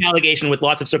big allegation with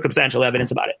lots of circumstantial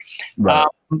evidence about it. Right.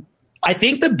 I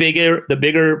think the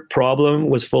bigger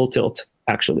problem was Full Tilt,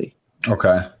 actually.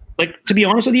 Okay. Like, to be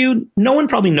honest with you, no one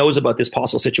probably knows about this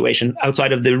Postle situation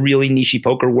outside of the really niche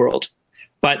poker world.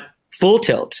 But Full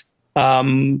Tilt,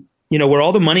 where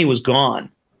all the money was gone,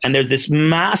 and there's this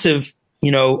massive,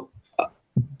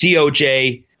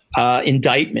 DOJ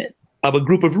indictment of a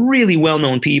group of really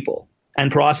well-known people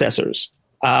and processors,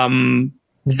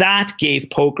 that gave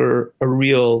poker a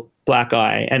real black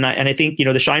eye. And I think, the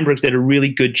Scheinbergs did a really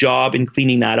good job in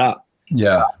cleaning that up.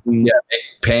 Yeah.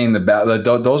 Paying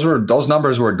those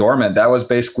numbers were dormant. That was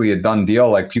basically a done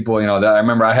deal. Like people, I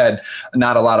remember I had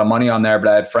not a lot of money on there, but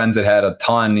I had friends that had a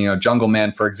ton, Jungle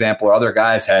Man, for example, or other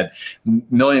guys had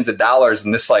millions of dollars.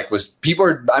 And this I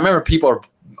remember people are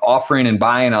offering and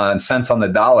buying on cents on the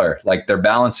dollar, like their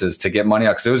balances to get money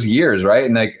out. Cause it was years. Right.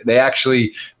 And they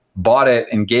actually bought it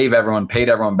and paid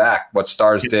everyone back what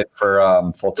Stars did for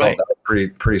Full Tilt. Right. That was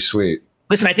pretty sweet.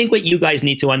 Listen, I think what you guys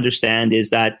need to understand is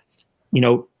that,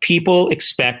 people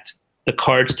expect the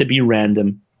cards to be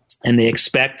random and they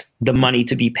expect the money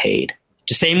to be paid.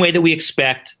 The same way that we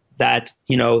expect that,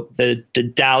 the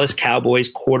Dallas Cowboys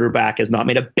quarterback has not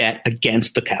made a bet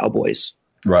against the Cowboys.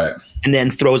 Right. And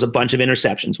then throws a bunch of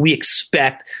interceptions. We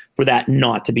expect for that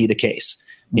not to be the case.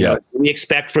 We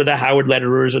expect for the Howard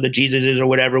Letterers or the Jesuses or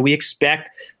whatever, we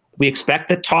expect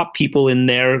the top people in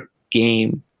their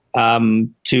game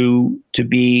to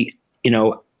be,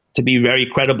 to be very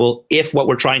credible if what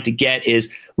we're trying to get is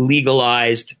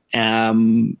legalized,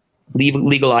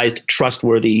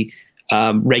 trustworthy,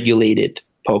 regulated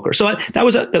poker. So that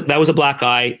was a black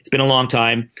eye. It's been a long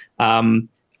time.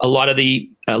 A lot of the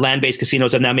land-based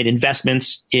casinos have now made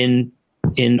investments in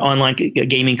online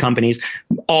gaming companies.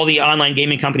 All the online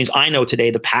gaming companies I know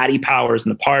today, the Paddy Powers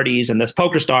and the Parties and the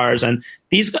Poker Stars, and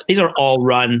these are all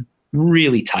run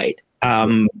really tight.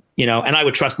 And I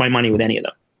would trust my money with any of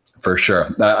them. For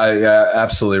sure.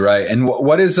 Absolutely right. And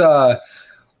what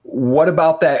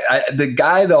about that? The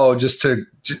guy though, I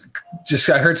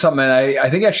heard something, and I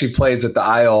think actually plays at the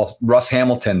Isle, Russ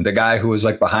Hamilton, the guy who was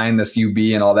like behind this UB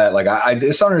and all that. Like, I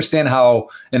just don't understand how,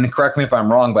 and correct me if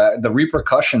I'm wrong, but the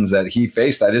repercussions that he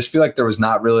faced, I just feel like there was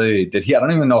not really, I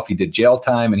don't even know if he did jail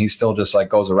time and he still just like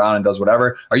goes around and does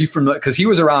whatever. Are you familiar? Cause he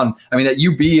was around, I mean, at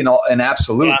UB and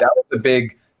Absolute, yeah. That was the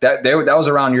big, that was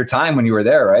around your time when you were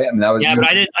there, right? I mean, that was,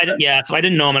 but so I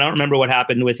didn't know him. I don't remember what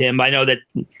happened with him. But I know that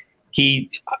he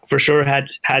for sure had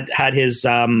his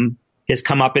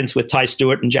comeuppance with Ty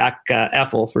Stewart and Jack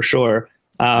Eiffel for sure.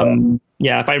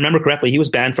 If I remember correctly, he was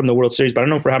banned from the World Series, but I don't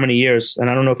know for how many years,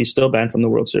 and I don't know if he's still banned from the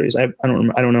World Series. I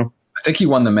don't know. I think he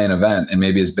won the main event, and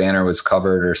maybe his banner was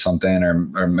covered or something,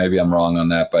 or maybe I'm wrong on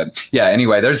that. But yeah,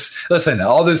 anyway, listen,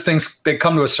 all those things, they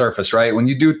come to a surface, right? When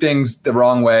you do things the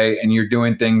wrong way and you're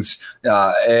doing things,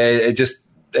 it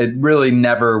really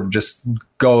never just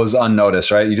goes unnoticed,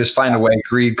 right? You just find a way.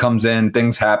 Greed comes in,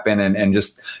 things happen, and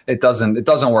just it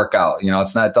doesn't work out.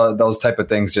 It's not those type of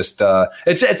things. Just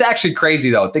it's actually crazy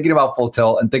though. Thinking about Full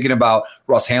Tilt and thinking about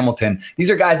Russ Hamilton, these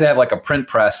are guys that have like a print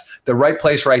press, the right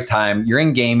place, right time. You're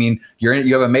in gaming.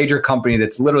 You have a major company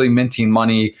that's literally minting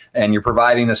money, and you're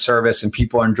providing a service, and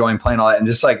people are enjoying playing all that. And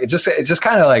just like it just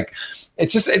kind of like.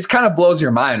 It kind of blows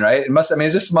your mind, right?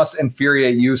 It just must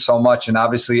infuriate you so much. And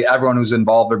obviously everyone who's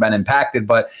involved or been impacted,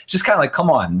 but it's just kind of like,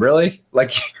 come on, really?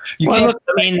 Like you can't. Look,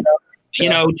 I mean,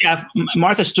 Jeff,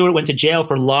 Martha Stewart went to jail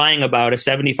for lying about a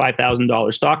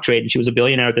 $75,000 stock trade, and she was a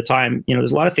billionaire at the time.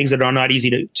 There's a lot of things that are not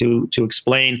easy to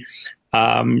explain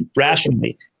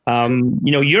rationally.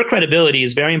 Your credibility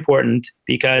is very important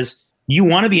because you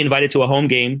want to be invited to a home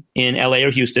game in LA or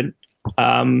Houston,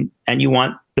 and you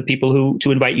want the people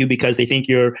to invite you because they think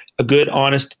you're a good,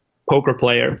 honest poker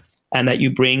player and that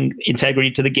you bring integrity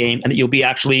to the game and that you'll be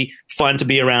actually fun to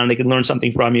be around. They can learn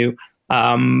something from you.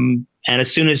 And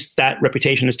as soon as that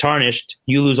reputation is tarnished,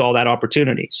 you lose all that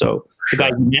opportunity. So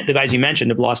the guys you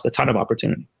mentioned have lost a ton of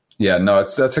opportunity. Yeah, no,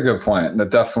 that's a good point. That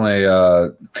definitely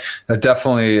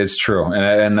is true.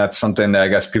 And that's something that I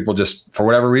guess people just, for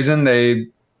whatever reason, they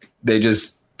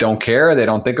just don't care, they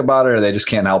don't think about it, or they just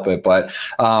can't help it. But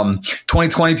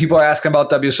 2020, people are asking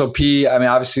about WSOP. I mean,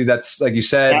 obviously that's, like you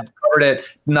said, covered it.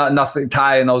 Nothing,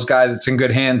 Ty and those guys, it's in good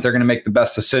hands. They're going to make the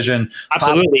best decision.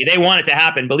 Absolutely. They want it to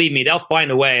happen. Believe me, they'll find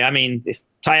a way. I mean, if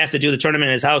Ty has to do the tournament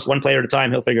in his house, one player at a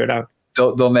time, he'll figure it out.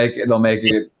 They'll make it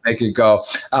go.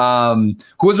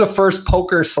 Who was the first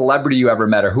poker celebrity you ever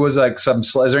met, or who was like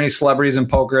is there any celebrities in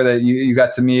poker that you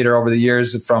got to meet, or over the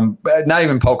years from not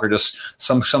even poker, just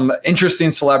some interesting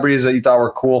celebrities that you thought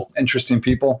were cool, interesting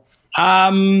people?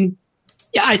 I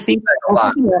think a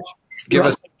lot. Give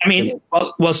us. I mean,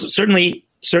 well, certainly.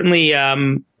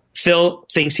 Phil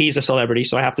thinks he's a celebrity,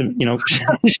 so I have to,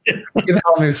 give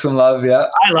him some love. Yeah,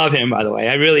 I love him, by the way.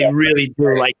 I really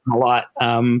do like him a lot.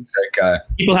 Great guy.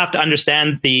 People have to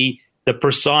understand the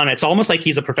persona. It's almost like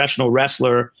he's a professional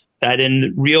wrestler that in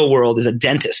the real world is a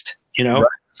dentist. Right.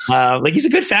 Like he's a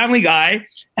good family guy,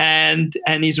 and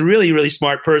he's a really, really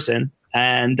smart person.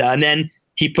 And then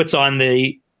he puts on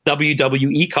the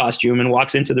WWE costume and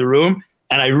walks into the room.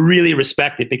 And I really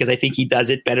respect it because I think he does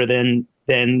it better than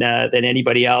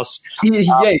anybody else. He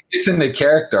gets into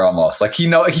character almost. Like he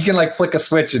can like flick a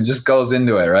switch and just goes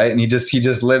into it, right? And he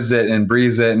just lives it and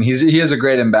breathes it. And he is a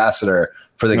great ambassador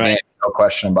for the game, no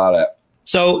question about it.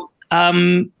 So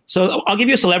I'll give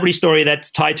you a celebrity story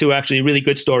that's tied to actually a really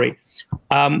good story.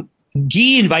 Guy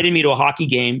invited me to a hockey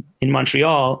game in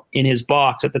Montreal in his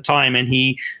box at the time, and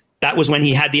that was when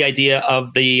he had the idea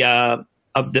of the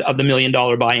 $1 million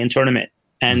buy-in tournament.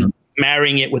 And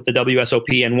marrying it with the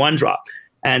WSOP and One Drop.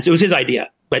 And so it was his idea,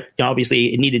 but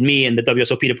obviously it needed me and the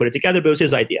WSOP to put it together, but it was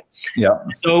his idea. Yeah.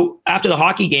 So after the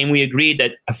hockey game, we agreed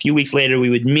that a few weeks later we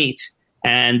would meet.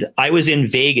 And I was in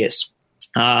Vegas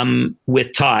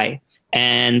with Ty,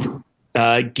 and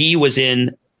Guy was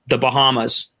in the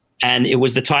Bahamas. And it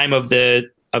was the time of the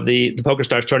Poker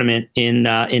Stars tournament in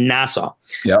Nassau.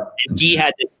 Yeah. And Guy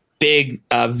had this big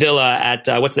villa at,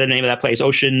 what's the name of that place?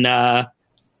 Ocean...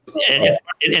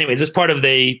 anyways, it's part of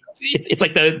it's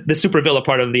like the super villa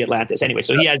part of the Atlantis. Anyway,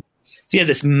 so he has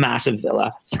this massive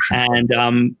villa,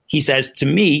 and he says to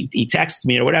me, he texts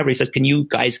me or whatever. He says, "Can you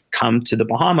guys come to the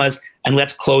Bahamas and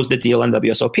let's close the deal on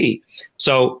WSOP?"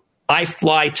 So I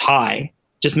fly Ty,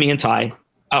 just me and Ty.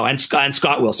 Oh, and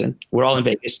Scott Wilson. We're all in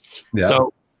Vegas. Yeah.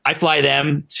 So I fly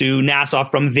them to Nassau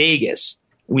from Vegas.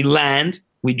 We land.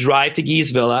 We drive to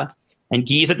Guy's villa, and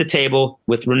Guy's at the table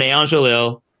with Renee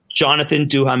Angelil, Jonathan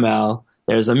Duhamel.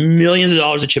 There's millions of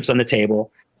dollars of chips on the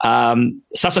table.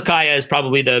 Sassicaia is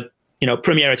probably the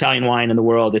premier Italian wine in the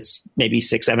world. It's maybe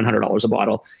 $600-700 a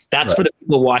bottle. That's for the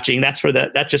people watching. That's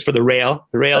just for the rail.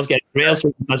 The rails get rails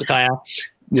from Sassicaia.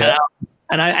 Yeah.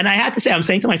 And I had to say, I'm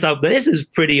saying to myself, this is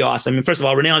pretty awesome. And first of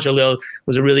all, René Angelil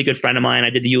was a really good friend of mine. I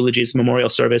did the eulogies memorial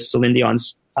service, Celine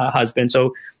Dion's husband.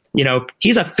 So,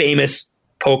 he's a famous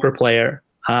poker player.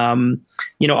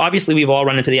 Obviously we've all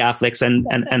run into the Afflecks and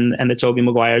the Toby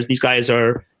Maguires. These guys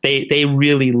they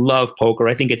really love poker.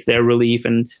 I think it's their relief.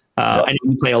 And I know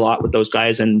we play a lot with those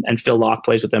guys, and Phil Locke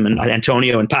plays with them, and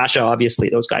Antonio and Pasha, obviously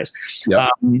those guys. Yep.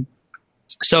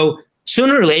 So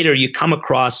sooner or later you come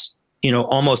across,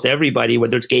 almost everybody,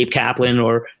 whether it's Gabe Kaplan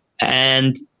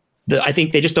I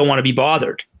think they just don't want to be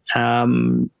bothered.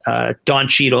 Don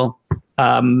Cheadle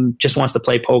just wants to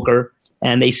play poker,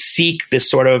 and they seek this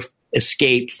sort of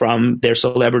escape from their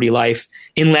celebrity life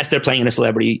unless they're playing in a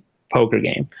celebrity poker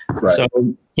game. Right. So,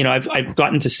 I've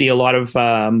gotten to see a lot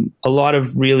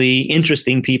of really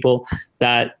interesting people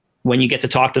that when you get to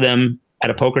talk to them at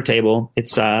a poker table,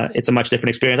 it's a much different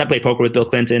experience. I played poker with Bill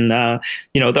Clinton.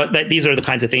 These are the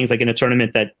kinds of things like in a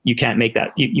tournament that you can't make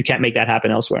that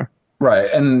happen elsewhere.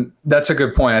 Right. And that's a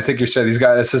good point. I think you said these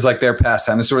guys, this is like their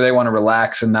pastime. This is where they want to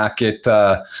relax and not get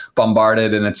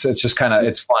bombarded. And it's just kind of,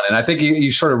 it's fun. And I think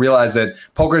you sort of realize that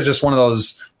poker is just one of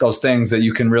those things that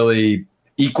you can really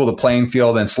equal the playing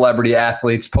field, and celebrity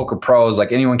athletes, poker pros,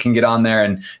 like anyone can get on there,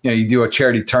 and you do a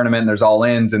charity tournament and there's all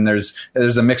ins, and there's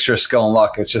a mixture of skill and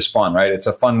luck. It's just fun, right? It's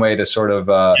a fun way to sort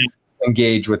of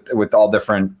engage with all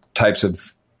different types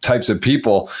of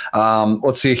people.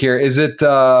 Let's see here. Is it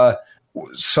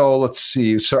so let's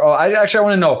see. So I want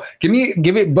to know,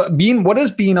 what is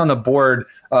being on the board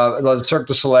of Cirque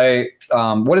du Soleil?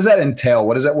 What does that entail?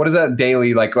 What is that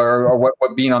daily like, or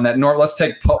what being on that? Let's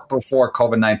take before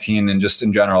COVID-19 and just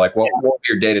in general, like what would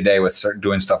be your day to day with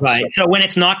doing stuff? Right. So when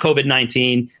it's not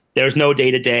COVID-19, there's no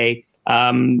day to day.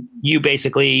 You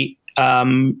basically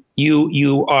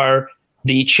you are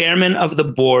the chairman of the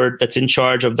board that's in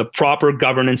charge of the proper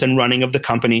governance and running of the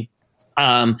company.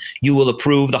 You will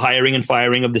approve the hiring and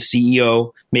firing of the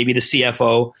CEO, maybe the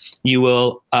CFO. You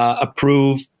will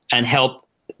approve and help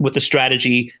with the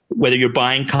strategy, whether you're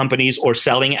buying companies or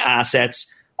selling assets,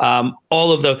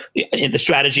 all of the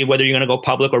strategy of whether you're going to go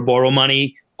public or borrow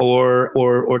money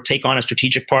or take on a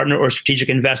strategic partner or a strategic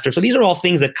investor. So these are all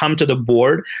things that come to the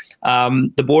board.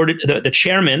 The board, the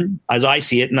chairman, as I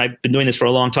see it, and I've been doing this for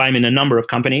a long time in a number of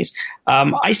companies,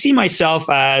 I see myself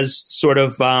as sort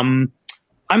of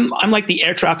I'm like the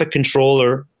air traffic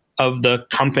controller of the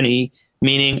company,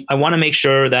 meaning I want to make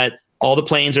sure that all the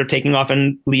planes are taking off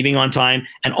and leaving on time,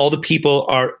 and all the people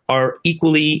are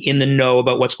equally in the know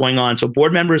about what's going on. So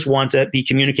board members want to be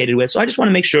communicated with. So I just want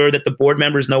to make sure that the board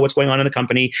members know what's going on in the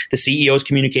company. The CEO is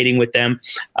communicating with them.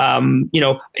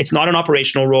 It's not an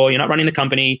operational role. You're not running the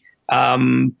company.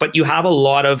 But you have a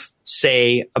lot of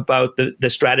say about the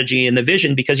strategy and the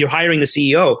vision because you're hiring the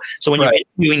CEO. So when you're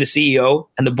interviewing the CEO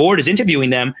and the board is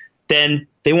interviewing them, then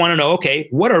they want to know, okay,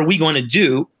 what are we going to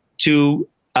do to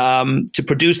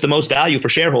produce the most value for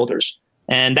shareholders?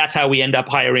 And that's how we end up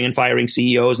hiring and firing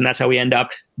CEOs, and that's how we end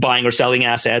up buying or selling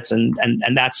assets. And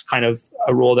that's kind of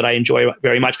a role that I enjoy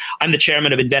very much. I'm the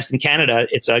chairman of Invest in Canada.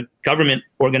 It's a government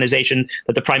organization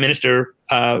that the Prime Minister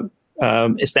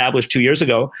established 2 years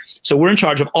ago. So we're in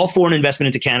charge of all foreign investment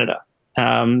into Canada.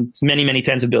 It's many, many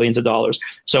tens of billions of dollars.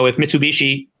 So if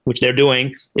Mitsubishi, which they're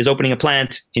doing, is opening a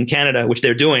plant in Canada, which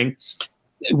they're doing,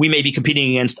 we may be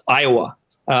competing against Iowa.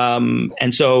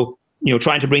 And so,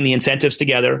 trying to bring the incentives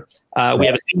together. We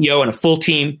have a CEO and a full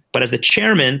team, but as the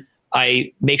chairman,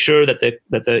 I make sure that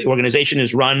the organization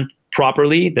is run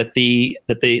properly, that the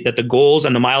goals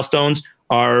and the milestones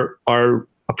are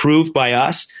approved by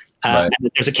us. And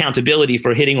that there's accountability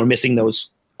for hitting or missing those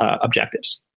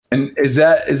objectives. And is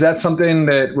that something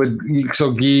that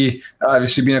so Guy,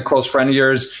 obviously being a close friend of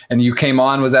yours, and you came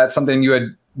on, was that something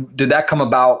did that come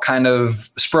about kind of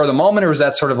spur of the moment, or was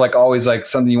that sort of like always like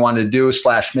something you wanted to do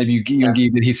 / maybe you and Guy,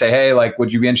 did he say, hey, like,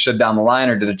 would you be interested down the line,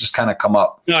 or did it just kind of come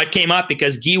up? No, it came up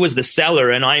because Guy was the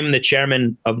seller and I'm the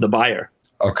chairman of the buyer.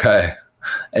 Okay.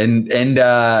 And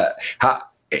how,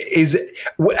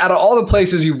 out of all the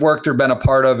places you've worked or been a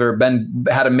part of or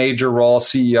had a major role,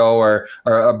 CEO or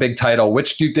a big title,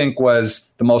 which do you think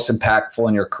was the most impactful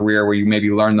in your career, where you maybe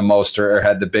learned the most or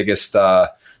had the biggest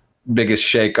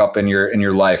shake up in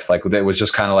your life? Like it was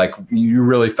just kind of like you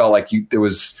really felt like it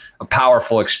was a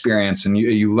powerful experience and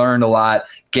you learned a lot,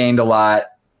 gained a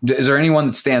lot. Is there anyone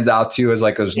that stands out to you as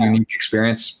like a unique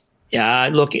experience? Yeah,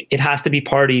 look, it has to be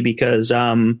Party because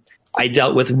I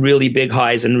dealt with really big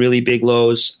highs and really big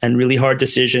lows and really hard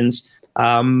decisions.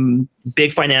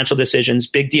 big financial decisions,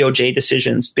 big DOJ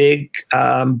decisions, big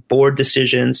board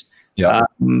decisions. Yeah.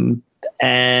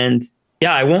 And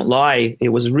yeah, I won't lie. It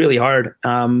was really hard,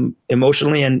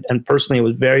 emotionally and personally. It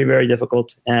was very, very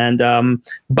difficult. And,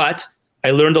 but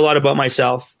I learned a lot about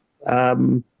myself.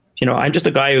 I'm just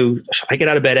a guy who I get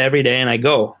out of bed every day and I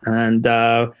go. And,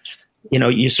 you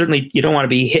don't want to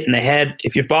be hit in the head.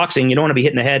 If you're boxing, you don't want to be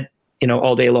hit in the head,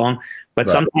 all day long. But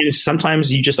right.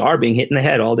 sometimes you just are being hit in the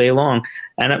head all day long.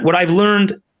 And what I've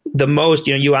learned the most,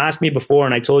 you asked me before,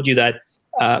 and I told you that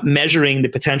measuring the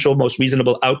potential most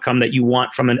reasonable outcome that you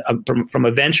want from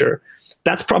a venture,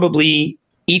 that's probably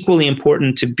equally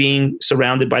important to being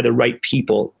surrounded by the right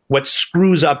people. What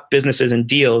screws up businesses and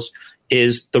deals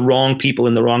is the wrong people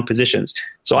in the wrong positions.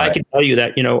 So right. I can tell you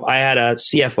that, I had a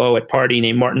CFO at Party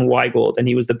named Martin Weigold, and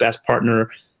he was the best partner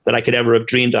that I could ever have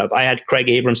dreamed of. I had Craig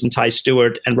Abrams and Ty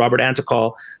Stewart and Robert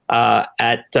Antical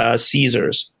at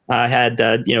Caesars. I had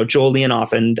Joel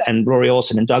Leonoff and Rory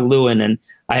Olson and Doug Lewin, and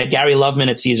I had Gary Loveman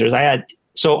at Caesars. I've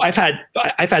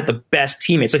had the best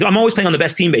teammates. Like I'm always playing on the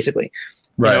best team, basically.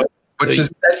 Right. Which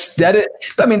is that's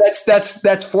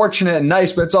fortunate and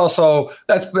nice, but it's also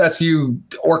that's you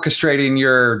orchestrating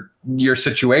your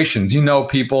situations.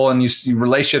 People and you see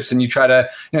relationships, and you try to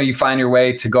you find your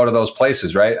way to go to those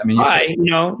places, right? I mean,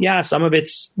 some of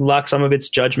it's luck, some of it's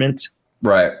judgment.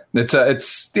 Right. What's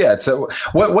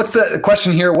the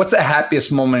question here? What's the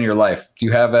happiest moment in your life? Do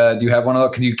you have one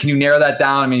of those? Can you narrow that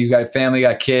down? I mean, you got family, you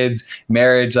got kids,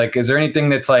 marriage. Like, is there anything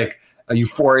that's like a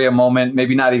euphoria moment?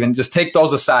 Maybe not even, just take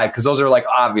those aside, because those are like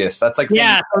obvious. That's like, so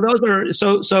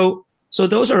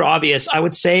those are obvious. I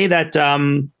would say that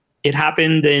it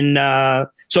happened in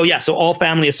so all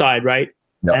family aside, right?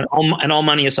 Yep. And all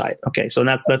money aside. Okay, so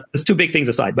that's two big things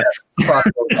aside. But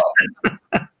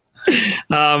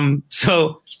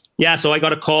so I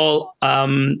got a call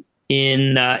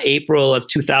in April of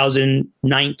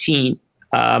 2019.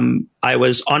 I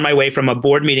was on my way from a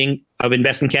board meeting of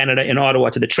Invest in Canada in Ottawa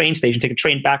to the train station, take a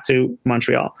train back to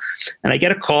Montreal. And I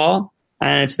get a call,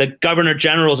 and it's the Governor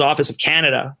General's Office of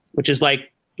Canada, which is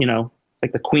like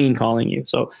the Queen calling you.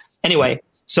 So anyway,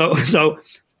 so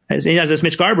as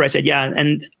Mitch Garber, I said, yeah.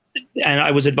 And I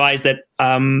was advised that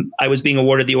I was being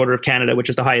awarded the Order of Canada, which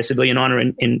is the highest civilian honor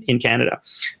in Canada.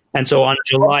 And so on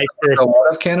July 1st, the Order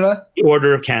of Canada? The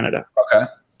Order of Canada. Okay.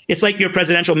 It's like your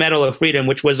Presidential Medal of Freedom,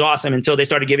 which was awesome until they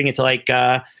started giving it to like,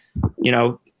 I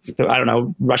don't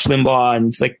know, Rush Limbaugh, and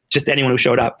it's like just anyone who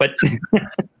showed up. But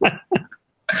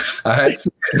all right. So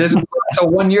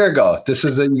 1 year ago, this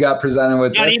is that you got presented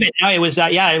with. Not even. No, it was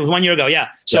 1 year ago. Yeah.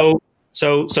 So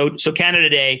Canada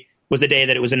Day was the day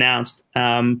that it was announced.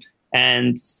 And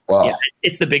wow. Yeah,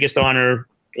 it's the biggest honor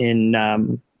in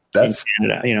Canada.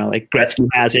 Like Gretzky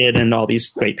has it, and all these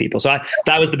great people. So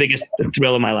that was the biggest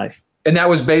thrill of my life. And that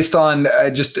was based on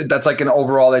that's like an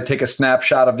overall, they take a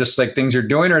snapshot of just like things you're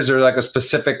doing, or is there like a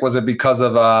specific, was it because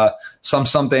of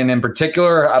something in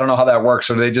particular? I don't know how that works.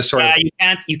 Or they just sort of,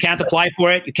 you can't apply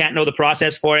for it. You can't know the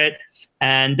process for it.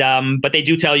 And, but they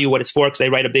do tell you what it's for, because they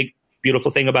write a big,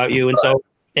 beautiful thing about you. And so,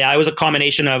 yeah, it was a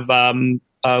combination of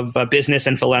business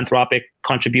and philanthropic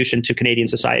contribution to Canadian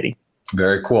society.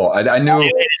 Very cool. I knew it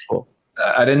is cool.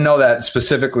 I didn't know that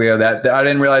specifically of that. I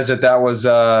didn't realize that was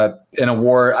an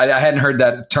award. I hadn't heard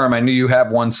that term. I knew you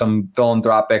have won some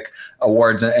philanthropic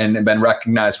awards and been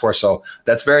recognized for. So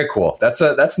that's very cool. That's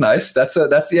nice.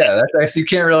 You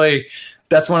can't really.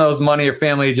 That's one of those money or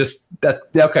family.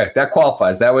 That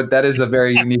qualifies. That is a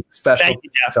very unique, special.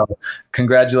 So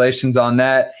congratulations on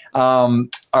that. All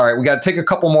right, we got to take a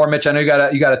couple more, Mitch. I know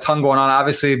you got a ton going on.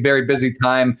 Obviously, a very busy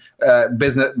time.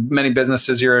 Many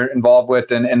businesses you're involved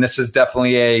with, and this is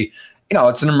definitely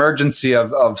it's an emergency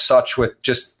of such, with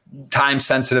just time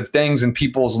sensitive things and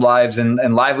people's lives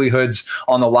and livelihoods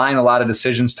on the line. A lot of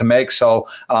decisions to make. So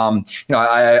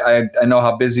I know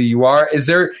how busy you are. Is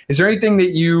there anything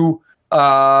that you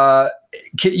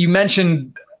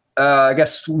mentioned, I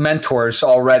guess, mentors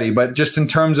already, but just in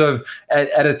terms of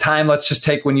at a time, let's just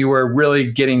take when you were really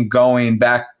getting going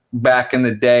back in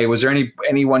the day, was there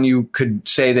anyone you could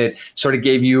say that sort of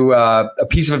gave you a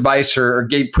piece of advice or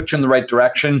put you in the right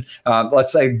direction?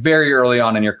 Let's say very early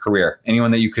on in your career,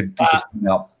 anyone that you could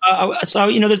help?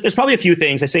 So, there's probably a few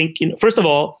things. I think, first of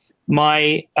all,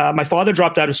 my father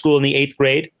dropped out of school in the 8th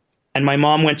grade, and my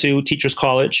mom went to teachers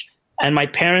college. And my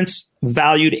parents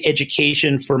valued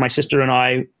education for my sister and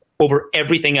I over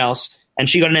everything else. And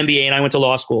she got an MBA and I went to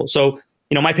law school. So,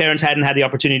 my parents hadn't had the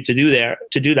opportunity to do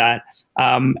that.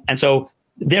 And so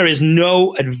there is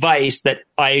no advice that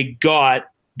I got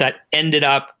that ended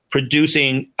up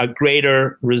producing a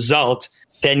greater result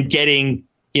than getting,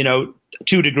 2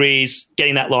 degrees,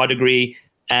 getting that law degree,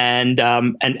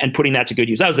 and putting that to good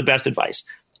use. That was the best advice.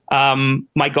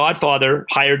 My godfather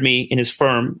hired me in his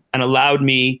firm and allowed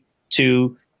me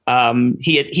to.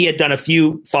 He had done a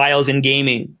few files in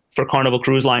gaming for Carnival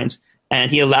Cruise Lines,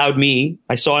 and he allowed me.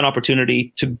 I saw an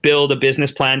opportunity to build a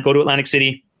business plan, go to Atlantic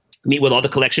City, meet with all the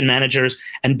collection managers,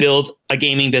 and build a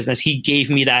gaming business. He gave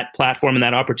me that platform and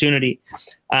that opportunity.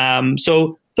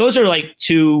 So those are like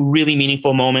two really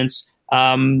meaningful moments.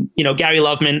 Gary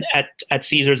Loveman at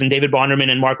Caesars and David Bonderman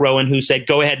and Mark Rowan, who said,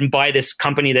 go ahead and buy this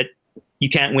company that you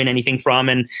can't win anything from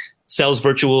and sells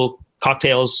virtual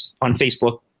cocktails on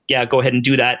Facebook. Yeah, go ahead and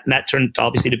do that. And that turned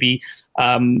obviously to be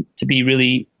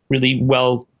really, really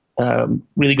well,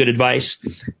 really good advice.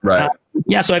 Right.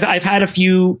 So I've had a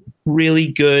few really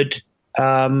good,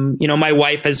 my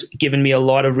wife has given me a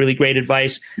lot of really great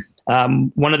advice.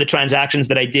 One of the transactions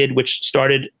that I did, which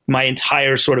started my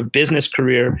entire sort of business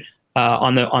career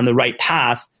on the right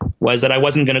path, was that I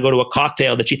wasn't going to go to a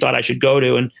cocktail that she thought I should go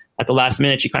to. And at the last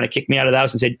minute, she kind of kicked me out of the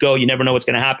house and said, go, you never know what's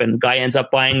going to happen. The guy ends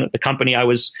up buying the company I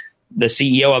was the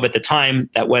CEO of at the time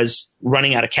that was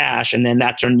running out of cash. And then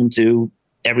that turned into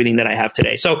everything that I have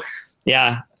today. So,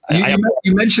 yeah.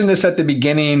 You mentioned this at the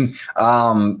beginning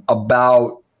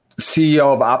about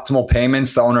CEO of Optimal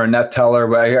Payments, the owner of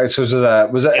NetTeller. So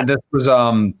this was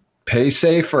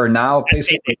PaySafe or now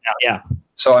PaySafe? Yeah.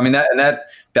 So I mean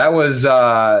that was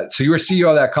so you were CEO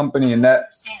of that company, and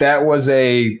that was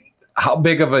how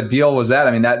big of a deal was that?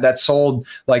 I mean that sold,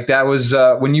 like, that was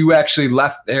when you actually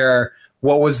left there.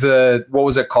 What was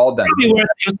it called then?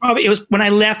 It was when I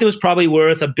left. It was probably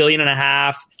worth $1.5 billion.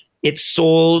 It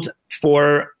sold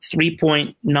for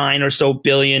 3.9 or so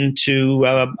billion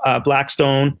to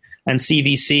Blackstone and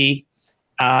CVC,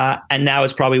 and now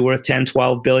it's probably worth 10,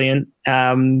 12 billion.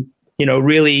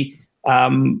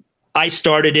 I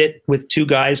started it with two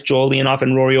guys, Joel Leonoff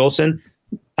and Rory Olson,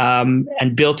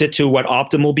 and built it to what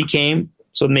Optimal became.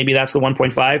 So maybe that's the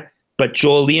 1.5. But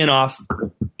Joel Leonoff,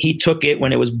 he took it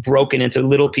when it was broken into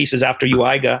little pieces after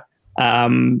UIGA,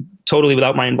 totally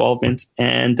without my involvement.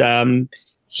 And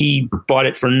he bought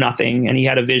it for nothing. And he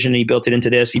had a vision. And he built it into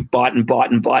this. He bought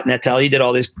NetTeller. He did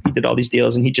all these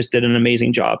deals, and he just did an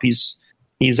amazing job. He's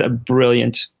a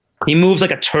brilliant. He moves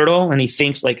like a turtle, and he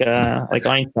thinks like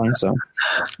Einstein. So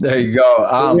there you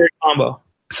go. Weird combo.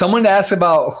 Someone asked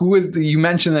about you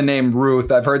mentioned the name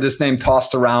Ruth. I've heard this name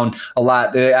tossed around a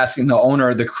lot. They're asking the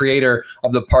owner, the creator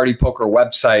of the Party Poker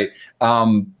website.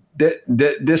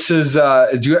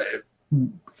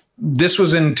 This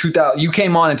was in 2000. You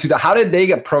came on in 2000. How did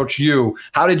they approach you?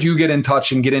 How did you get in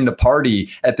touch and get into Party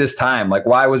at this time? Like,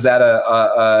 why was that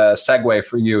a segue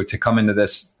for you to come into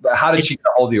this? How did she get a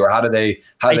hold of you, or how did they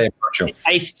approach you?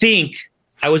 I think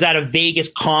I was at a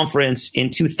Vegas conference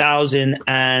in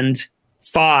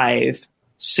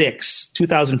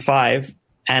 2005,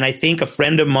 and I think a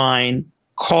friend of mine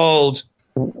called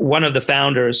one of the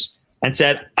founders and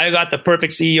said, I got the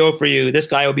perfect CEO for you. This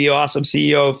guy will be an awesome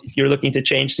CEO if you're looking to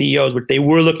change CEOs, what they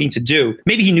were looking to do.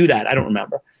 Maybe he knew that. I don't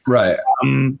remember. Right.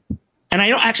 And I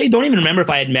don't even remember if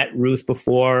I had met Ruth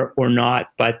before or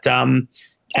not. But they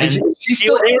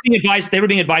were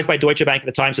being advised by Deutsche Bank at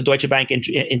the time. So Deutsche Bank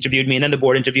interviewed me, and then the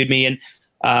board interviewed me. And,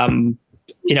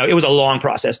 it was a long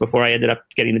process before I ended up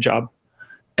getting the job.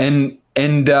 And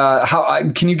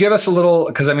how can you give us a little?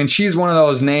 Because I mean, she's one of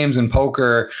those names in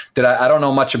poker that I don't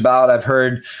know much about. I've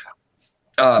heard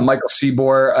Michael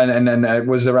Seabor, and I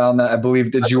was around that. I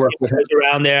believe. Did you work with her?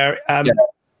 Around there? Yeah.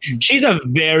 She's a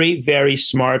very, very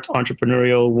smart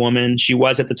entrepreneurial woman. She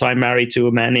was at the time married to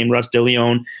a man named Russ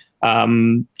DeLeon.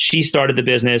 She started the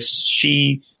business.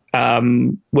 She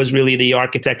was really the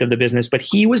architect of the business, but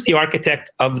he was the architect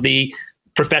of the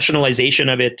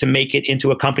professionalization of it to make it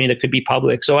into a company that could be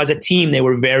public. So as a team, they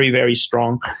were very, very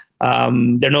strong.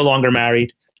 They're no longer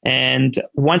married. And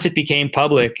once it became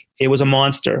public, it was a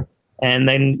monster. And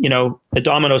then, the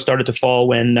dominoes started to fall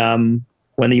when the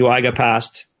UIGA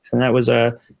passed. And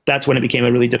that's when it became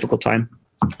a really difficult time.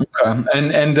 Okay.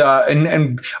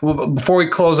 And before we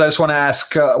close, I just want to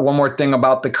ask one more thing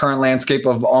about the current landscape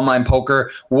of online poker.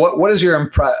 What is your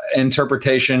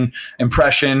impression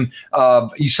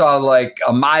of, you saw like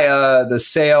Amaya, the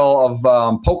sale of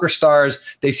Poker Stars?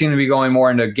 They seem to be going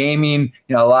more into gaming.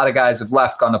 A lot of guys have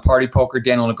left, gone to Party Poker.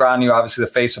 Daniel Negreanu, obviously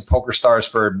the face of Poker Stars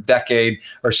for a decade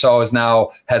or so,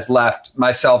 has left.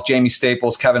 Myself, Jamie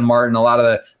Staples, Kevin Martin, a lot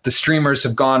of the streamers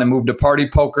have gone and moved to Party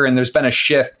Poker, and there's been a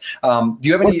shift. Do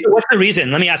you have any? What's the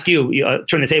reason? Let me ask you.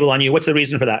 Turn the table on you. What's the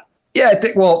reason for that? Yeah, I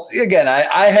think. Well, again,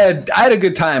 I had a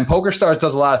good time. Poker Stars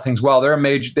does a lot of things well.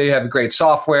 They have great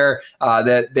software.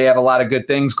 That they have a lot of good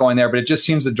things going there. But it just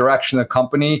seems the direction of the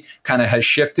company kind of has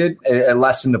shifted,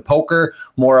 less into poker,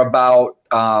 more about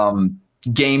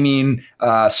gaming,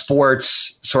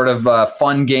 sports, sort of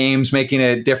fun games, making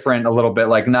it different a little bit,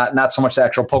 like not so much the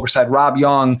actual poker side. Rob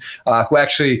Young, who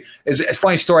actually is a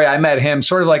funny story. I met him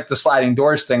sort of like the sliding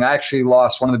doors thing. I actually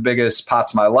lost one of the biggest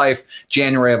pots of my life,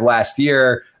 January of last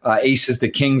year. Aces to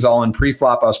kings all in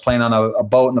pre-flop. I was playing on a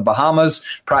boat in the Bahamas,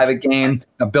 private game.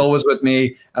 Bill was with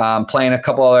me, playing a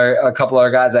couple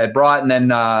other guys I had brought, and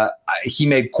then he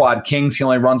made quad kings. He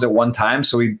only runs it one time,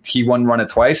 so he wouldn't run it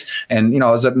twice. And it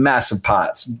was a massive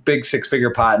pot, big 6-figure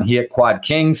pot, and he hit quad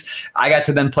kings. I got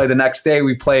to then play the next day.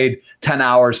 We played 10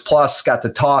 hours plus, got to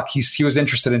talk. He was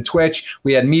interested in Twitch.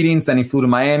 We had meetings. Then he flew to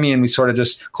Miami, and we sort of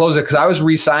just closed it because I was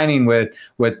re-signing with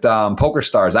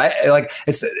PokerStars.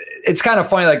 It's kind of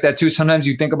funny like that too. Sometimes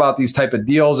you think about these type of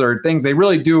deals or things, they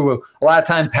really do a lot of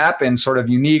times happen sort of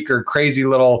unique or crazy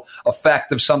little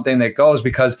effect of something that goes,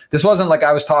 because this wasn't like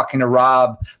I was talking to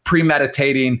Rob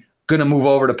premeditating, going to move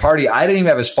over to party. I didn't even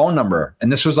have his phone number.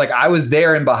 And this was like, I was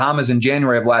there in Bahamas in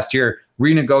January of last year,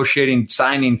 renegotiating,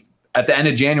 signing at the end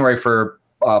of January for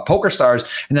PokerStars.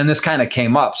 And then this kind of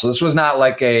came up. So this was not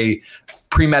like a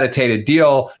premeditated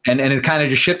deal, and it kind of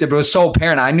just shifted, but it was so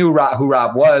apparent. I knew who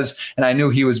Rob was, and I knew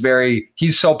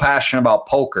he's so passionate about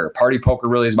poker. Party poker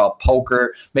really is about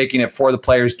poker, making it for the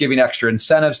players, giving extra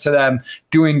incentives to them,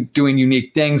 doing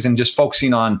unique things, and just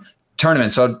focusing on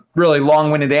tournaments. So really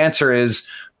long-winded answer is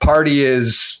Party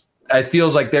is, it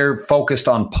feels like they're focused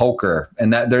on poker,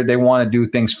 and that they want to do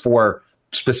things for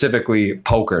specifically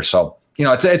poker. So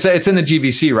it's in the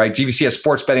GVC, right? GVC has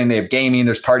sports betting, they have gaming,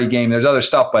 there's party game, there's other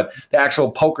stuff, but the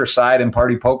actual poker side and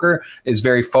party poker is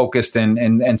very focused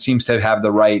and seems to have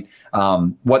the right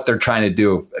what they're trying to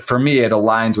do. For me, it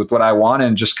aligns with what I want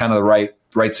and just kind of the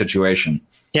right situation.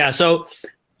 Yeah. So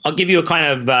I'll give you a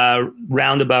kind of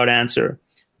roundabout answer.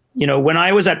 When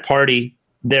I was at Party,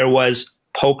 there was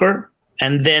poker,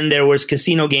 and then there was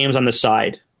casino games on the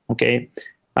side. Okay.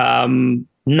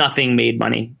 Nothing made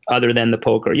money other than the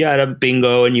poker. You had a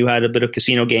bingo and you had a bit of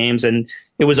casino games, and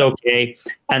it was okay.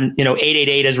 And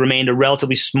 888 has remained a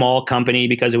relatively small company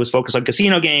because it was focused on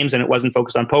casino games and it wasn't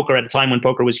focused on poker at a time when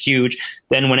poker was huge.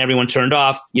 Then when everyone turned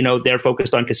off, they're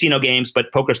focused on casino games,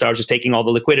 but PokerStars is taking all the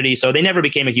liquidity, so they never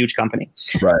became a huge company.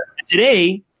 Right.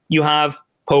 Today you have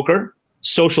poker,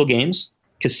 social games,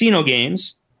 casino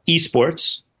games,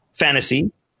 esports,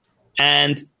 fantasy,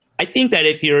 and I think that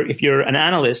if you're an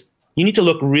analyst, you need to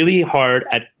look really hard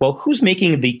at, well, who's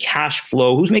making the cash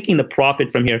flow? Who's making the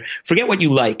profit from here? Forget what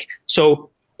you like. So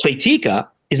Playtika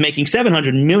is making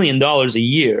 $700 million a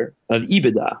year of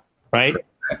EBITDA, right?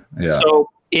 Yeah. So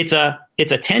it's a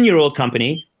 10-year-old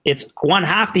company. It's one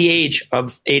half the age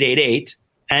of 888,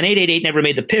 and 888 never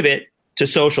made the pivot to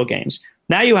social games.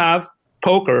 Now you have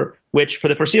poker, which for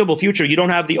the foreseeable future, you don't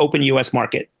have the open US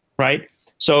market, right?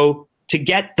 So to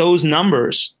get those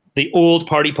numbers, the old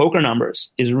party poker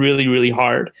numbers, is really, really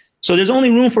hard. So there's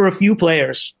only room for a few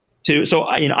players to. So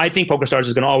I think PokerStars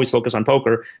is going to always focus on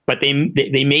poker, but they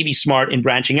may be smart in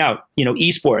branching out.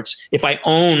 Esports. If I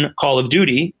own Call of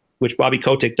Duty, which Bobby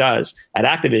Kotick does at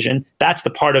Activision, that's the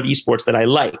part of esports that I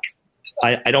like.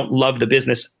 I don't love the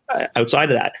business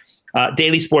outside of that.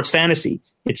 Daily sports fantasy.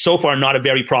 It's so far not a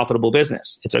very profitable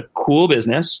business. It's a cool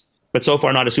business, but so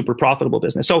far not a super profitable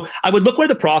business. So I would look where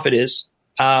the profit is.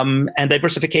 And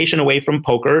diversification away from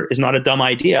poker is not a dumb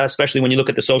idea, especially when you look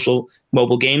at the social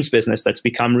mobile games business that's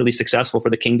become really successful for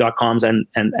the King.coms and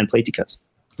Playtikas.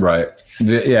 Right.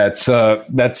 Yeah. It's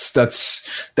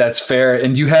that's fair.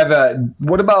 And you have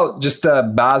what about just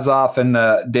Bazoff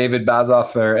and David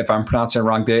Bazoff, or if I'm pronouncing it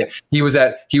wrong, he was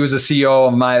a CEO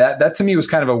of my, that to me was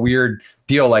kind of a weird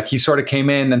deal. Like he sort of came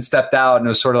in and stepped out, and it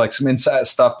was sort of like some inside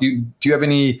stuff. Do you have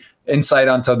any insight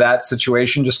onto that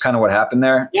situation, just kind of what happened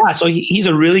there? Yeah. So he's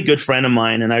a really good friend of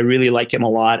mine, and I really like him a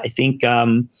lot. I think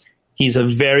he's a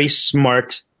very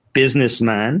smart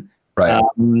businessman. Right.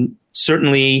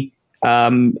 Certainly,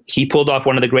 he pulled off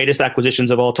one of the greatest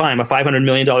acquisitions of all time. A $500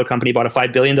 million company bought a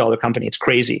 $5 billion company. It's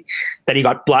crazy that he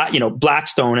got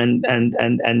Blackstone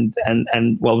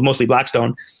and well, mostly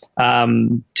Blackstone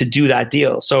to do that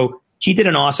deal. So he did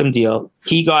an awesome deal.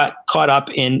 He got caught up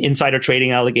in insider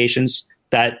trading allegations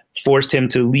that forced him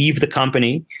to leave the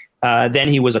company. Then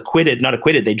he was not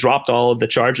acquitted. They dropped all of the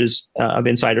charges of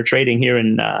insider trading here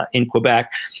in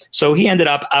Quebec. So he ended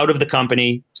up out of the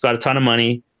company. He's got a ton of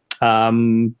money.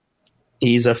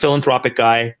 He's a philanthropic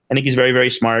guy. I think he's very, very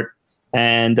smart.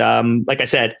 And like I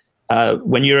said,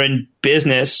 when you're in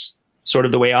business, sort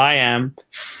of the way I am,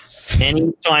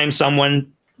 anytime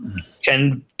someone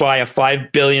can buy a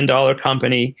 $5 billion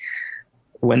company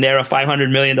when they're a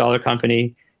 $500 million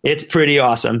company, it's pretty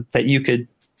awesome that you could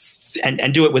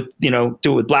and do it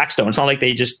with Blackstone. It's not like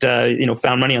they just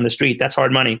found money on the street. That's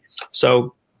hard money.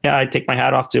 So yeah, I take my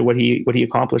hat off to what he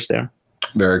accomplished there.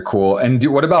 Very cool. And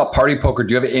what about Party Poker?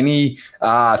 Do you have any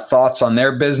thoughts on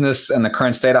their business and the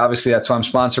current state? Obviously, that's who I'm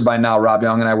sponsored by now. Rob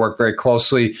Young and I work very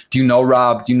closely. Do you know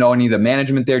Rob? Do you know any of the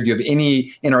management there? Do you have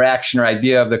any interaction or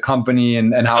idea of the company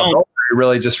and how you're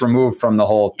really just removed from the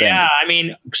whole thing? Yeah, I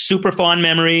mean, super fond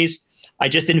memories. I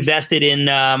just invested in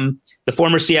the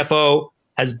former CFO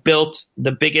has built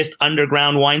the biggest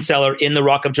underground wine cellar in the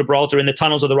Rock of Gibraltar, in the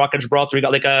tunnels of the Rock of Gibraltar. He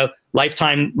got like a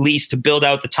lifetime lease to build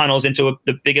out the tunnels into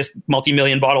the biggest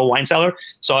multi-million bottle wine cellar.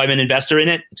 So I'm an investor in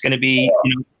it. It's going to be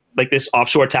like this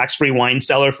offshore tax-free wine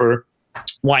cellar for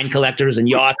wine collectors and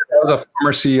yachts. That was a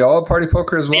former CEO of Party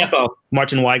Poker as well? CFO,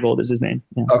 Martin Weigold is his name.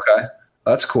 Yeah. Okay.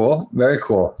 That's cool. Very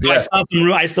cool. So yeah.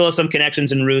 I still have some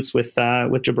connections and roots with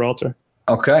Gibraltar.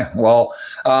 Okay. Well,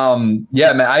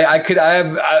 yeah, man,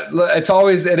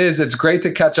 it's great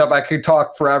to catch up. I could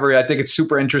talk forever. I think it's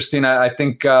super interesting. I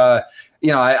think, I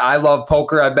love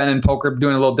poker. I've been in poker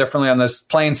doing a little differently on this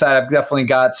playing side. I've definitely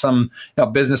got some,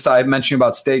 business side. I mentioned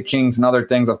about State Kings and other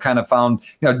things. I've kind of found,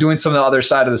 doing some of the other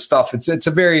side of the stuff. It's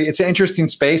an interesting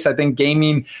space. I think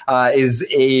gaming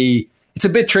it's a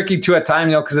bit tricky too at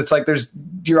times, because it's like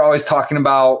you're always talking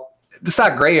about, it's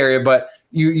not gray area, but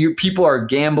you people are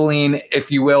gambling,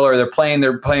 if you will, or they're playing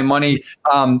money.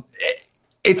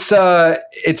 It's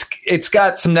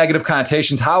got some negative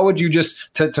connotations. How would you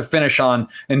just to finish on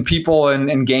and people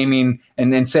and gaming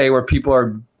and then say where people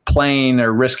are playing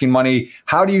or risking money?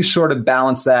 How do you sort of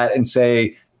balance that and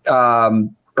say,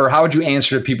 or how would you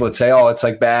answer to people that say, oh, it's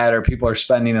like bad, or people are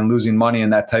spending and losing money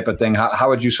and that type of thing? How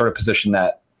would you sort of position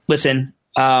that? Listen,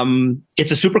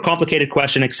 it's a super complicated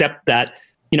question, except that,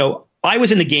 I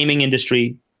was in the gaming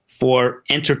industry for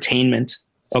entertainment.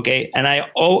 Okay. And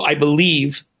I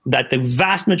believe that the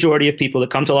vast majority of people that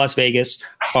come to Las Vegas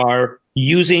are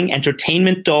using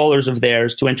entertainment dollars of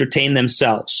theirs to entertain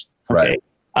themselves. Okay?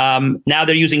 Right. Now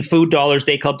they're using food dollars,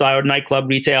 day club dollars, nightclub,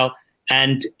 retail,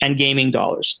 and gaming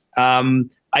dollars.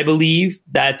 I believe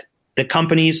that the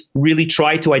companies really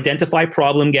try to identify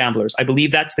problem gamblers. I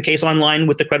believe that's the case online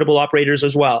with the credible operators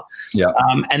as well. Yeah.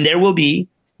 And there will be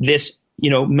this,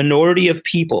 minority of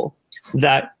people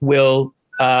that will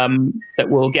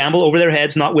gamble over their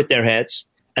heads, not with their heads,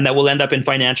 and that will end up in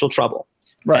financial trouble.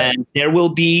 Right. And there will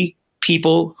be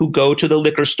people who go to the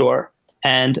liquor store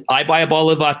and I buy a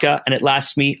bottle of vodka and it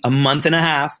lasts me a month and a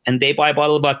half, and they buy a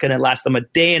bottle of vodka and it lasts them a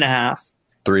day and a half.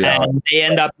 3 hours. And they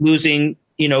end up losing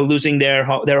their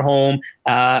home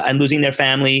and losing their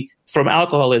family from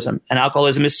alcoholism. And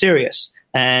alcoholism is serious.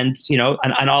 And,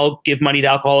 and I'll give money to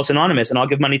Alcoholics Anonymous, and I'll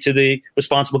give money to the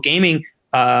responsible gaming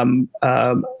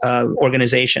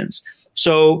organizations.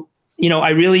 So, I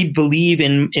really believe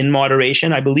in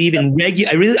moderation. I believe in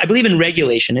I believe in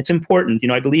regulation. It's important.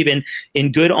 I believe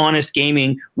in good, honest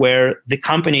gaming where the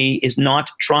company is not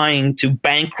trying to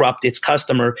bankrupt its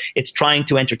customer. It's trying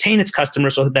to entertain its customer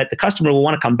so that the customer will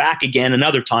want to come back again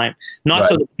another time, not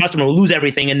so that the customer will lose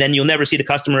everything and then you'll never see the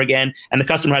customer again and the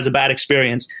customer has a bad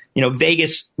experience.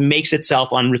 Vegas makes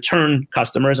itself on return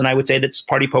customers, and I would say that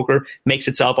Party Poker makes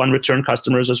itself on return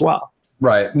customers as well.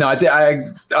 Right. No,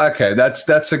 okay.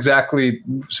 That's exactly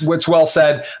what's well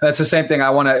said. That's the same thing.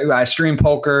 I stream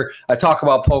poker. I talk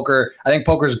about poker. I think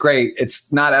poker is great.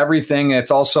 It's not everything. It's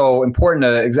also important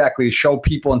to exactly show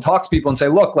people and talk to people and say,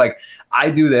 look, like I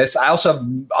do this. I also have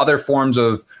other forms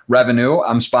of revenue.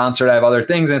 I'm sponsored. I have other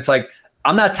things. And it's like,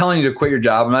 I'm not telling you to quit your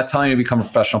job. I'm not telling you to become a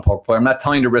professional poker player. I'm not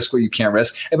telling you to risk what you can't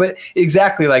risk. But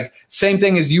exactly, like same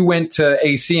thing as you went to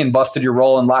AC and busted your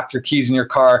roll and locked your keys in your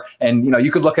car. And,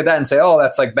 you could look at that and say, oh,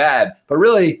 that's like bad. But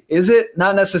really, is it?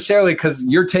 Not necessarily, because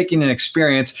you're taking an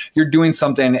experience, you're doing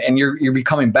something and you're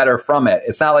becoming better from it.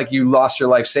 It's not like you lost your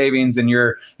life savings and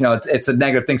it's a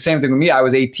negative thing. Same thing with me. I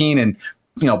was 18 and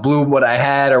blew what I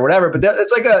had or whatever, but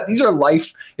it's like these are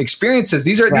life experiences.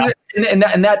 These are and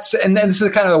this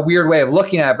is kind of a weird way of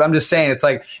looking at it, but I'm just saying it's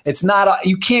like, it's not,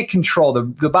 you can't control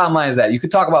the bottom line is that you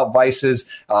could talk about vices,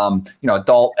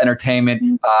 adult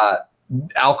entertainment,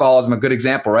 alcoholism, a good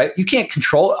example, right? You can't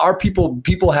control our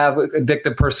people have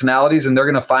addictive personalities and they're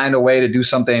going to find a way to do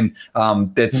something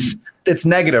that's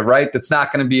negative, right? That's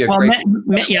not going to be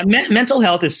mental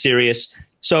health is serious.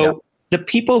 So the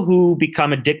people who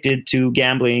become addicted to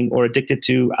gambling or addicted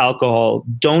to alcohol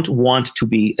don't want to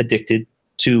be addicted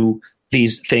to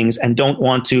these things and don't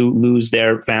want to lose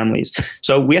their families.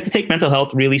 So we have to take mental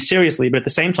health really seriously. But at the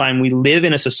same time, we live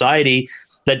in a society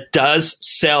that does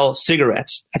sell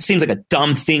cigarettes. That seems like a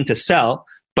dumb thing to sell,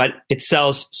 but it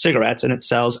sells cigarettes and it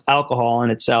sells alcohol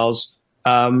and it sells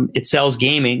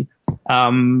gaming.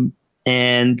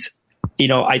 And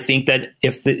I think that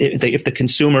if the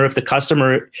consumer, if the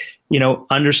customer,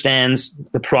 understands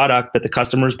the product that the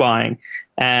customer is buying,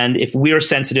 and if we're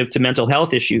sensitive to mental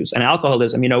health issues and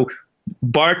alcoholism,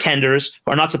 bartenders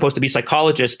are not supposed to be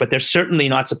psychologists, but they're certainly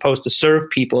not supposed to serve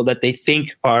people that they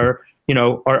think are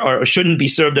shouldn't be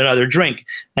served another drink.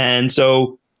 And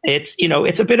so it's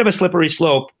a bit of a slippery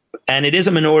slope. And it is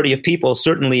a minority of people,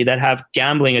 certainly, that have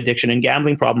gambling addiction and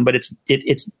gambling problem, but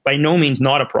it's by no means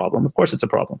not a problem. Of course, it's a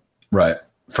problem. Right.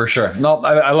 For sure. No,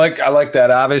 I like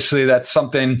that. Obviously, that's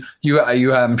something you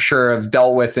I'm sure have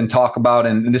dealt with and talk about.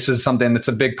 And this is something that's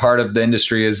a big part of the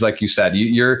industry is, like you said,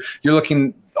 you're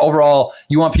looking overall,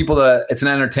 you want people to, it's an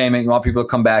entertainment. You want people to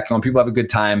come back. You want people to have a good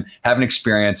time, have an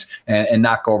experience, and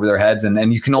not go over their heads.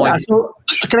 And you can only. Yeah, so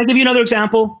can I give you another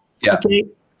example? Yeah. Okay.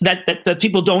 That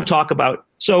people don't talk about.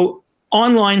 So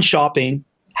online shopping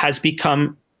has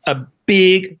become a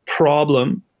big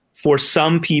problem for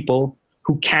some people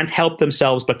who can't help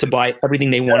themselves but to buy everything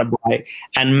they want to buy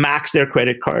and max their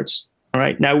credit cards. All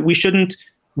right. Now, we shouldn't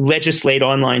legislate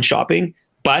online shopping,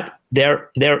 but there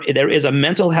is a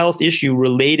mental health issue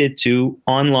related to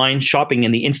online shopping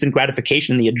and the instant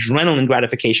gratification, the adrenaline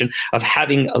gratification of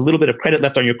having a little bit of credit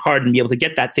left on your card and be able to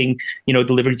get that thing,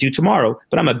 delivered to you tomorrow.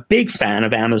 But I'm a big fan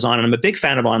of Amazon and I'm a big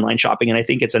fan of online shopping, and I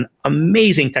think it's an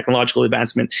amazing technological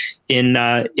advancement in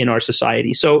our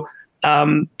society. So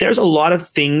there's a lot of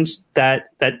things that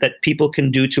people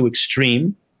can do to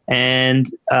extreme,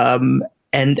 and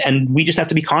we just have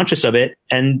to be conscious of it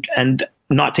and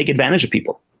not take advantage of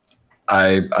people.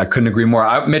 I couldn't agree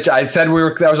more. Mitch, I said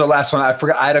that was our last one. I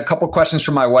forgot. I had a couple questions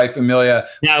from my wife, Amelia.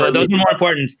 Yeah, those are more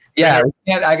important. Yeah,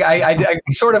 I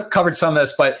sort of covered some of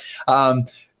this, but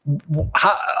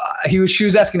she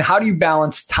was asking, how do you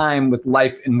balance time with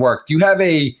life and work? Do you have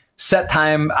a set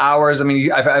time hours? I mean,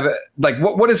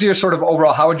 what is your sort of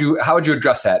overall? How would you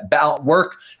address that?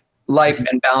 Work, life,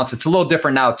 and balance. It's a little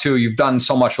different now too. You've done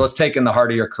so much. Let's take in the heart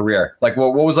of your career. Like,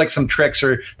 what was like some tricks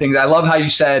or things? I love how you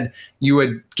said you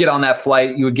would get on that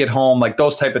flight, you would get home, like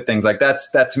those type of things. Like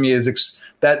that to me is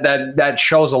that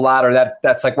shows a lot, or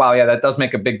that's like, wow, yeah, that does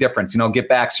make a big difference. Get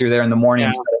back so you're there in the morning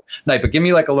instead of night. But give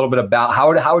me like a little bit about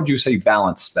how would you say you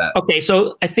balance that? Okay,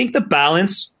 so I think the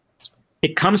balance,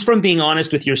 it comes from being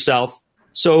honest with yourself.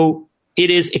 So it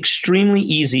is extremely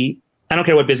easy. I don't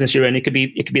care what business you're in. It could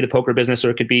be the poker business,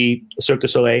 or it could be Cirque du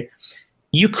Soleil.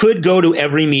 You could go to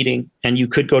every meeting, and you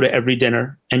could go to every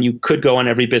dinner, and you could go on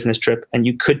every business trip, and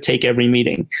you could take every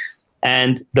meeting.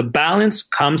 And the balance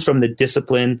comes from the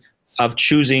discipline of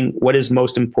choosing what is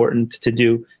most important to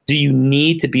do. Do you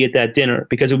need to be at that dinner?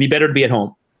 Because it would be better to be at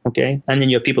home. Okay. And then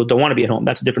you have people who don't want to be at home.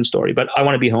 That's a different story. But I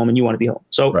want to be home and you want to be home.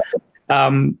 So right.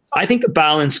 I think the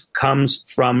balance comes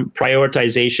from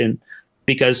prioritization,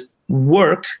 because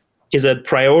work is a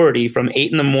priority from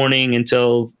 8 a.m.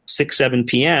 until 6, 7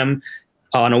 p.m.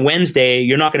 On a Wednesday.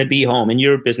 You're not going to be home. In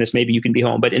your business, maybe you can be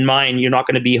home, but in mine, you're not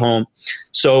going to be home.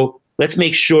 So let's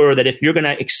make sure that if you're going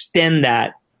to extend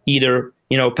that either,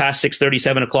 past 6:30,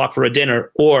 7 o'clock for a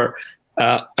dinner, or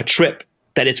a trip,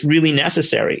 that it's really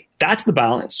necessary. That's the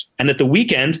balance. And that the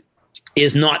weekend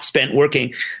is not spent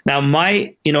working. Now,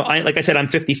 like I said, I'm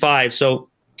 55. So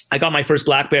I got my first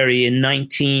BlackBerry in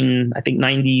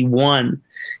 91.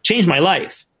 Changed my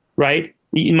life, right?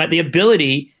 The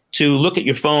ability to look at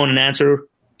your phone and answer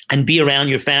and be around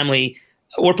your family,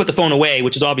 or put the phone away,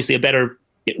 which is obviously a better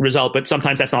result, but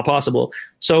sometimes that's not possible.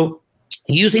 So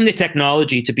using the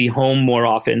technology to be home more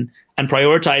often and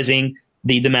prioritizing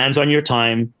the demands on your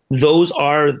time, those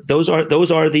are the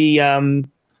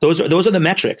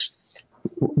metrics.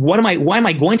 Why am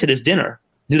I going to this dinner?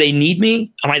 Do they need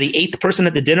me? Am I the 8th person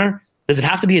at the dinner? Does it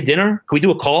have to be a dinner? Can we do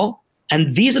a call?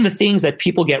 And these are the things that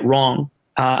people get wrong.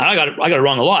 I got it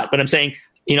wrong a lot, but I'm saying,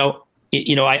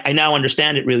 I now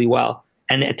understand it really well.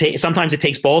 And sometimes it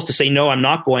takes balls to say, no, I'm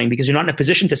not going, because you're not in a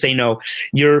position to say no.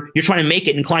 You're trying to make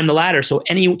it and climb the ladder. So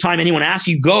anytime anyone asks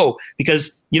you, go,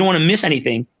 because you don't want to miss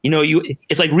anything.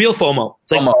 It's like real FOMO.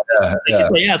 It's like,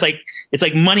 FOMO, it's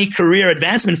like money, career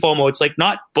advancement FOMO. It's like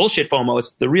not bullshit FOMO.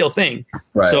 It's the real thing.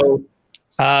 Right. So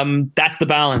that's the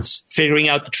balance, figuring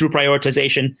out the true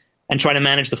prioritization and trying to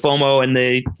manage the FOMO and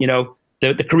the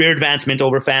career advancement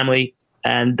over family.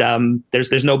 And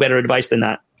there's no better advice than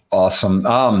that. Awesome.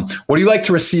 What do you like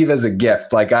to receive as a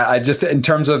gift? Like I just, in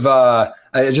terms of,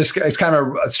 it's kind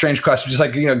of a strange question. Just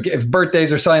like, if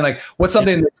birthdays or something, like what's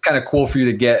something that's kind of cool for you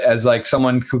to get as like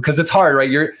someone who, cause it's hard, right?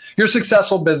 You're a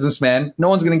successful businessman. No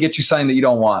one's going to get you something that you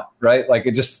don't want, right? Like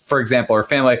it just, for example, or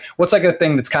family, what's like a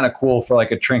thing that's kind of cool for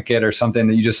like a trinket or something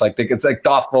that you just like think it's like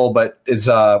thoughtful, but is,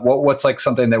 what's like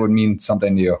something that would mean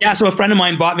something to you? Yeah. So a friend of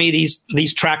mine bought me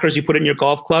these trackers you put in your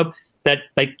golf club that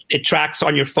like it tracks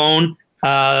on your phone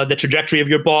the trajectory of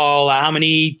your ball, how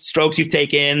many strokes you've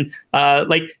taken,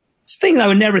 like things I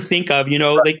would never think of,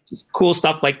 like just cool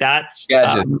stuff like that.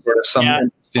 Yeah,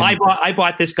 I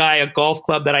bought this guy a golf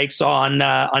club that I saw on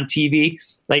TV.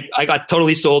 Like I got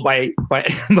totally sold by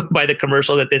by the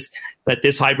commercial that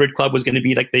this hybrid club was going to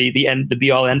be like the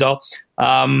be all end all.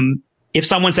 If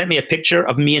someone sent me a picture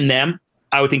of me and them,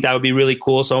 I would think that would be really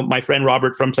cool. So my friend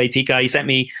Robert from Playtika, he sent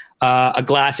me a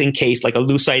glass encased, like a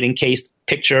lucite encased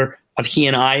picture of he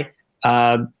and I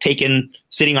taken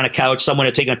sitting on a couch. Someone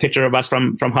had taken a picture of us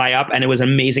from high up, and it was an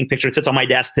amazing picture. It sits on my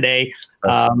desk today.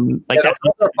 That's fun.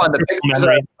 The pictures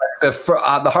are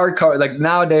the hardcover. Like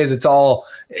nowadays, it's all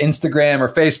Instagram or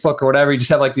Facebook or whatever. You just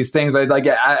have like these things, but like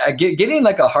getting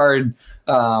like a hard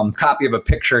copy of a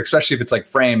picture, especially if it's like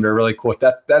framed, are really cool.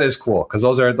 That is cool because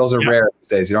those are rare these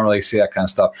days. You don't really see that kind of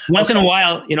stuff. Once in a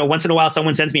while,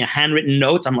 someone sends me a handwritten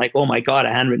note. I'm like, oh my god,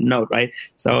 a handwritten note, right?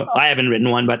 So I haven't written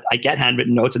one, but I get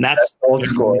handwritten notes, and that's old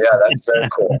school. Yeah, that's very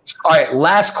cool. All right,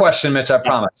 last question, Mitch. I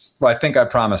promise. Well, I think I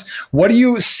promise. What do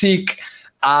you seek?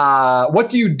 What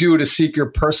do you do to seek your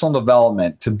personal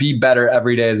development to be better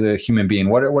every day as a human being?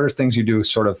 What are things you do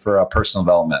sort of for personal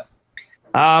development?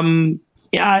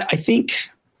 Yeah, I think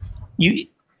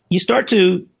you start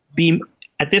to be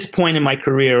at this point in my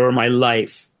career or my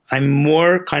life, I'm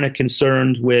more kind of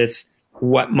concerned with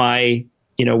what my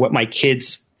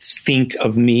kids think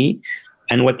of me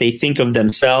and what they think of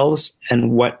themselves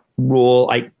and what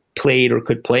role I played or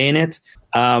could play in it.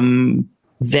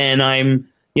 Then I'm,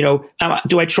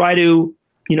 do I try to,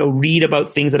 read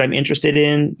about things that I'm interested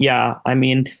in? Yeah. I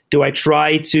mean, do I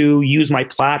try to use my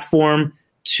platform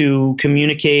to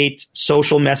communicate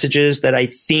social messages that I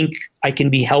think I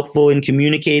can be helpful in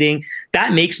communicating?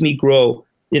 That makes me grow.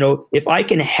 If I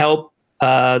can help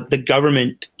the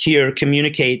government here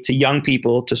communicate to young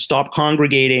people to stop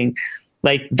congregating,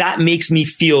 like that makes me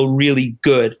feel really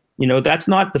good. That's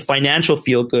not the financial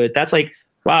feel good. That's like,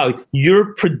 wow,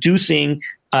 you're producing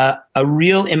a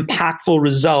real impactful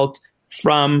result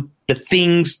from the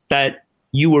things that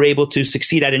you were able to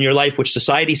succeed at in your life, which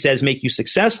society says make you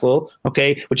successful,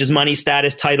 okay, which is money,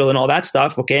 status, title, and all that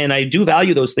stuff, okay, and I do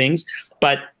value those things,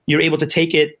 but you're able to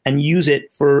take it and use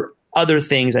it for other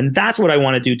things, and that's what I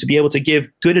want to do, to be able to give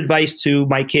good advice to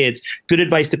my kids, good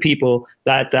advice to people,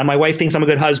 that my wife thinks I'm a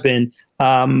good husband.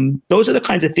 Those are the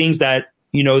kinds of things that,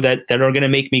 that are going to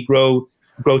make me grow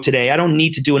today. I don't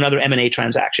need to do another M&A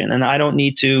transaction, and I don't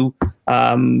need to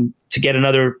get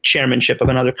another chairmanship of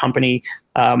another company.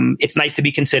 It's nice to be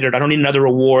considered. I don't need another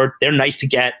award. They're nice to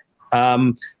get.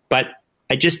 But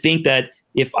I just think that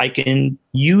if I can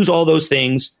use all those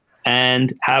things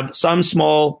and have some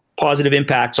small positive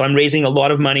impact. So I'm raising a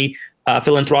lot of money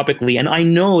philanthropically. And I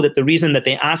know that the reason that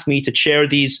they ask me to chair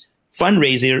these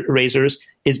fundraisers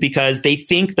is because they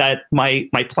think that my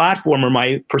platform or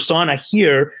my persona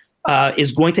here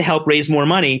is going to help raise more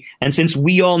money. And since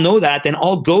we all know that, then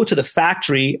I'll go to the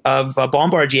factory of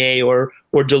Bombardier or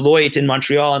Deloitte in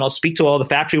Montreal, and I'll speak to all the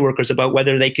factory workers about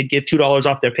whether they could give $2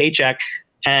 off their paycheck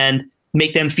and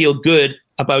make them feel good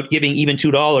about giving even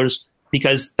 $2,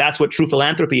 because that's what true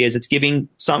philanthropy is. It's giving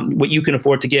what you can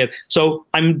afford to give. So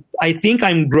I think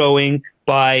I'm growing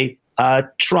by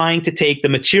trying to take the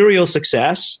material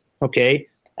success, okay,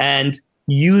 and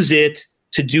use it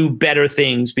to do better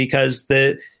things, because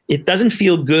it doesn't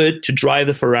feel good to drive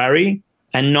the Ferrari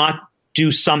and not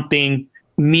do something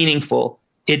meaningful.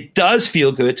 It does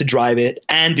feel good to drive it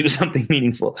and do something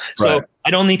meaningful. So right.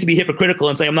 I don't need to be hypocritical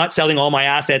and say I'm not selling all my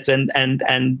assets and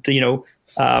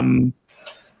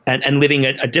living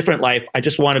a different life. I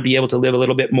just want to be able to live a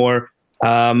little bit more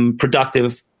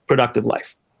productive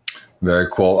life. Very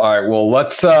cool. All right. Well,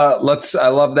 let's. I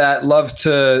love that. Love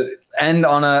to end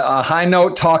on a high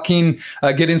note, talking,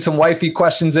 getting some wifey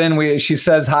questions in. She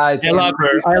says hi. I love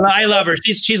her. I love her.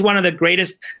 She's one of the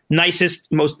greatest, nicest,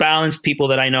 most balanced people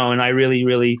that I know, and I really,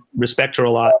 really respect her a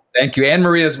lot. Thank you, Anne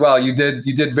Marie as well. You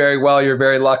did very well. You're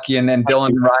very lucky, and Dylan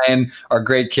and Ryan are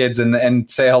great kids, and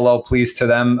say hello, please, to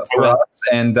them for us.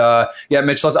 And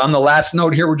Mitch, on the last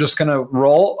note here, we're just gonna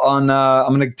roll on.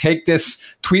 I'm gonna take this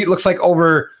tweet. Looks like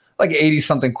over like 80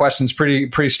 something questions,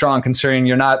 pretty strong, considering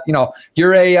you're not,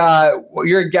 you're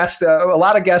a guest. A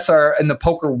lot of guests are in the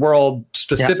poker world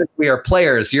specifically are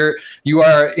players. You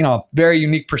are, very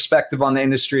unique perspective on the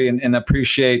industry, and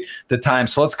appreciate the time.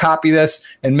 So let's copy this.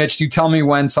 And Mitch, you tell me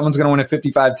when someone's going to win a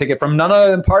 55 ticket from none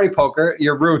other than Party Poker,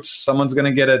 your roots. Someone's going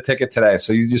to get a ticket today.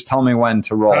 So you just tell me when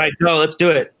to roll. All right, let's do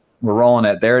it. We're rolling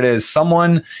it. There it is.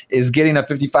 Someone is getting a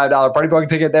 $55 Party Poker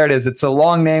ticket. There it is. It's a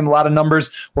long name, a lot of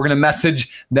numbers. We're going to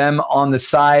message them on the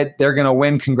side. They're going to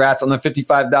win. Congrats on the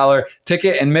 $55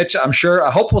 ticket. And Mitch,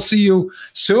 I hope we'll see you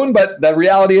soon, but the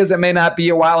reality is it may not be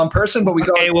a while in person, but we'll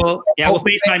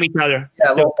FaceTime each other.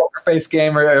 Yeah, a little poker face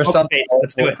game or something.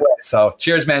 Let's do it. So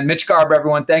cheers, man. Mitch Garber,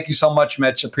 everyone. Thank you so much,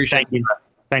 Mitch. Appreciate it.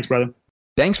 Thanks, brother.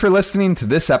 Thanks for listening to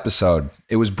this episode.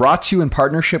 It was brought to you in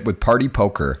partnership with Party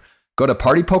Poker. Go to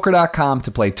partypoker.com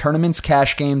to play tournaments,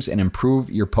 cash games, and improve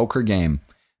your poker game.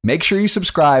 Make sure you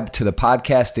subscribe to the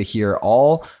podcast to hear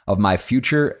all of my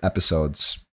future episodes.